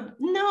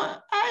 No,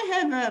 I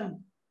have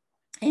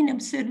an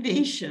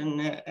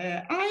observation.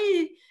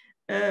 I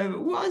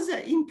was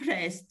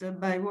impressed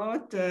by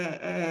what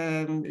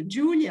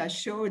Giulia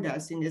showed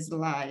us in a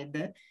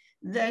slide,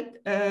 that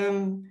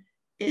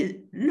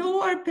a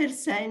lower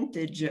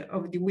percentage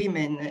of the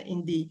women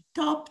in the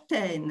top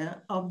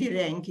 10 of the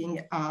ranking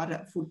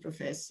are full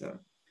professor.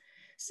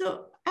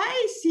 So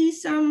I see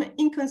some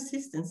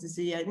inconsistencies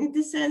here, in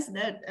the sense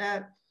that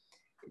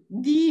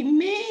the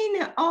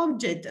main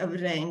object of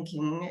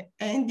ranking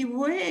and the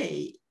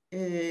way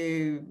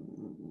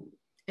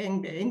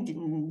and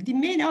the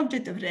main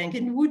object of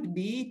ranking would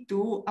be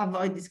to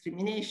avoid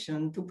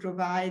discrimination, to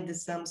provide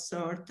some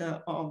sort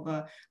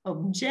of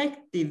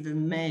objective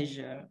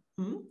measure.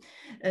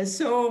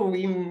 So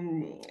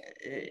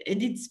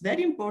it's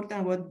very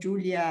important what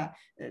Giulia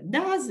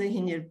does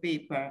in her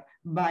paper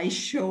by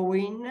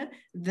showing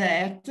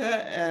that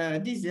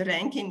this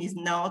ranking is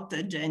not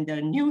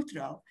gender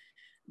neutral.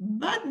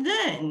 But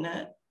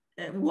then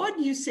what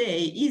you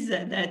say is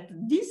that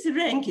this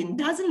ranking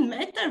doesn't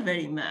matter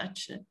very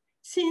much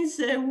since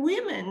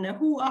women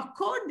who,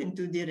 according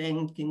to the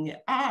ranking,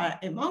 are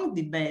among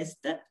the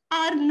best,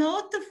 are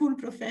not a full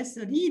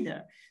professor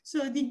either.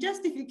 So the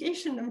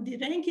justification of the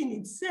ranking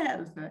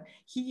itself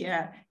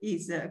here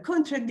is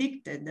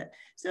contradicted.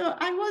 So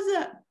I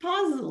was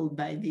puzzled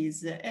by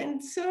this.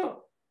 And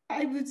so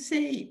I would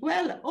say,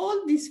 well,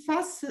 all this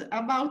fuss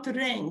about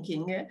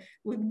ranking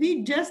would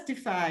be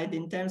justified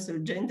in terms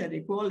of gender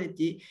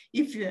equality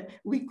if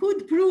we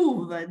could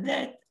prove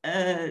that,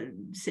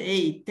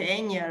 say,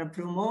 tenure,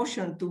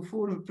 promotion to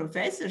full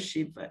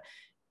professorship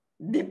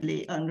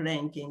deeply on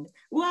ranking.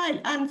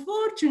 While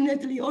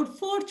unfortunately or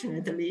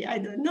fortunately, I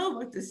don't know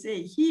what to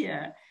say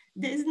here,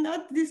 there's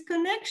not this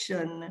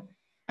connection,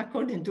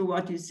 according to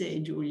what you say,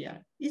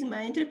 Giulia. Is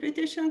my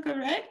interpretation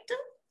correct?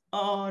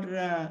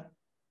 Or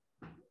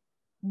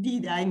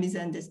did I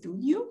misunderstood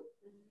you?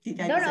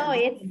 No,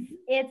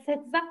 it's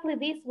exactly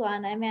this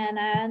one. I mean,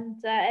 and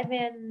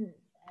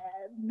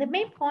the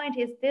main point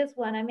is this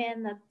one. I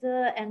mean,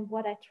 and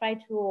what I try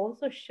to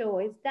also show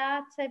is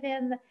that, I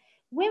mean,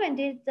 women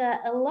did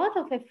a lot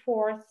of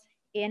efforts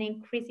in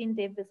increasing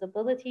their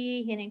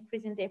visibility, in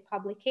increasing their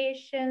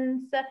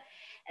publications,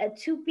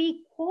 to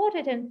be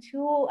quoted and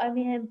to, I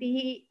mean,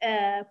 be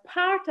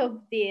part of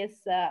this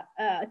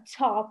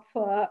top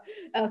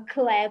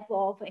club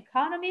of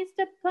economists.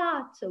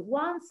 But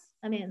once,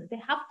 I mean,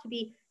 they have to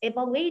be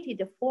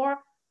evaluated for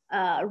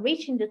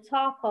reaching the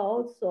top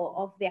also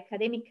of the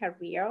academic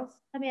careers.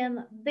 I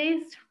mean,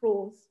 these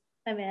rules,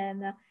 I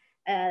mean,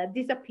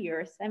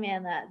 disappears. I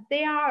mean,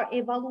 they are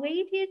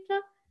evaluated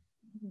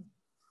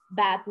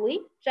badly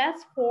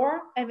just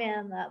for, I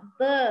mean,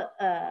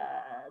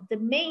 the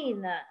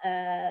main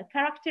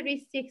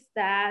characteristics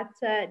that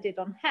they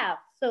don't have.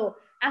 So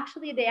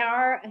actually they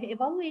are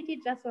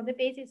evaluated just on the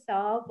basis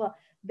of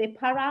the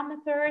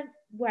parameter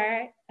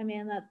where, I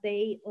mean,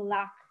 they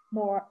lack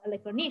more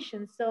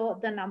recognition, so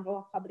the number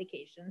of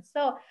publications.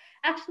 So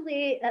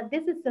actually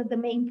this is the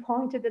main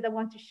point that I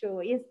want to show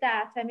is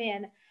that, I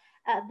mean,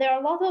 there are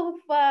a lot of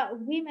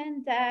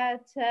women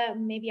that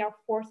maybe are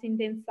forcing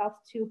themselves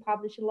to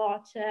publish a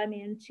lot, I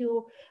mean,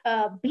 to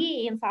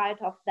be inside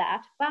of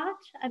that. But,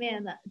 I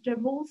mean, the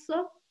rules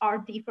are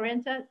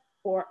different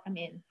for, I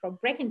mean, for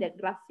breaking the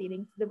glass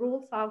ceilings, the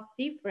rules are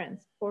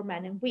different for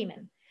men and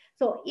women.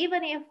 So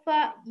even if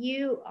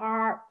you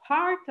are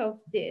part of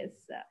this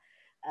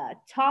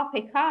top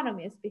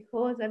economists,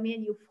 because, I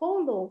mean, you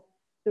follow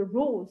the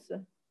rules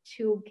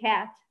to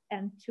get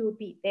and to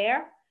be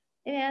there,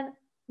 and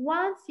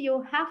once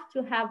you have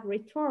to have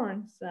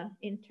returns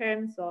in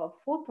terms of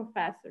full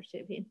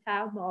professorship, in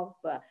terms of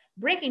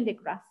breaking the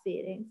glass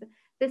ceilings,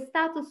 the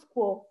status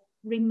quo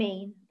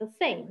remain the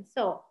same.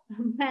 So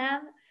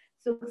men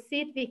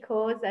succeed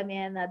because, I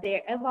mean,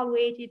 they're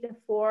evaluated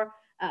for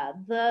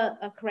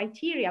the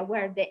criteria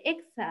where they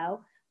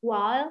excel,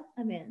 while,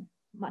 I mean,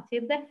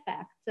 Matilda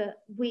fact,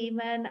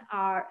 women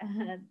are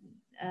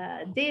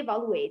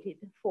de-evaluated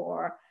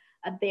for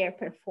their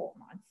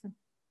performance.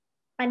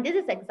 And this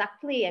is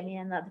exactly, I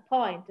mean, the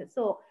point.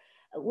 So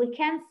we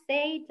can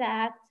say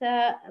that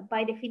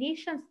by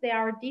definitions, there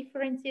are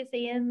differences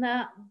in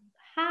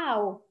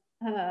how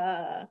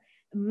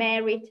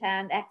merit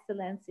and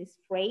excellence is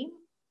framed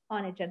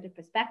on a gender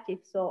perspective.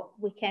 So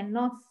we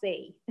cannot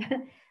say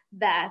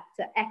that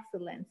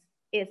excellence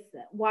is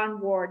one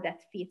word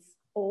that fits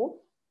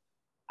all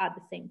at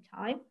the same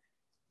time.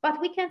 But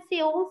we can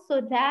see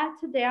also that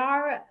there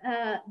are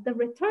the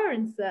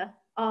returns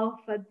of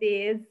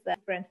this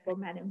different for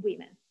men and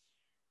women.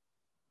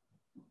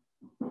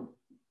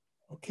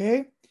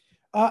 Okay,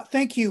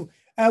 thank you.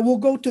 We'll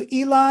go to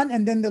Ilan,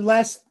 and then the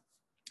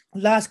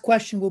last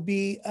question will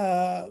be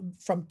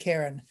from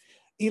Karen.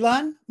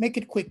 Ilan, make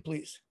it quick,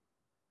 please.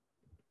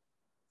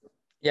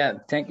 Yeah,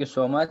 thank you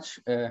so much.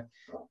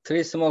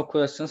 3 small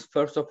questions.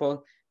 First of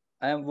all,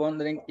 I am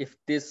wondering if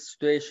this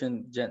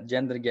situation,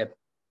 gender gap,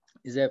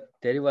 is a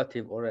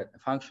derivative or a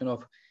function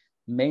of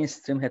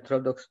mainstream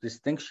heterodox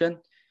distinction.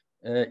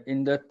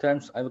 In that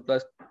terms, I would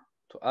like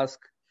to ask,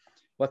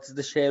 what is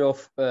the share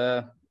of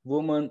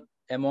women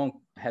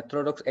among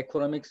heterodox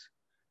economics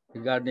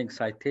regarding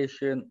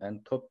citation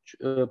and top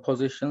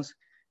positions,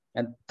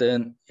 and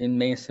then in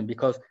mainstream?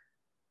 Because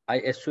I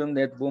assume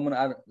that women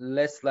are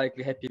less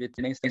likely happy with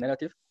the mainstream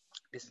narrative.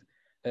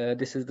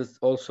 This is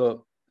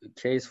also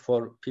case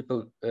for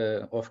people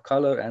of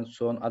color and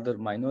so on, other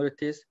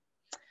minorities.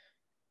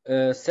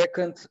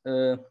 Second,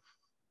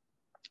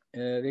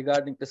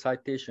 regarding the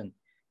citation,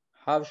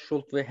 how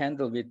should we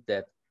handle with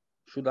that?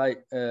 Should I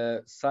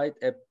cite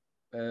a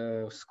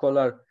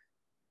scholar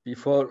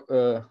before,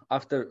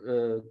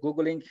 after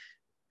Googling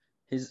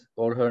his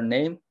or her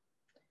name,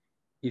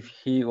 if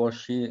he or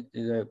she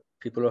is a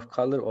people of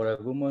color or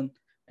a woman,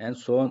 and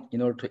so on,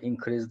 in order to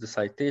increase the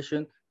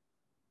citation?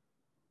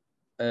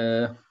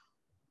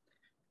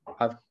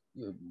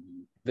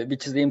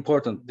 Which is the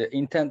important, the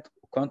intent,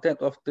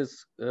 content of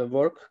this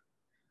work,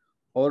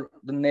 or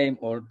the name,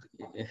 or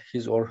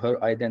his or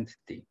her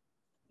identity?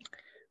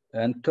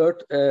 And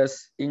third,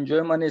 in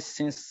Germany,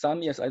 since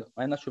some years,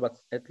 I'm not sure, but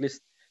at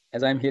least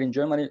as I'm here in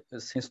Germany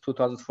since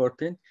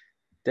 2014,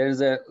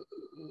 there's a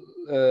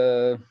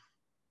uh,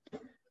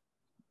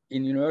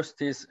 in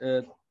universities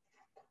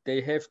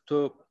they have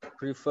to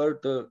prefer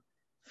the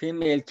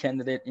female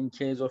candidate in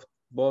case of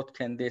both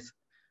candidates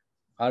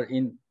are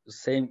in the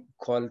same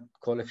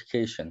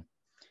qualification.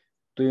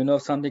 Do you know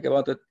something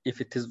about it?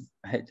 If it is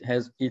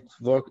has it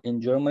worked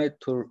in Germany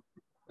to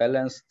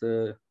balance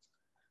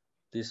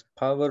this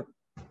power,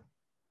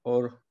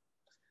 or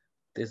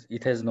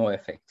it has no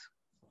effect?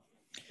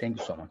 Thank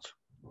you so much.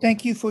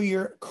 Thank you for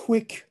your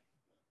quick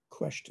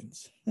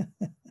questions.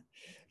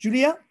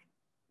 Giullia?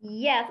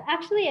 Yes,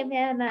 actually, I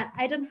mean,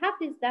 I don't have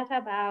this data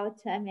about,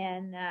 I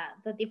mean,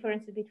 the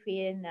difference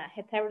between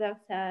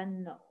heterodox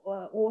and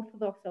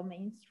orthodox or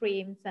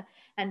mainstreams,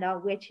 and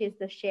which is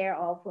the share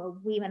of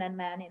women and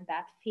men in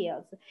that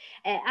field.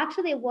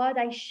 Actually, what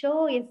I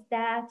show is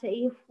that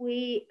if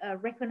we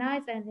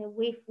recognize and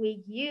if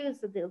we use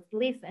this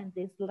list and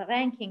this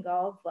ranking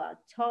of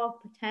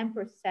top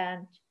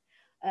 10%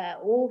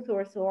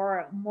 authors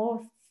or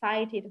most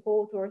cited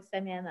authors,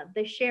 I mean,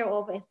 the share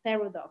of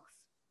heterodox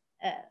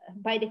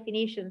by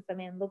definitions, I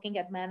mean, looking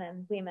at men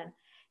and women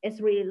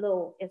is really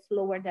low. It's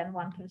lower than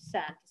 1%.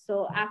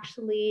 So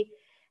actually,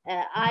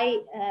 I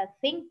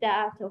think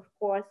that, of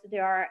course,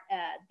 there are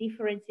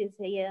differences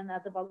in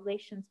the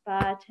valuations,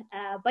 but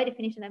by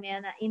definition, I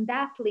mean, in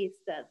that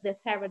list, the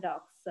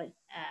heterodox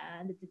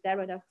and the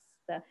heterodox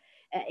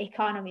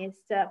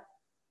economists,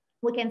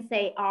 we can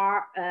say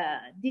are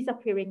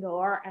disappearing,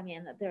 or I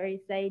mean, there is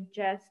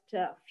just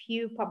a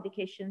few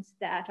publications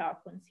that are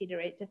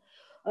considered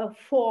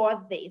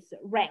for this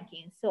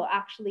ranking. So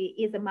actually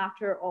is a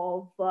matter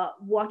of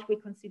what we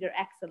consider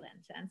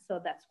excellent. And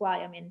so that's why,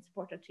 I mean, it's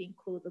important to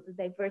include the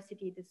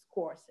diversity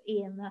discourse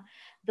in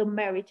the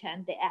merit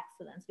and the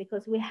excellence,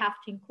 because we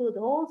have to include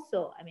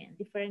also, I mean,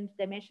 different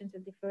dimensions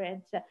and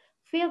different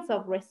fields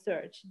of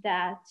research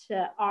that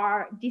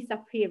are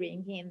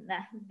disappearing in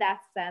that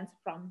sense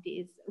from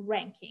these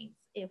rankings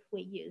if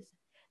we use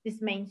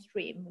these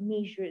mainstream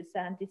measures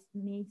and these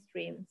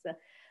mainstreams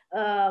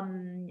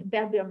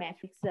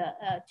barometrics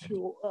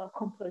to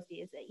compose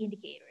these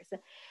indicators.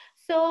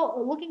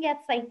 So looking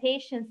at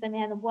citations, I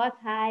mean, what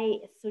I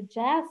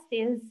suggest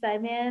is, I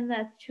mean,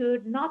 to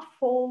not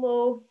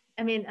follow,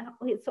 I mean,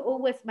 it's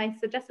always, my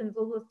suggestion is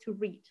always to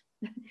read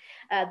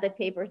the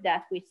paper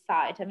that we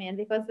cite. I mean,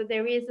 because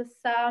there is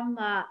some,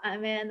 I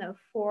mean,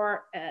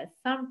 for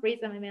some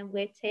reason, I mean,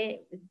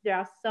 there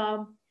are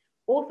some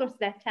authors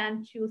that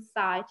tend to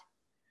cite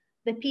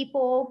the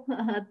people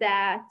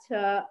that,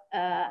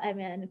 I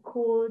mean,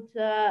 could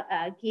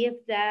give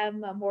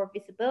them more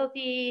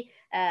visibility.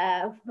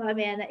 I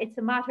mean, it's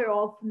a matter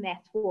of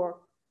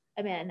network.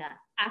 I mean,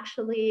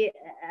 actually,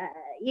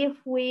 if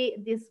we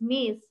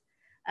dismiss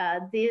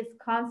this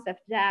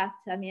concept that,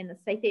 I mean,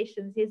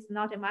 citations is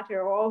not a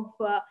matter of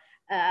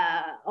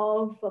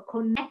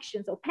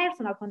connections or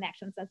personal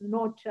connections, and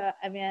not,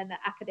 I mean,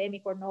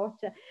 academic or not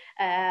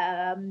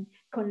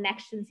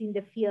connections in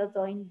the field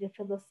or in the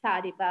field of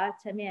study. But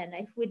I mean,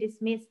 if we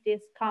dismiss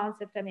this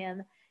concept, I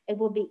mean, it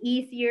will be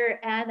easier.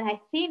 And I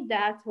think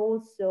that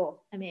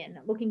also, I mean,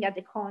 looking at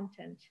the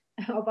content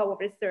of our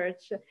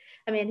research,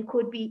 I mean, it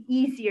could be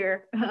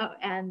easier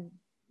and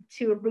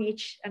to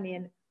reach, I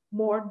mean,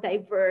 more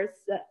diverse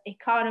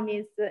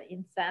economies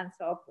in sense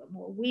of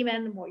more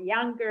women, more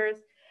youngers,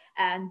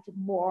 and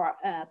more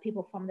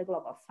people from the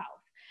global south.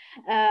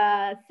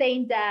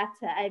 Saying that,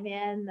 I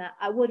mean,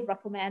 I would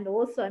recommend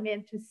also, I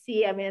mean, to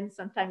see, I mean,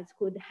 sometimes it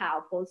could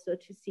help also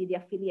to see the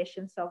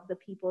affiliations of the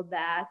people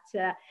that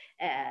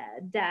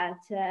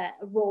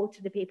wrote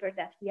the paper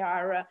that we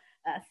are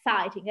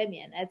citing. I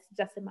mean, it's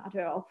just a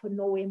matter of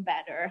knowing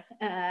better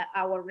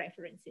our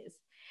references.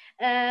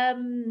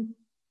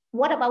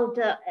 What about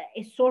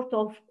a sort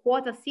of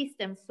quota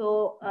system?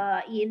 So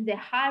in the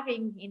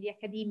hiring in the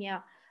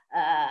academia,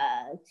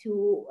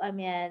 to, I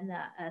mean,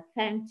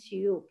 tend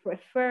to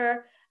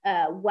prefer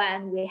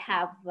when we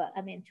have,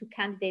 I mean, two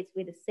candidates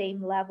with the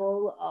same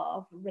level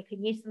of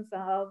recognitions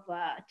of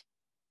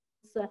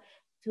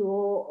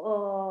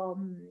to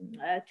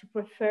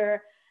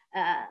prefer,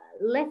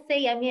 let's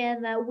say, I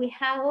mean, we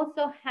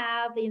also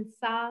have in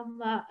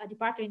some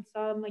department, in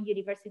some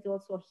universities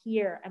also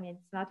here, I mean,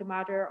 it's not a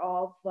matter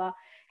of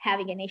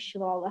having a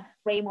national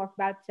framework,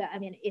 but I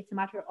mean, it's a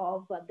matter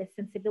of the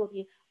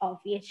sensibility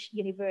of each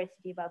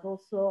university. But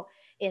also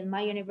in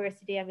my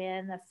university, I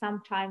mean,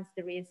 sometimes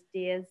there is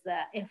this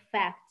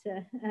effect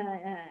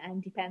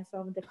and depends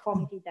on the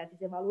committee that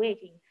is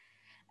evaluating.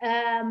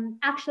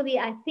 Actually,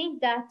 I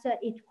think that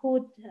it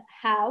could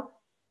help,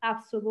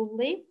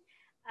 absolutely.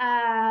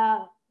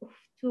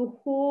 To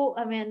who,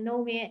 I mean,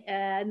 knows me,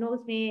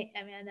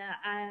 I mean,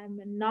 I'm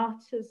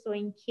not so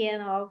in keen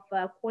of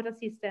quota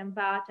system,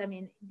 but I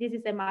mean, this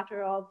is a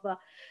matter of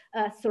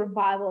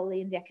survival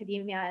in the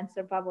academia and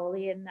survival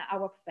in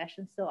our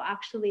profession. So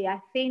actually, I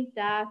think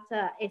that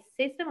a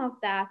system of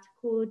that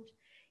could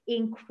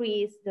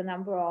increase the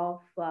number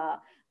of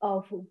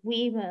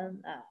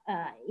women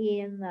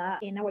in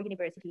our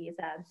universities.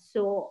 And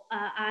so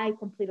I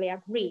completely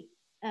agree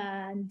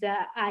And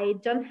I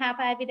don't have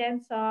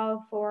evidence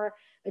for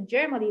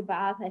Germany,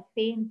 but I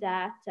think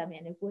that, I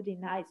mean, it would be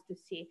nice to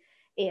see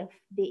if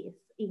this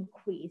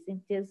increase, if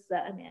this,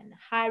 I mean,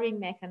 hiring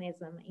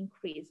mechanism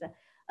increase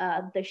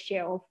the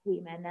share of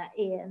women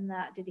in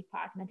the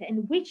department,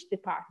 and which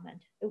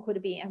department it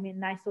could be. I mean,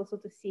 nice also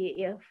to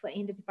see if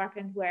in the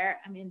department where,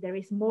 I mean, there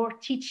is more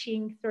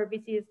teaching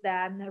services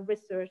than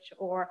research,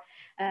 or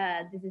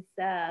this is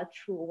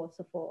true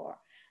also for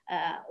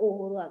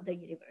all the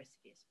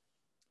universities.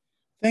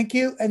 Thank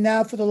you. And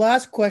now for the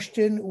last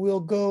question,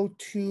 we'll go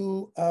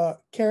to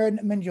Karen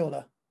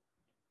Mendiola.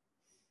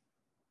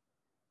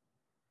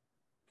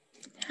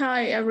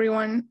 Hi,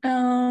 everyone.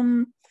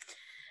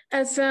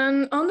 As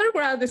an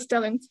undergrad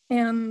student,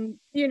 and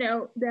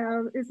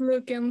that is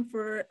looking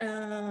for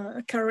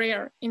a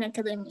career in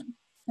academia,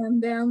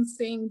 and then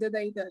seeing the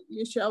data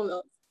you showed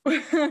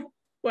us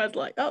was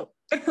like, oh.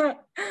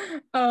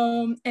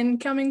 And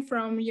coming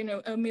from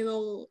a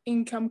middle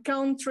income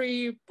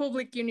country,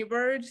 public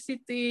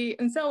university,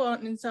 and so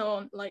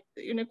on, like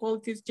the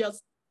inequalities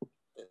just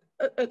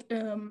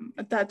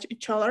attach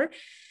each other.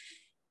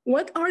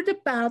 What are the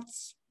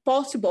paths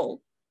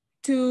possible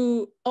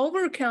to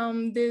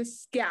overcome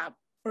this gap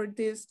or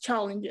these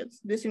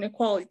challenges, these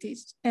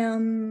inequalities?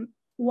 And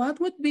what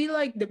would be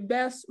like the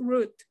best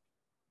route?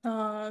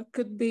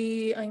 Could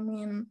be, I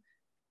mean,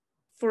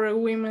 for a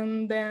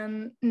woman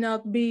then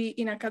not be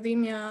in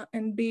academia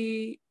and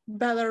be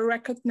better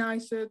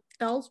recognized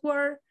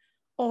elsewhere?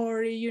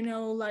 Or,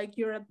 like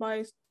your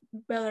advice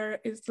better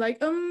is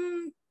like,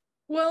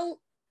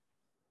 well,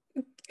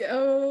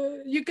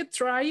 you could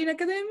try in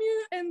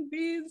academia and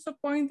be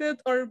disappointed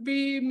or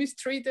be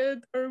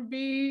mistreated or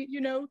be,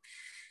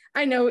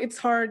 I know it's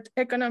hard.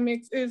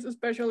 Economics is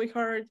especially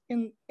hard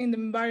in the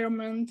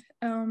environment,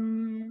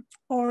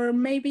 or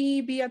maybe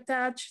be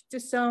attached to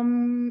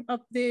some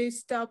of the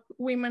top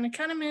women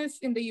economists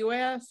in the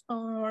US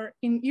or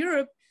in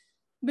Europe.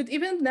 But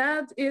even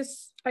that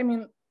is, I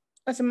mean,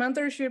 as a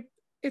mentorship,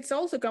 it's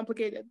also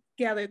complicated,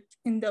 get it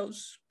in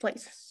those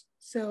places.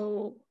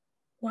 So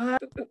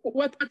what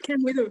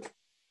can we do?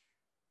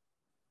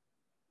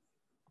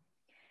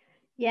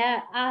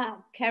 Yeah,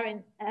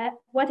 Karen,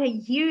 what a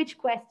huge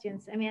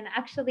questions. I mean,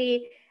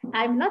 actually,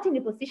 I'm not in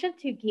a position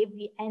to give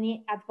you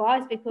any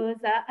advice because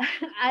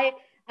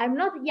I'm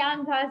not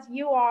young as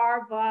you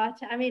are, but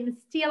I mean,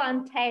 still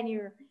on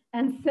tenure.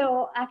 And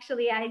so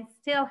actually, I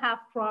still have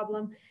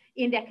problem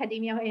in the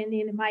academia and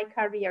in my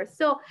career.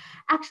 So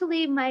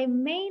actually, my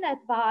main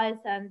advice,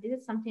 and this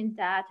is something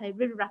that I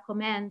really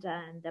recommend,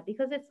 and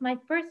because it's my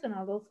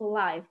personal also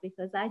life,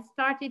 because I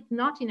started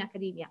not in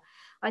academia.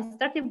 I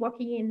started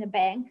working in a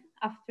bank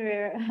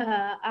after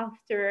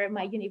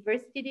my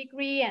university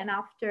degree, and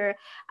after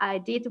I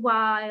did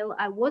while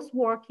I was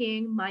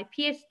working my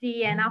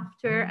PhD, and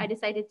after I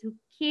decided to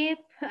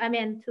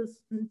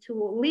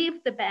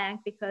leave the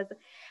bank because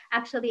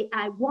actually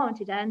I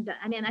wanted. And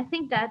I mean, I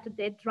think that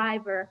the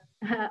driver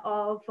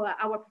of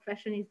our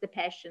profession is the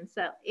passion.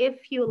 So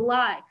if you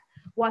like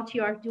what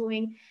you are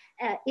doing,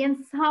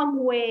 in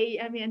some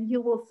way, I mean,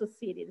 you will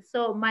succeed.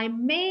 So my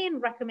main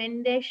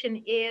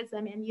recommendation is,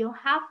 I mean, you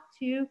have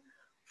to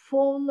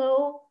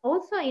follow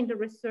also in the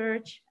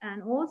research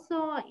and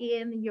also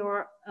in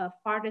your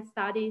further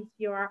studies.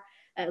 You're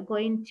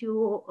going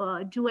to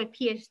do a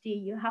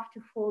PhD, you have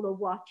to follow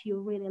what you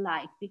really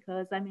like,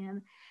 because I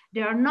mean,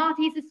 there are not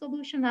easy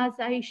solutions as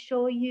I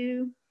show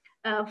you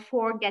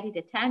for getting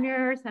the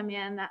tenures. I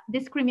mean,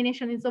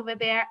 discrimination is over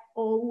there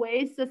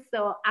always.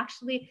 So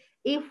actually,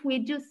 if we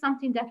do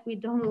something that we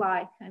don't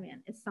like, I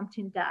mean, it's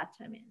something that,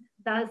 I mean,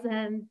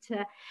 doesn't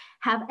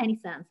have any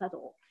sense at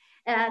all.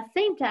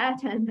 Saying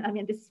that, and I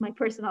mean, this is my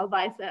personal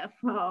advice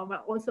from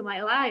also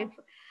my life,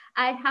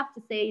 I have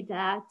to say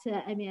that,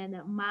 I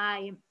mean,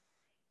 my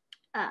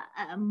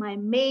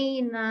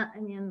main, I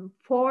mean,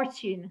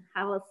 fortune,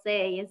 I will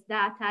say, is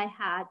that I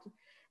had,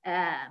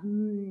 I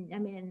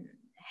mean,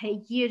 a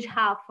huge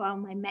help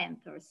from my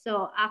mentors.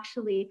 So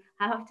actually,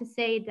 I have to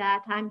say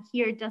that I'm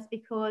here just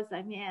because,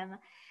 I mean,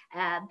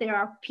 there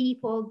are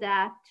people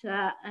that,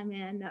 I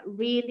mean,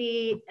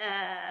 really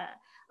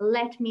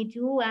let me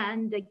do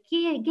and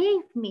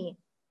gave me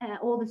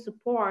all the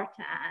support.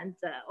 And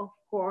of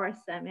course,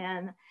 I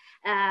mean,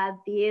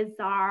 these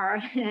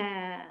are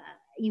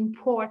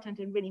important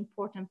and really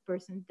important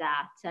person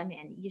that, I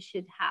mean, you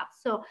should have.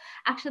 So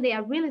actually, I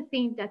really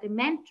think that the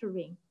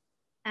mentoring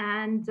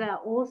and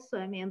also,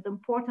 I mean, the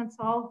importance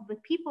of the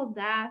people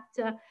that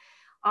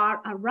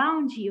are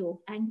around you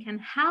and can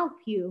help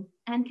you,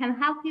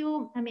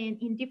 I mean,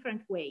 in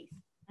different ways.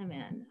 I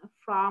mean,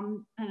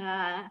 from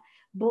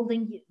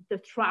building the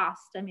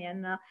trust, I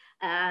mean,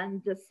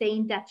 and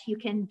saying that you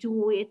can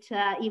do it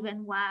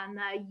even when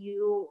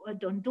you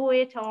don't do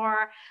it,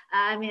 or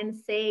I mean,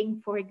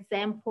 saying, for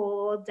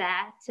example,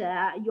 that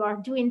you are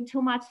doing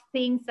too much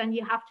things and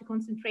you have to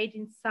concentrate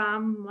in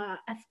some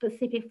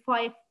specific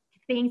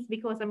things,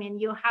 because I mean,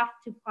 you have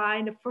to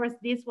find first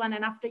this one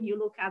and after you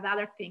look at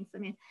other things. I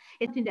mean,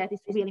 it's something that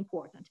is really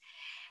important.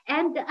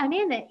 And I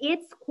mean,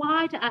 it's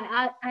quite,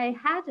 I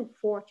had a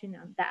fortune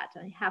on that,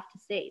 I have to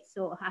say.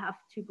 So I have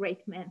two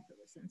great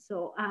mentors, and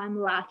so I'm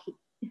lucky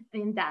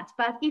in that.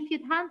 But if you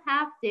don't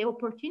have the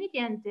opportunity,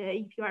 and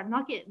if you are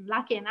not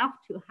lucky enough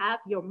to have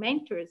your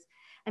mentors,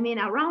 I mean,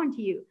 around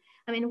you,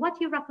 I mean, what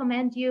you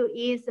recommend you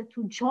is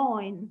to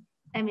join,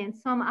 I mean,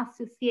 some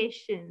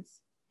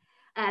associations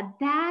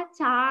that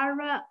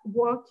are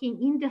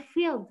working in the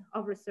field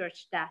of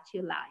research that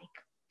you like.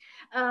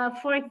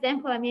 For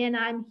example, I mean,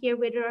 I'm here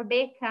with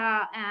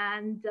Rebecca,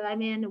 and I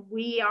mean,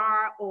 we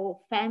are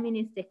all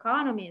feminist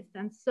economists.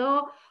 And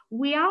so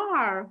we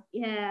are,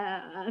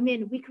 I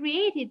mean, we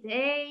created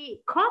a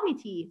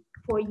committee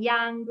for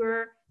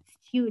younger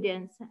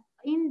students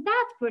in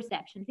that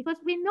perception, because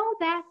we know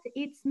that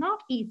it's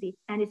not easy,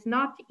 and it's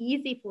not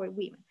easy for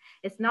women.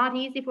 It's not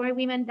easy for a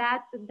woman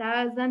that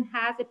doesn't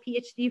have a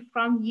PhD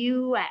from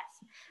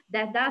US,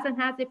 that doesn't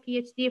have a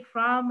PhD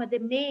from the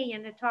main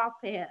and the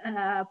top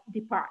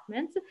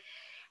departments.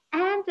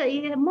 And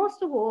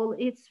most of all,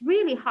 it's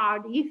really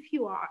hard if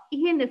you are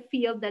in a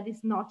field that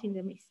is not in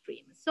the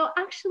mainstream. So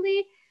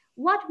actually,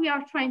 what we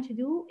are trying to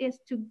do is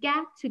to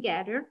get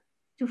together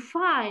to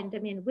find, I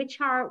mean, which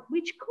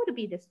could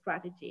be the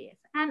strategies.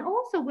 And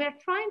also we're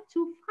trying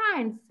to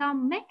find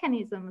some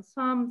mechanisms,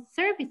 some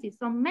services,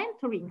 some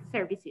mentoring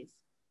services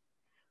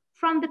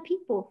from the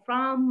people,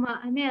 from,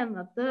 I mean,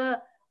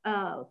 the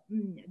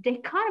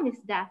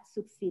economists that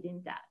succeed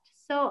in that.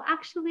 So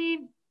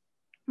actually,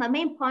 my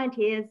main point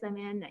is, I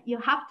mean, you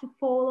have to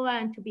follow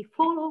and to be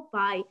followed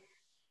by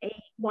a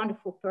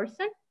wonderful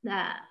person.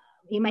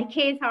 In my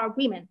case, are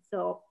women.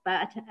 So,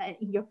 but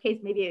in your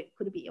case, maybe it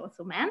could be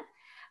also men.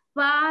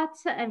 But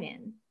I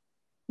mean,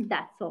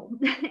 that's all.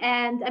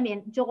 And I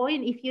mean,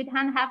 join, if you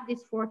don't have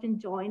this fortune,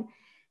 join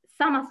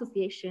some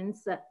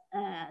associations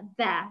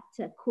that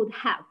could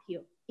help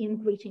you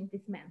in reaching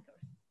this mentor.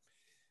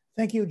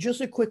 Thank you.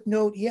 Just a quick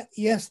note.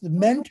 Yes, the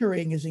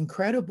mentoring is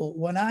incredible.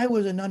 When I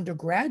was an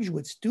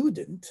undergraduate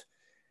student,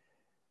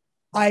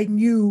 I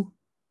knew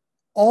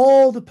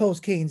all the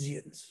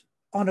post-Keynesians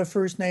on a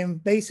first name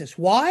basis.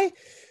 Why?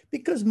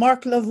 Because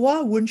Marc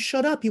Lavoie wouldn't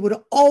shut up. He would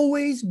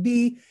always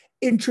be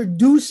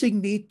introducing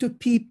me to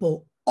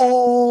people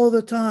all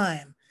the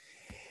time.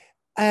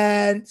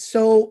 And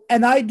so,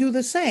 and I do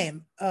the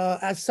same,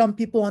 as some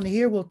people on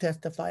here will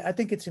testify. I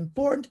think it's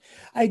important.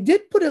 I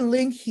did put a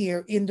link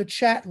here in the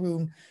chat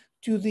room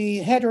to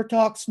the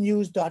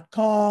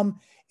heterotalksnews.com.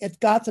 It's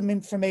got some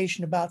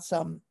information about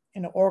some,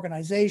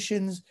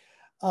 organizations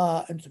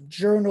and some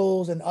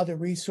journals and other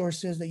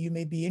resources that you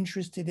may be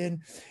interested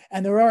in.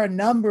 And there are a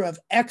number of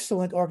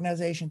excellent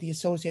organizations, the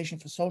Association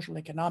for Social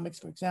Economics,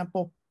 for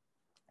example,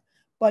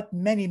 but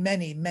many,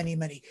 many, many,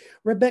 many.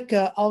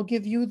 Rebecca, I'll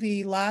give you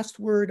the last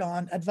word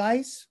on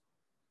advice.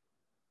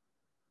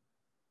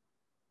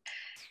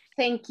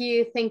 Thank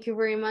you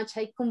very much.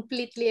 I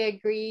completely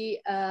agree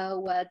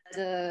what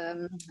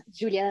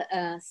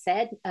Giulia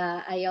said.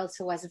 I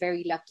also was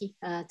very lucky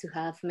to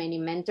have many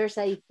mentors.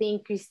 I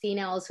think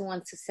Christina also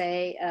wants to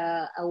say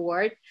a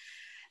word.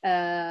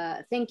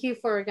 Thank you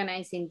for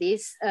organizing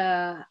this,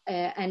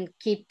 and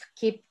keep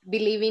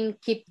believing,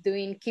 keep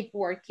doing, keep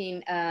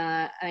working,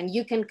 and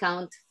you can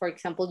count. For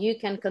example, you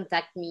can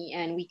contact me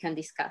and we can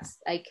discuss.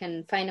 I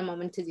can find a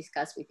moment to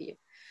discuss with you.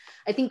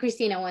 I think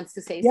Christina wants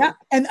to say something.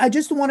 And I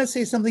just want to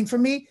say something. For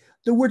me,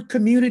 the word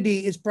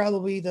community is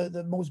probably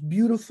the most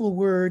beautiful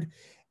word.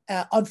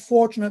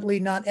 Unfortunately,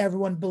 not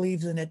everyone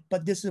believes in it,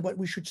 but this is what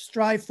we should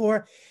strive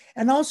for.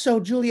 And also,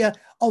 Giulia,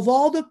 of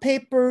all the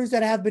papers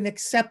that have been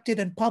accepted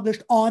and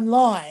published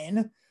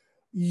online,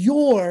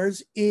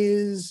 yours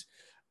is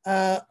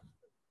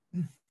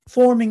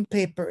forming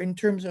paper in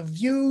terms of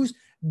views,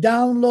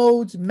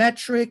 downloads,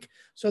 metric.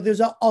 So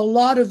there's a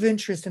lot of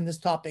interest in this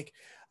topic.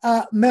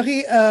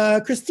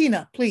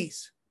 Christina,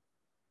 please.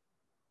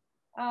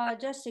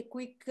 Just a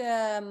quick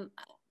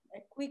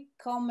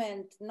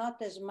comment,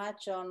 not as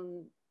much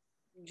on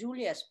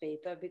Giulia's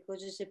paper,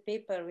 because it's a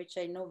paper which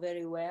I know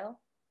very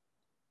well.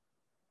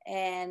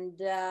 And,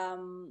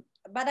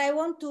 but I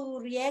want to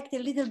react a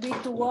little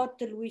bit to what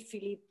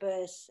Louis-Philippe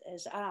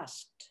has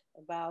asked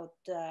about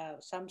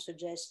some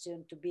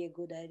suggestion to be a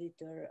good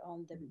editor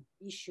on the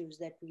issues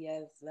that we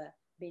have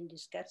been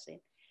discussing.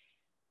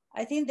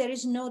 I think there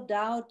is no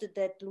doubt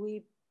that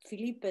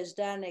Louis-Philippe has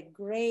done a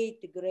great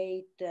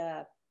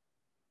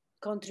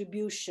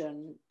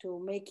contribution to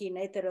making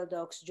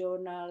heterodox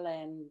journal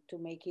and to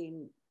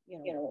making,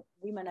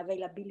 women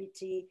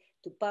availability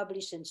to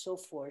publish and so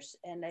forth.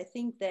 And I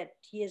think that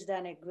he has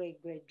done a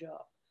great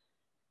job.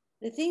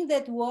 The thing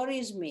that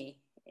worries me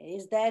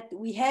is that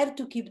we have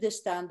to keep the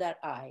standard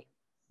high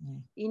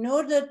in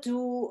order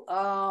to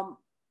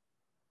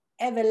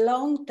have a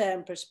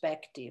long-term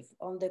perspective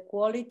on the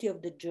quality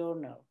of the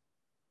journal.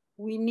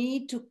 We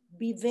need to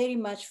be very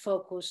much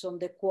focused on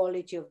the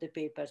quality of the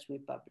papers we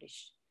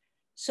publish.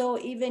 So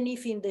even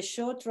if in the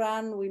short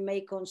run we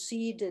may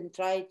concede and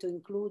try to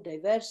include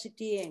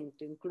diversity and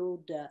to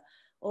include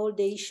all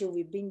the issues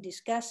we've been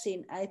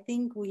discussing, I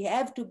think we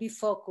have to be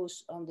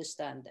focused on the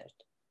standard.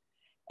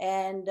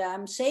 And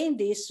I'm saying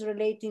this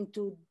relating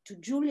to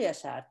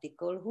Giulia's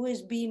article, who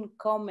has been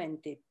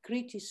commented,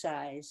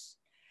 criticized.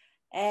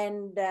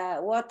 And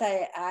what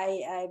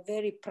I'm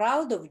very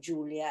proud of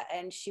Giulia,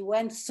 and she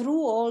went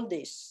through all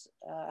this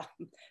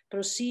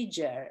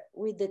procedure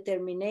with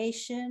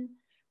determination,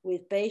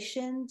 with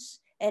patience,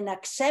 and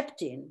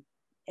accepting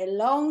a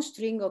long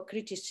string of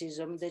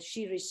criticism that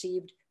she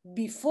received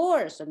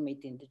before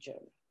submitting the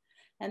journal.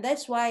 And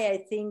that's why I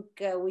think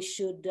we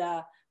should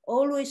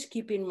always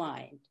keep in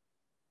mind,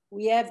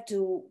 we have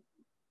to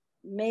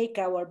make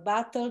our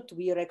battle to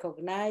be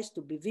recognized,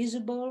 to be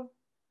visible,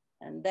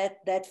 and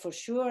that for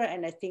sure.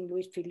 And I think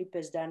Louis-Philippe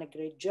has done a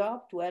great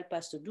job to help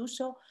us to do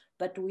so,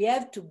 but we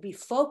have to be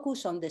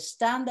focused on the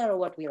standard of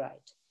what we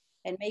write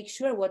and make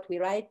sure what we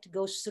write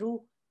goes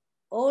through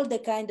all the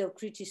kind of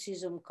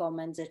criticism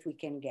comments that we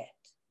can get.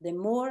 The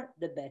more,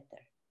 the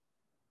better.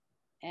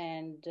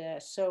 And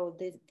so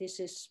this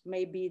is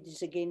maybe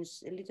this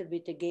against a little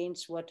bit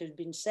against what has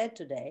been said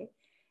today.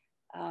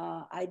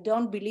 I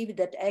don't believe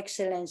that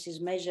excellence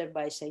is measured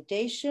by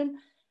citation,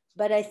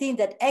 but I think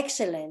that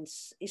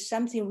excellence is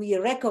something we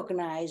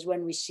recognize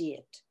when we see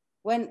it.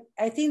 When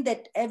I think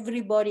that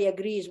everybody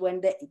agrees when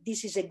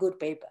this is a good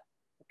paper,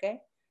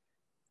 okay?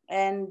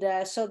 And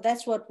so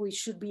that's what we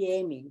should be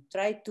aiming,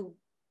 try to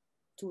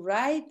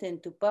write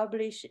and to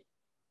publish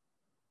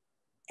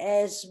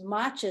as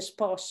much as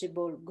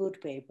possible good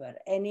paper.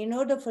 And in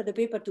order for the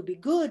paper to be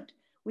good,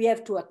 we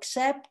have to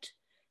accept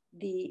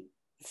the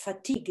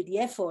fatigue, the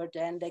effort,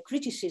 and the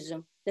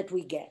criticism that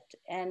we get.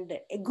 And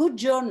a good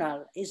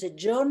journal is a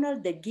journal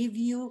that gives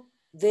you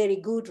very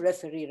good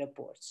referee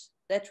reports.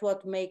 That's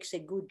what makes a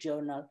good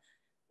journal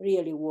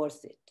really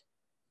worth it.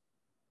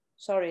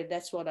 Sorry,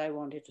 that's what I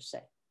wanted to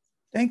say.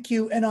 Thank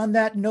you. And on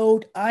that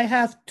note, I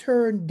have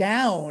turned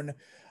down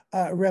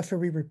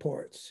referee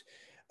reports.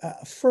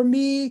 For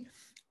me,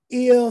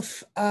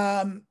 if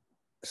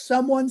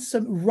someone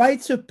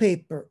writes a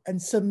paper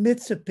and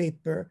submits a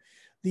paper,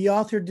 the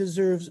author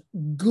deserves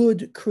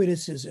good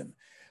criticism.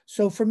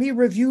 So for me,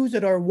 reviews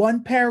that are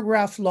 1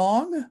 paragraph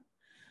long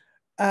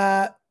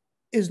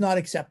is not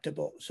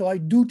acceptable. So I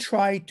do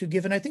try to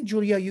give, and I think,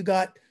 Giulia, you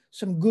got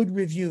some good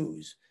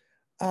reviews,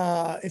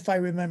 if I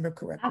remember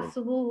correctly.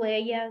 Absolutely,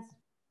 yes.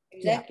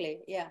 Exactly,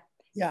 yeah.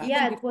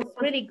 Yeah, it was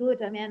really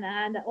good. I mean,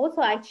 and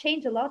also I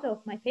changed a lot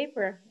of my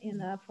paper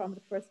from the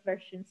first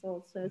versions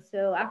also.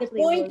 So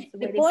actually,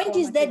 the point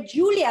is that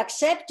Giulia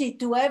accepted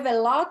to have a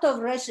lot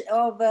of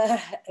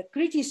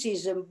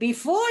criticism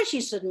before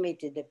she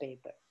submitted the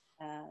paper.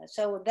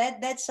 So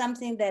that's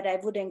something that I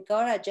would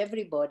encourage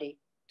everybody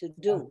to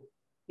do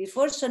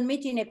before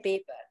submitting a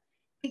paper.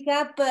 Pick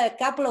up a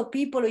couple of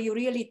people you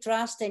really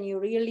trust and you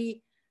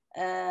really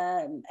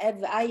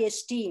have high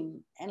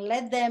esteem, and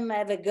let them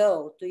have a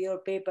go to your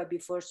paper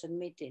before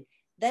submitting.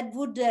 That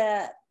would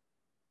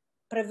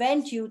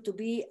prevent you to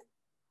be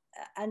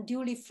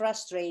unduly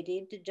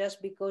frustrated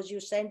just because you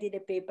sent in a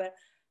paper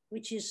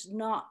which is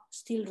not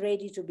still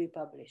ready to be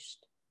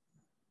published.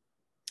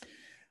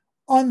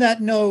 On that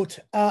note,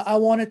 I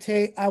want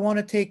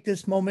to take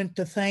this moment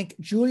to thank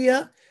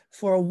Giulia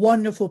for a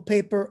wonderful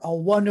paper, a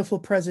wonderful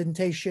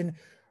presentation.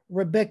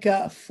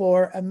 Rebeca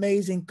for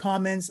amazing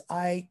comments.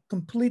 I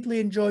completely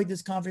enjoyed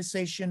this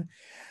conversation.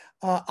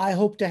 I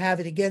hope to have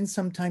it again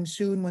sometime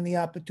soon when the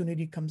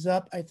opportunity comes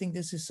up. I think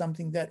this is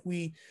something that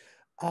we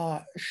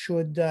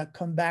should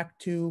come back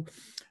to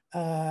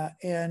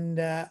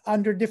and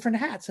under different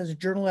hats, as a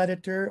journal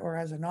editor or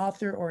as an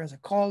author or as a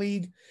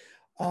colleague.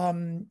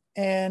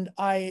 And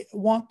I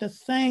want to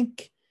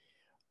thank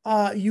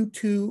you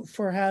two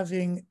for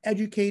having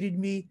educated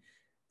me,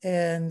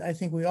 and I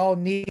think we all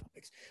need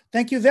it.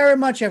 Thank you very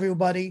much,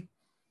 everybody.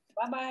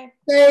 Bye-bye.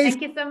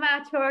 Thank you so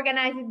much for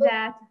organizing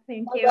that.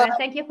 Thank you. And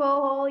thank you for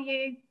all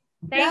you.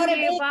 Thank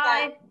you.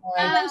 Bye.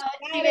 Ciao,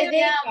 ci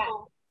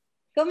vediamo.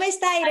 Come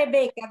stai,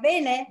 Rebeca?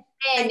 Bene?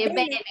 Bene,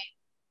 bene.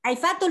 Hai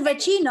fatto il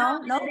vaccino?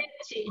 No?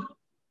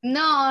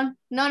 No,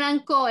 non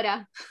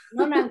ancora.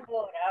 Non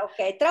ancora,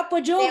 ok. Troppo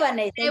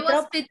giovane. Devo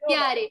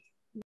aspettare.